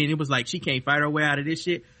 And it was like, she can't fight her way out of this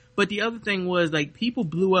shit. But the other thing was, like, people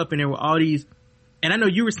blew up and there were all these, and I know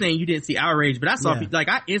you were saying you didn't see outrage, but I saw people, like,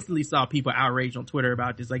 I instantly saw people outraged on Twitter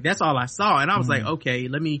about this. Like, that's all I saw. And I was like, okay,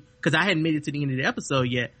 cause I hadn't made it to the end of the episode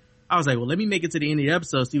yet. I was like, well, let me make it to the end of the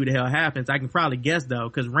episode, see what the hell happens. I can probably guess though,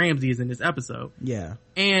 cause Ramsay is in this episode. Yeah.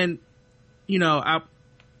 And, you know,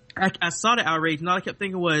 I saw the outrage and all I kept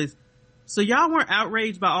thinking was, so y'all weren't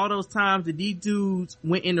outraged by all those times that these dudes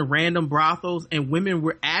went into random brothels and women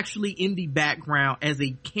were actually in the background as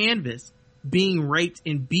a canvas being raped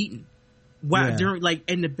and beaten while during, like,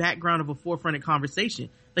 in the background of a forefronted conversation.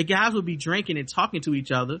 Like, guys would be drinking and talking to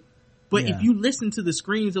each other. But if you listened to the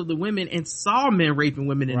screams of the women and saw men raping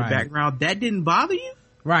women in the background, that didn't bother you?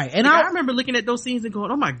 Right. And like, I remember looking at those scenes and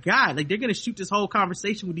going, oh my God, like, they're going to shoot this whole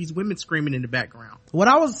conversation with these women screaming in the background. What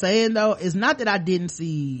I was saying though is not that I didn't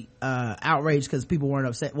see outrage because people weren't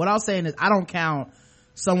upset. What I was saying is, I don't count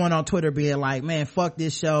someone on Twitter being like, man, fuck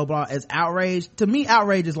this show, blah, as outrage. To me,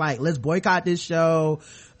 outrage is like, let's boycott this show,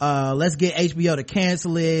 let's get HBO to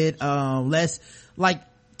cancel it, let's, like,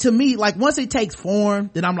 to me, like, once it takes form,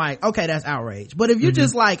 then I'm like, okay, that's outrage. But if you're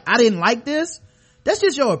just like, I didn't like this, that's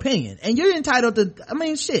just your opinion. And you're entitled to, I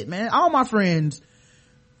mean, shit, man. All my friends,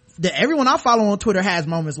 everyone I follow on Twitter has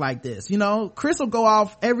moments like this. You know, Chris will go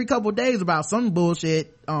off every couple of days about some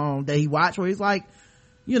bullshit, that he watched where he's like,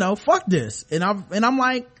 you know, fuck this. And I'm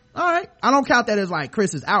like, all right. I don't count that as like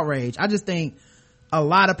Chris's outrage. I just think a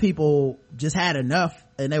lot of people just had enough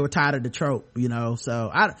and they were tired of the trope, you know. So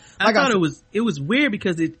I thought it was weird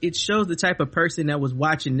because it shows the type of person that was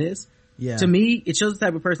watching this. Yeah. To me, it shows the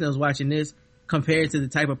type of person that was watching this compared to the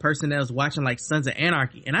type of person that was watching like Sons of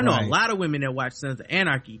Anarchy. And I know a lot of women that watch Sons of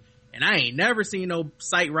Anarchy, and I ain't never seen no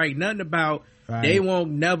site write nothing about they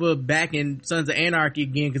won't never back in Sons of Anarchy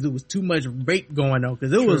again because it was too much rape going on,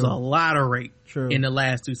 because it was a lot of rape in the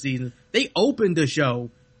last 2 seasons. They opened the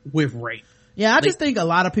show with rape. Yeah, I just think a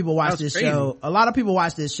lot of people watch this show. A lot of people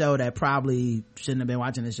watch this show that probably shouldn't have been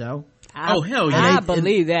watching the show. Oh, hell yeah. I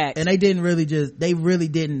believe that. And they really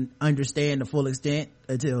didn't understand the full extent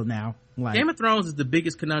until now. Like, Game of Thrones is the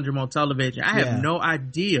biggest conundrum on television. I have no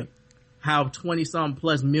idea how 20-something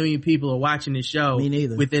plus million people are watching this show. Me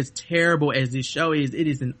neither. With as terrible as this show is, it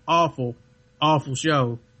is an awful, awful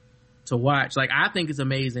show to watch. Like, I think it's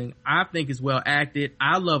amazing. I think it's well acted.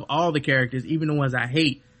 I love all the characters, even the ones I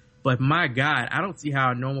hate. But my God, I don't see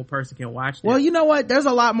how a normal person can watch this. Well, you know what? There's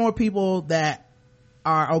a lot more people that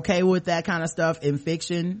are okay with that kind of stuff in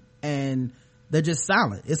fiction, and they're just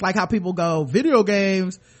silent. It's like how people go, video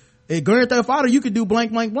games Grand Theft Auto, you could do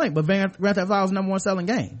blank, blank, blank, but Grand Theft Auto is #1 selling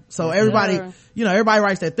game. So everybody, everybody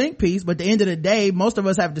writes their think piece, but at the end of the day, most of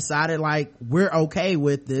us have decided like, we're okay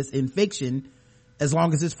with this in fiction as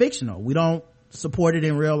long as it's fictional. We don't support it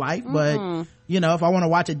in real life, but if I want to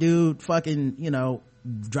watch a dude fucking,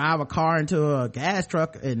 drive a car into a gas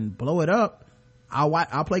truck and blow it up,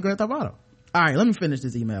 I'll play Grand Theft Auto. All right, let me finish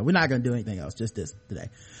this email. We're not going to do anything else, just this today.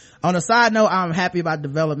 On a side note, I'm happy about the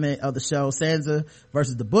development of the show Sansa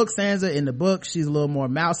versus the book Sansa. In the book, she's a little more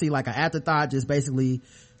mousy, like an afterthought, just basically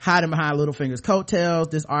hiding behind Littlefinger's coattails.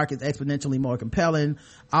 This arc is exponentially more compelling.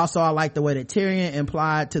 Also, I like the way that Tyrion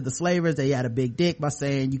implied to the slavers that he had a big dick by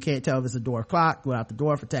saying you can't tell if it's a dwarf clock without the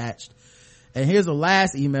dwarf attached. And here's the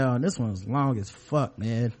last email, and this one's long as fuck,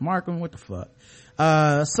 man. Markham, what the fuck?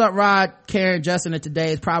 Sup Rod, Karen, Justin, and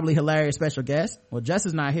today is probably hilarious special guest. Well,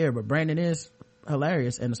 Justin's not here, but Brandon is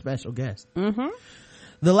hilarious and a special guest.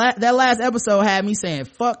 That last episode had me saying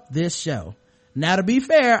fuck this show. Now, to be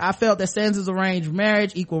fair, I felt that Sansa's arranged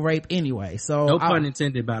marriage equal rape anyway, so no pun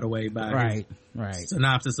intended, by the way, by right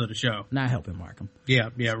synopsis of the show. Not helping Markham. Yeah,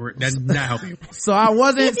 that's not helping. So I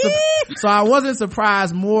wasn't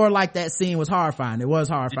surprised. More like that scene was horrifying. It was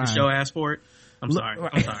horrifying. Did the show ask for it? I'm sorry. Go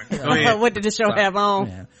ahead. What did the show have on?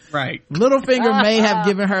 Yeah. Right. Littlefinger may have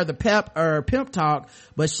given her the pep or pimp talk,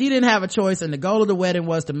 but she didn't have a choice, and the goal of the wedding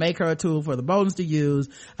was to make her a tool for the Boltons to use.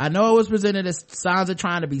 I know it was presented as Sansa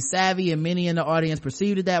trying to be savvy, and many in the audience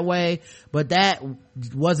perceived it that way, but that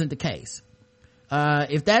wasn't the case.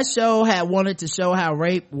 If that show had wanted to show how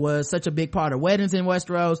rape was such a big part of weddings in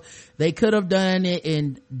Westeros, they could have done it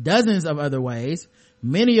in dozens of other ways,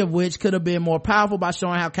 many of which could have been more powerful by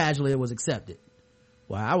showing how casually it was accepted.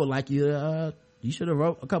 Well, I would like you to, you should have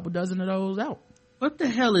wrote a couple dozen of those out. What the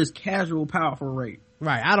hell is casual powerful rape?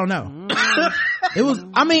 Right, I don't know. It was,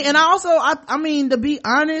 and I also, to be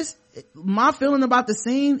honest, my feeling about the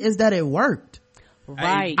scene is that it worked.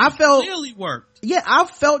 Right. I felt, clearly worked. Yeah, I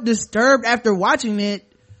felt disturbed after watching it,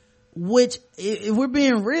 which, if we're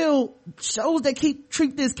being real, shows that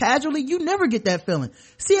treat this casually, you never get that feeling.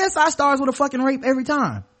 CSI stars with a fucking rape every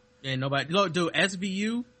time. Yeah, nobody, look, dude,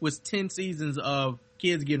 SVU was 10 seasons of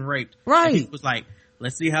kids getting raped. Right. It was like,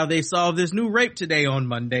 let's see how they solve this new rape today on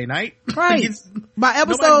Monday night. Right. By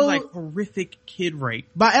episode, like horrific kid rape.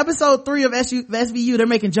 By episode 3 of SVU, they're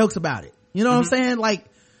making jokes about it. You know what I'm saying? Like,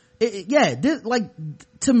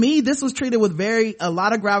 to me, this was treated with a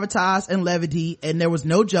lot of gravitas and levity, and there was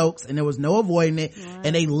no jokes and there was no avoiding it. Right.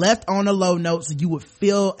 And they left on a low note, so you would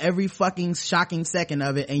feel every fucking shocking second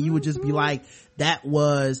of it, and you would just be like, that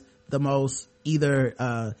was the most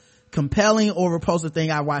either, compelling or repulsive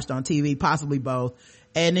thing I watched on TV, possibly both.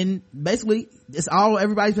 And then basically it's all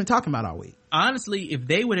everybody's been talking about all week. Honestly, if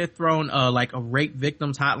they would have thrown a rape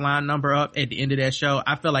victims hotline number up at the end of that show,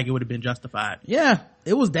 I felt like it would have been justified. Yeah,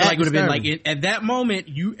 it was that. Like it would have been like at that moment,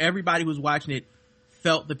 everybody who was watching it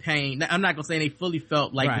felt the pain. Now, I'm not gonna say they fully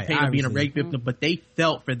felt like the pain of being a rape victim, but they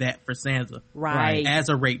felt for Sansa, right, as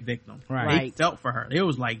a rape victim. Right, they felt for her. It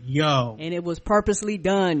was like, yo, and it was purposely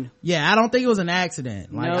done. Yeah, I don't think it was an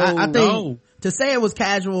accident. Like, no, I think to say it was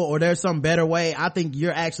casual or there's some better way, I think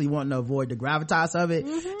you're actually wanting to avoid the gravitas of it,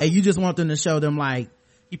 and you just want them to show them like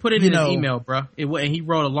he put it in his email, bro. And he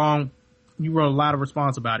wrote a lot of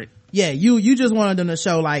response about it. Yeah, you just wanted them to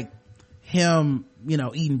show like him,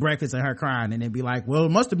 eating breakfast and her crying, and then be like, well,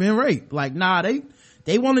 it must have been rape. Like, nah,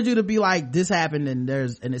 they wanted you to be like, this happened and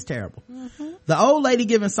it's terrible. The old lady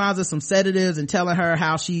giving Sansa some sedatives and telling her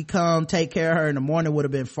how she come take care of her in the morning would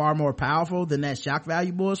have been far more powerful than that shock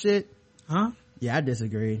value bullshit. Huh? Yeah, I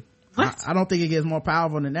disagree. What? I don't think it gets more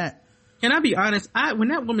powerful than that. Can I be honest? When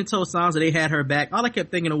that woman told Sansa they had her back, all I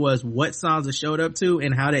kept thinking of was what Sansa showed up to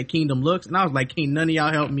and how that kingdom looks. And I was like, can't none of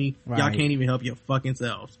y'all help me? Right. Y'all can't even help your fucking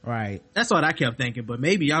selves. Right. That's what I kept thinking, but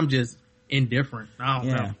maybe I'm just indifferent. I don't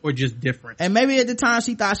know. Or just different. And maybe at the time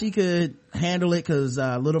she thought she could handle it because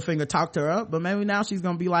Littlefinger talked her up, but maybe now she's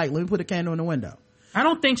gonna be like, let me put a candle in the window. I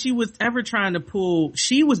don't think she was ever trying to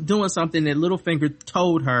she was doing something that Littlefinger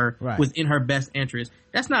told her was in her best interest.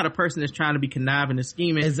 That's not a person that's trying to be conniving and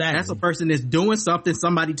scheming. Exactly. That's a person that's doing something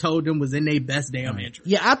somebody told them was in their best damn interest.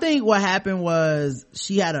 Yeah, I think what happened was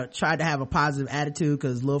she tried to have a positive attitude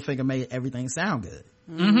because Littlefinger made everything sound good.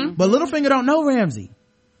 But Littlefinger don't know Ramsay.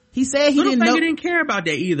 He said he didn't know. Littlefinger didn't care about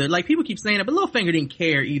that either. Like, people keep saying that, but Littlefinger didn't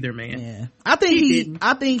care either, man. Yeah. I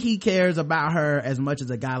think he cares about her as much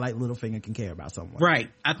as a guy like Littlefinger can care about someone. Right.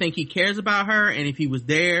 I think he cares about her, and if he was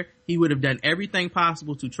there, he would have done everything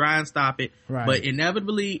possible to try and stop it. Right. But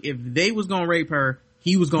inevitably, if they was gonna rape her,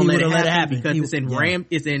 he was gonna let it happen because it's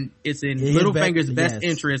in Littlefinger's best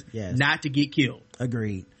interest not to get killed.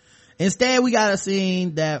 Agreed. Instead, we got a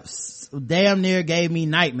scene that damn near gave me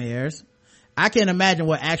nightmares. I can't imagine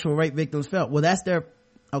what actual rape victims felt. Well, that's their,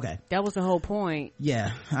 okay. That was the whole point.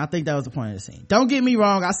 Yeah, I think that was the point of the scene. Don't get me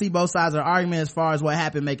wrong, I see both sides of the argument as far as what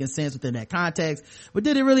happened making sense within that context, but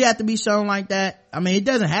did it really have to be shown like that? I mean, it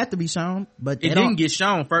doesn't have to be shown, but it didn't get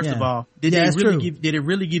shown, first of all. Did it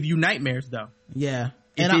really give you nightmares though? Yeah.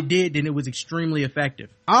 If it did, then it was extremely effective.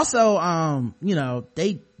 Also, you know,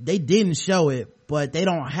 they didn't show it, but they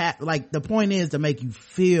don't have, like, the point is to make you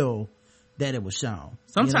feel that it was shown.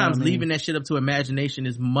 Sometimes leaving that shit up to imagination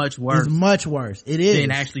is much worse. It's much worse. It is.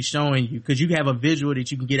 Than actually showing you. Cause you have a visual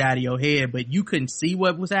that you can get out of your head, but you couldn't see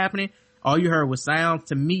what was happening. All you heard was sounds.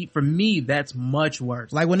 For me, that's much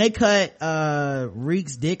worse. Like when they cut,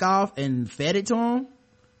 Reek's dick off and fed it to him,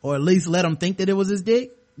 or at least let him think that it was his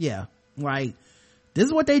dick. Yeah. Like, this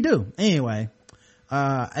is what they do. Anyway.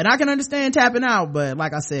 And I can understand tapping out, but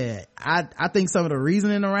like I said, I think some of the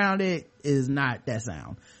reasoning around it is not that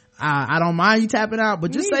sound. I don't mind you tapping out,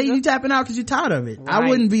 but just say you tapping out because you're tired of it. Right. I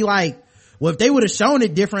wouldn't be like, well, if they would have shown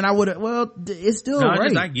it different, I would have, well, it's still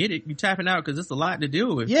rape. I get it. You tapping out because it's a lot to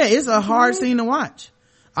deal with. Yeah, it's a hard scene to watch.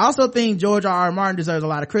 I also think George R.R. Martin deserves a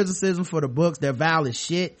lot of criticism for the books. They're vile as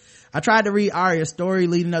shit. I tried to read Arya's story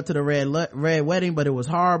leading up to the Red Wedding, but it was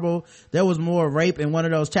horrible. There was more rape in one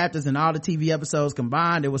of those chapters than all the TV episodes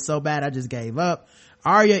combined. It was so bad I just gave up.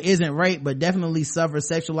 Arya isn't raped, but definitely suffers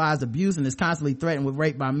sexualized abuse and is constantly threatened with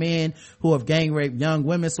rape by men who have gang raped young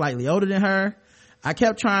women slightly older than her. I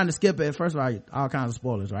kept trying to skip it. First of all kinds of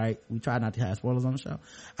spoilers, right? We try not to have spoilers on the show.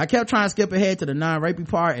 I kept trying to skip ahead to the non-rapey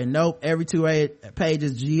part, and nope, every 2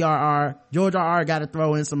 pages George R.R. got to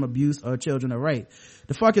throw in some abuse or children of rape.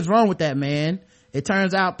 The fuck is wrong with that, man? It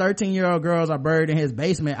turns out 13-year-old girls are buried in his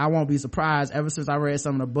basement. I won't be surprised. Ever since I read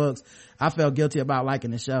some of the books, I felt guilty about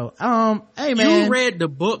liking the show. Hey man. You read the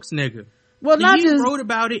books, nigga. Well, he wrote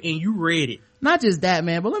about it and you read it. Not just that,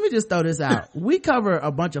 man, but let me just throw this out. We cover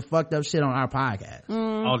a bunch of fucked up shit on our podcast.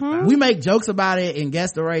 All the time. We make jokes about it and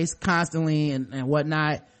guess the race constantly and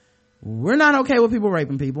whatnot. We're not okay with people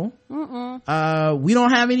raping people. We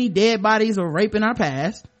don't have any dead bodies or rape in our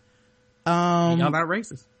past. Y'all not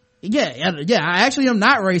racist. Yeah, I actually am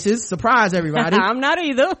not racist. Surprise everybody. I'm not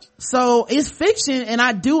either. So it's fiction, and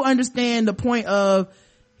I do understand the point of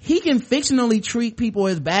he can fictionally treat people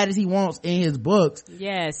as bad as he wants in his books.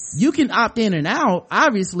 Yes. You can opt in and out,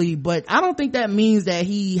 obviously, but I don't think that means that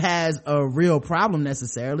he has a real problem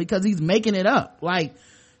necessarily, because he's making it up. Like,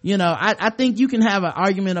 you know, I think you can have an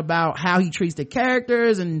argument about how he treats the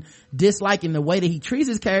characters and disliking the way that he treats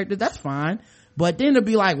his characters. That's fine. But then to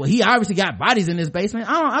be like, well, he obviously got bodies in his basement.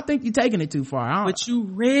 I think you're taking it too far. But you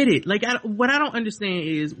read it. Like, what I don't understand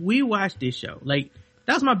is we watched this show. Like,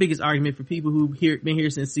 that's my biggest argument for people who've been here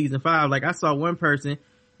since season 5. Like, I saw one person,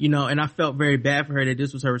 you know, and I felt very bad for her that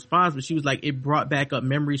this was her response, but she was like, it brought back up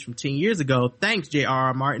memories from 10 years ago. Thanks,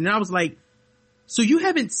 J.R.R. Martin. And I was like, so you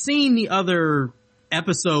haven't seen the other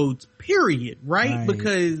episodes, period, right?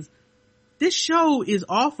 Because this show is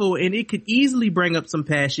awful, and it could easily bring up some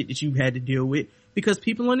past shit that you've had to deal with, because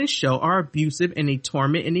people on this show are abusive and they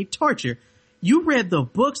torment and they torture. You read the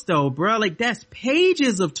books though, bro. Like, that's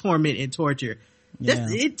pages of torment and torture.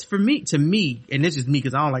 That's it to me, and this is me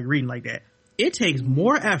because I don't like reading like that. It takes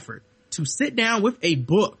more effort to sit down with a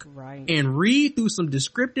book and read through some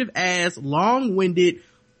descriptive ass, long-winded,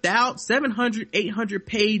 700, 800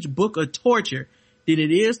 page book of torture than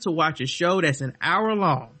it is to watch a show that's an hour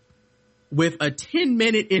long with a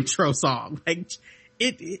 10-minute intro song. Like,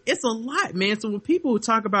 it's a lot, man. So when people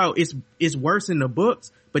talk about it's worse in the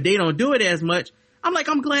books, but they don't do it as much, I'm like,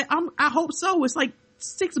 I'm glad. I hope so. It's like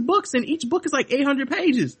 6 books, and each book is like 800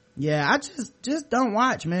 pages. Yeah, I just don't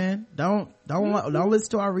watch, man. Don't listen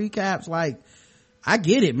to our recaps. Like, I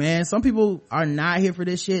get it, man. Some people are not here for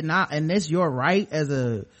this shit, and that's your right as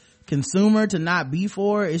a consumer to not be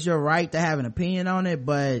for it. It's your right to have an opinion on it,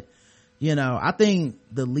 but you know, I think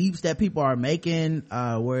the leaps that people are making,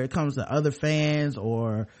 where it comes to other fans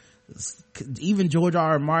or even George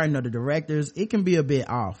R.R. Martin or the directors, it can be a bit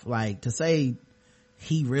off. Like, to say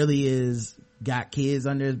he really got kids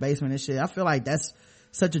under his basement and shit, I feel like that's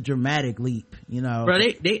such a dramatic leap, you know. Bro,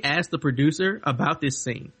 they asked the producer about this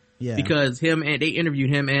scene. Yeah. Because they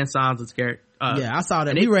interviewed him and Sansa's character. Yeah, I saw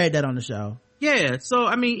that. We read that on the show. Yeah, so,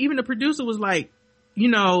 I mean, even the producer was like, you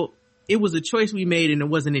know, it was a choice we made, and it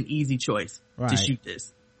wasn't an easy choice to shoot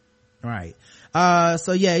this. Right.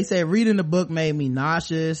 So yeah, he said reading the book made me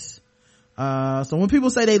nauseous. So when people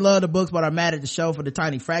say they love the books but are mad at the show for the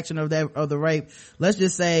tiny fraction of the rape, let's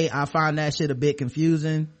just say I find that shit a bit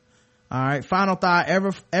confusing. All right, final thought.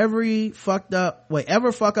 Ever fuck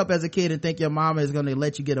up as a kid and think your mama is gonna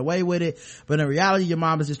let you get away with it, but in reality your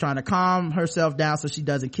mom is just trying to calm herself down so she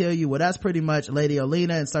doesn't kill you. Well, that's pretty much Lady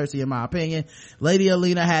Olenna and Cersei in my opinion. Lady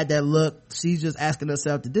Olenna had that look. She's just asking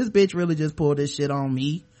herself, did this bitch really just pull this shit on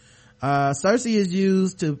me? Cersei is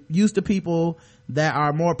used to people that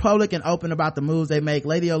are more public and open about the moves they make.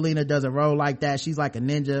 Lady Olenna doesn't roll like that. She's like a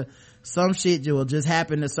ninja. Some shit will just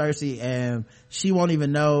happen to Cersei and she won't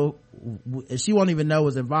even know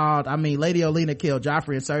was involved. I mean, Lady Olenna killed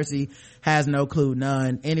Joffrey and Cersei has no clue,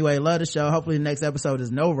 none. Anyway, love the show. Hopefully the next episode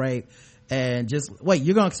is no rape. And just wait,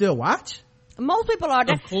 you're gonna still watch? Most people are.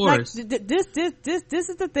 Of course. Like, this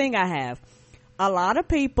is the thing I have. A lot of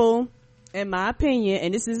people, in my opinion,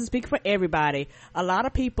 and this isn't speaking for everybody, a lot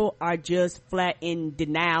of people are just flat in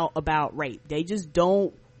denial about rape. They just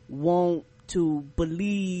don't want to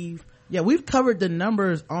believe. Yeah, we've covered the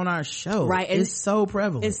numbers on our show. Right. And it's so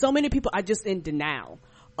prevalent. And so many people are just in denial.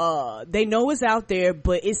 They know it's out there,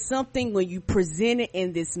 but it's something when you present it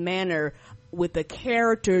in this manner with a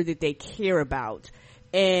character that they care about.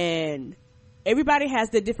 And everybody has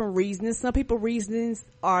their different reasons. Some people's reasons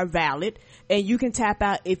are valid and you can tap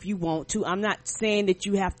out if you want to. I'm not saying that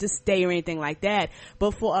you have to stay or anything like that,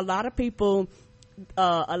 but for a lot of people,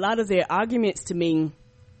 a lot of their arguments to me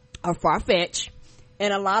are far-fetched,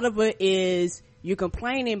 and a lot of it is you're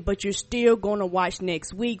complaining but you're still going to watch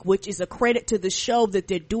next week, which is a credit to the show that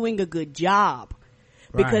they're doing a good job.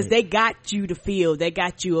 Because they got you to feel, they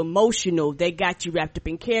got you emotional, they got you wrapped up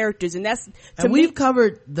in characters, and that's we've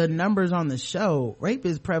covered the numbers on the show. Rape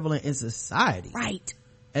is prevalent in society, right?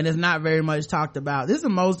 And it's not very much talked about. This is the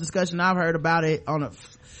most discussion I've heard about it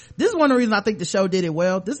this is one of the reasons I think the show did it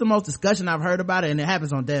well. This is the most discussion I've heard about it, and it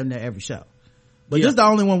happens on damn near every show. But this is the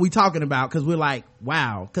only one we talking about because we're like,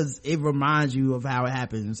 wow, because it reminds you of how it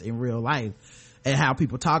happens in real life and how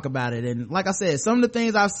people talk about it. And like I said, some of the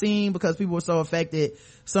things I've seen, because people were so affected,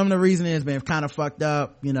 some of the reasoning has been kind of fucked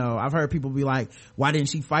up. You know, I've heard people be like, why didn't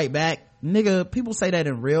she fight back? Nigga, people say that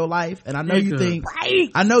in real life, and I know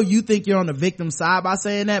you think you're on the victim side by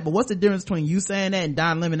saying that, but what's the difference between you saying that and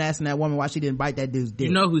Don Lemon asking that woman why she didn't bite that dude's dick?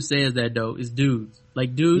 You know who says that though? It's dudes.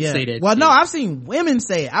 Like dudes say that. Well, no, I've seen women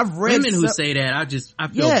say it. I've read women who say that. I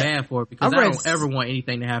feel bad for it because I don't ever want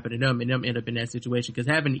anything to happen to them and them end up in that situation. Because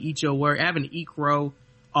having to eat your word, having to eat crow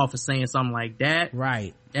off of saying something like that,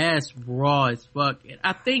 right? That's raw as fuck. And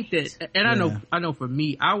I think that, and I know for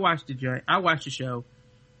me, I watched the show.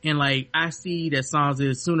 And like, I see that Sansa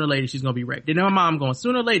is sooner or later she's gonna be raped. And then my mom going,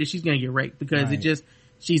 sooner or later she's gonna get raped because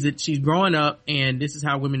she's growing up and this is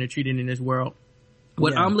how women are treated in this world.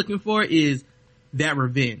 What I'm looking for is that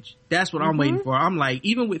revenge. That's what I'm waiting for. I'm like,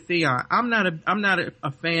 even with Theon, I'm not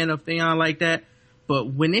a fan of Theon like that.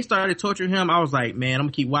 But when they started torturing him, I was like, man, I'm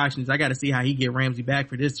gonna keep watching this. I gotta see how he get Ramsay back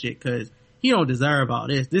for this shit cause he don't deserve all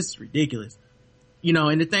this. This is ridiculous. You know,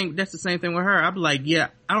 and that's the same thing with her. I'd be like, yeah,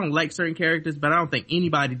 I don't like certain characters, but I don't think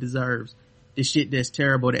anybody deserves the shit that's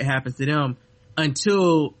terrible that happens to them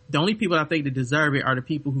until the only people I think that deserve it are the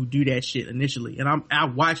people who do that shit initially. And I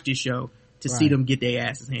watch this show to see them get their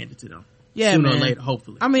asses handed to them. Yeah, sooner man. or later,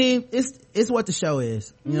 hopefully. I mean, it's what the show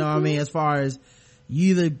is. You know what I mean? As far as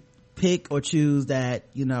you either pick or choose that,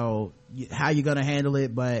 you know, how you're gonna handle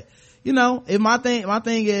it, but you know, my thing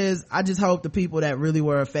is, I just hope the people that really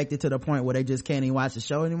were affected to the point where they just can't even watch the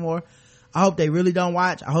show anymore, I hope they really don't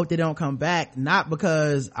watch. I hope they don't come back, not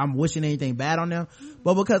because I'm wishing anything bad on them,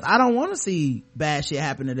 but because I don't want to see bad shit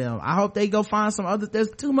happen to them. I hope they go find there's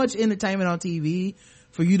too much entertainment on TV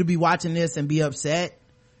for you to be watching this and be upset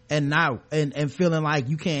and feeling like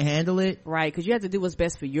you can't handle it. Right, because you have to do what's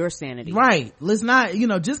best for your sanity. Right. Let's not, you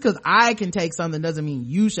know, just because I can take something doesn't mean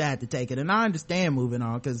you should have to take it. And I understand moving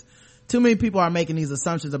on because too many people are making these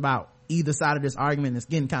assumptions about either side of this argument. It's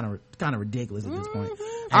getting kind of ridiculous at this point.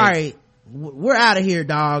 All right, we're out of here,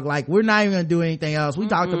 dog. Like, we're not even gonna do anything else. We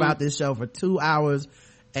talked about this show for 2 hours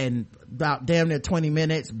and about damn near 20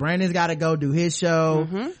 minutes. Brandon's got to go do his show.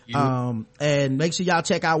 And make sure y'all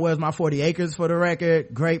check out Where's My 40 Acres for the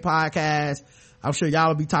record. Great podcast. I'm sure y'all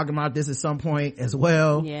will be talking about this at some point as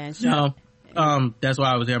well. Yeah, sure. No. That's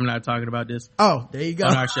why I was there. I'm not talking about this. Oh, there you go.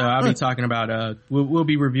 On our show, I'll be talking about, we'll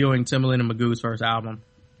be reviewing Timbaland and Magoo's first album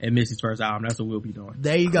and Missy's first album. That's what we'll be doing.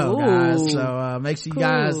 There you go, guys. So, make sure you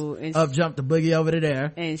guys jump the boogie over to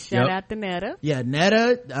there. And shout out to Netta. Yeah,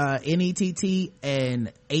 Netta, N-E-T-T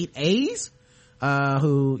and 8 A's,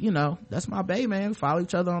 who, you know, that's my bae, man. Follow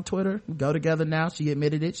each other on Twitter. We go together now. She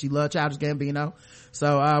admitted it. She loved Childish Gambino.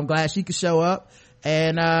 So, I'm glad she could show up.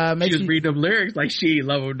 And she just read them lyrics like she ain't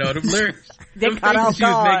love them. No, them lyrics. They caught off she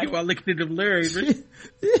was guard making while looking at them lyrics.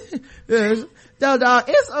 No, dog,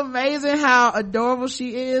 it's amazing how adorable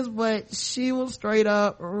she is, but she will straight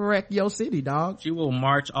up wreck your city, dog. She will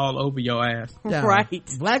march all over your ass. Yeah, right.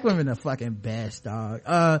 Black women are fucking best, dog.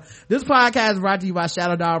 This podcast is brought to you by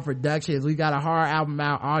Shadow Dog Productions. We got a horror album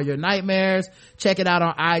out, All Your Nightmares. Check it out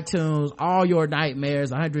on iTunes. All Your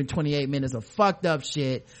Nightmares, 128 minutes of fucked up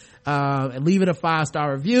shit. And leave it a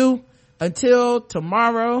 5-star review. Until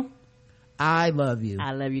tomorrow, I love you.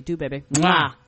 I love you too, baby. Mwah.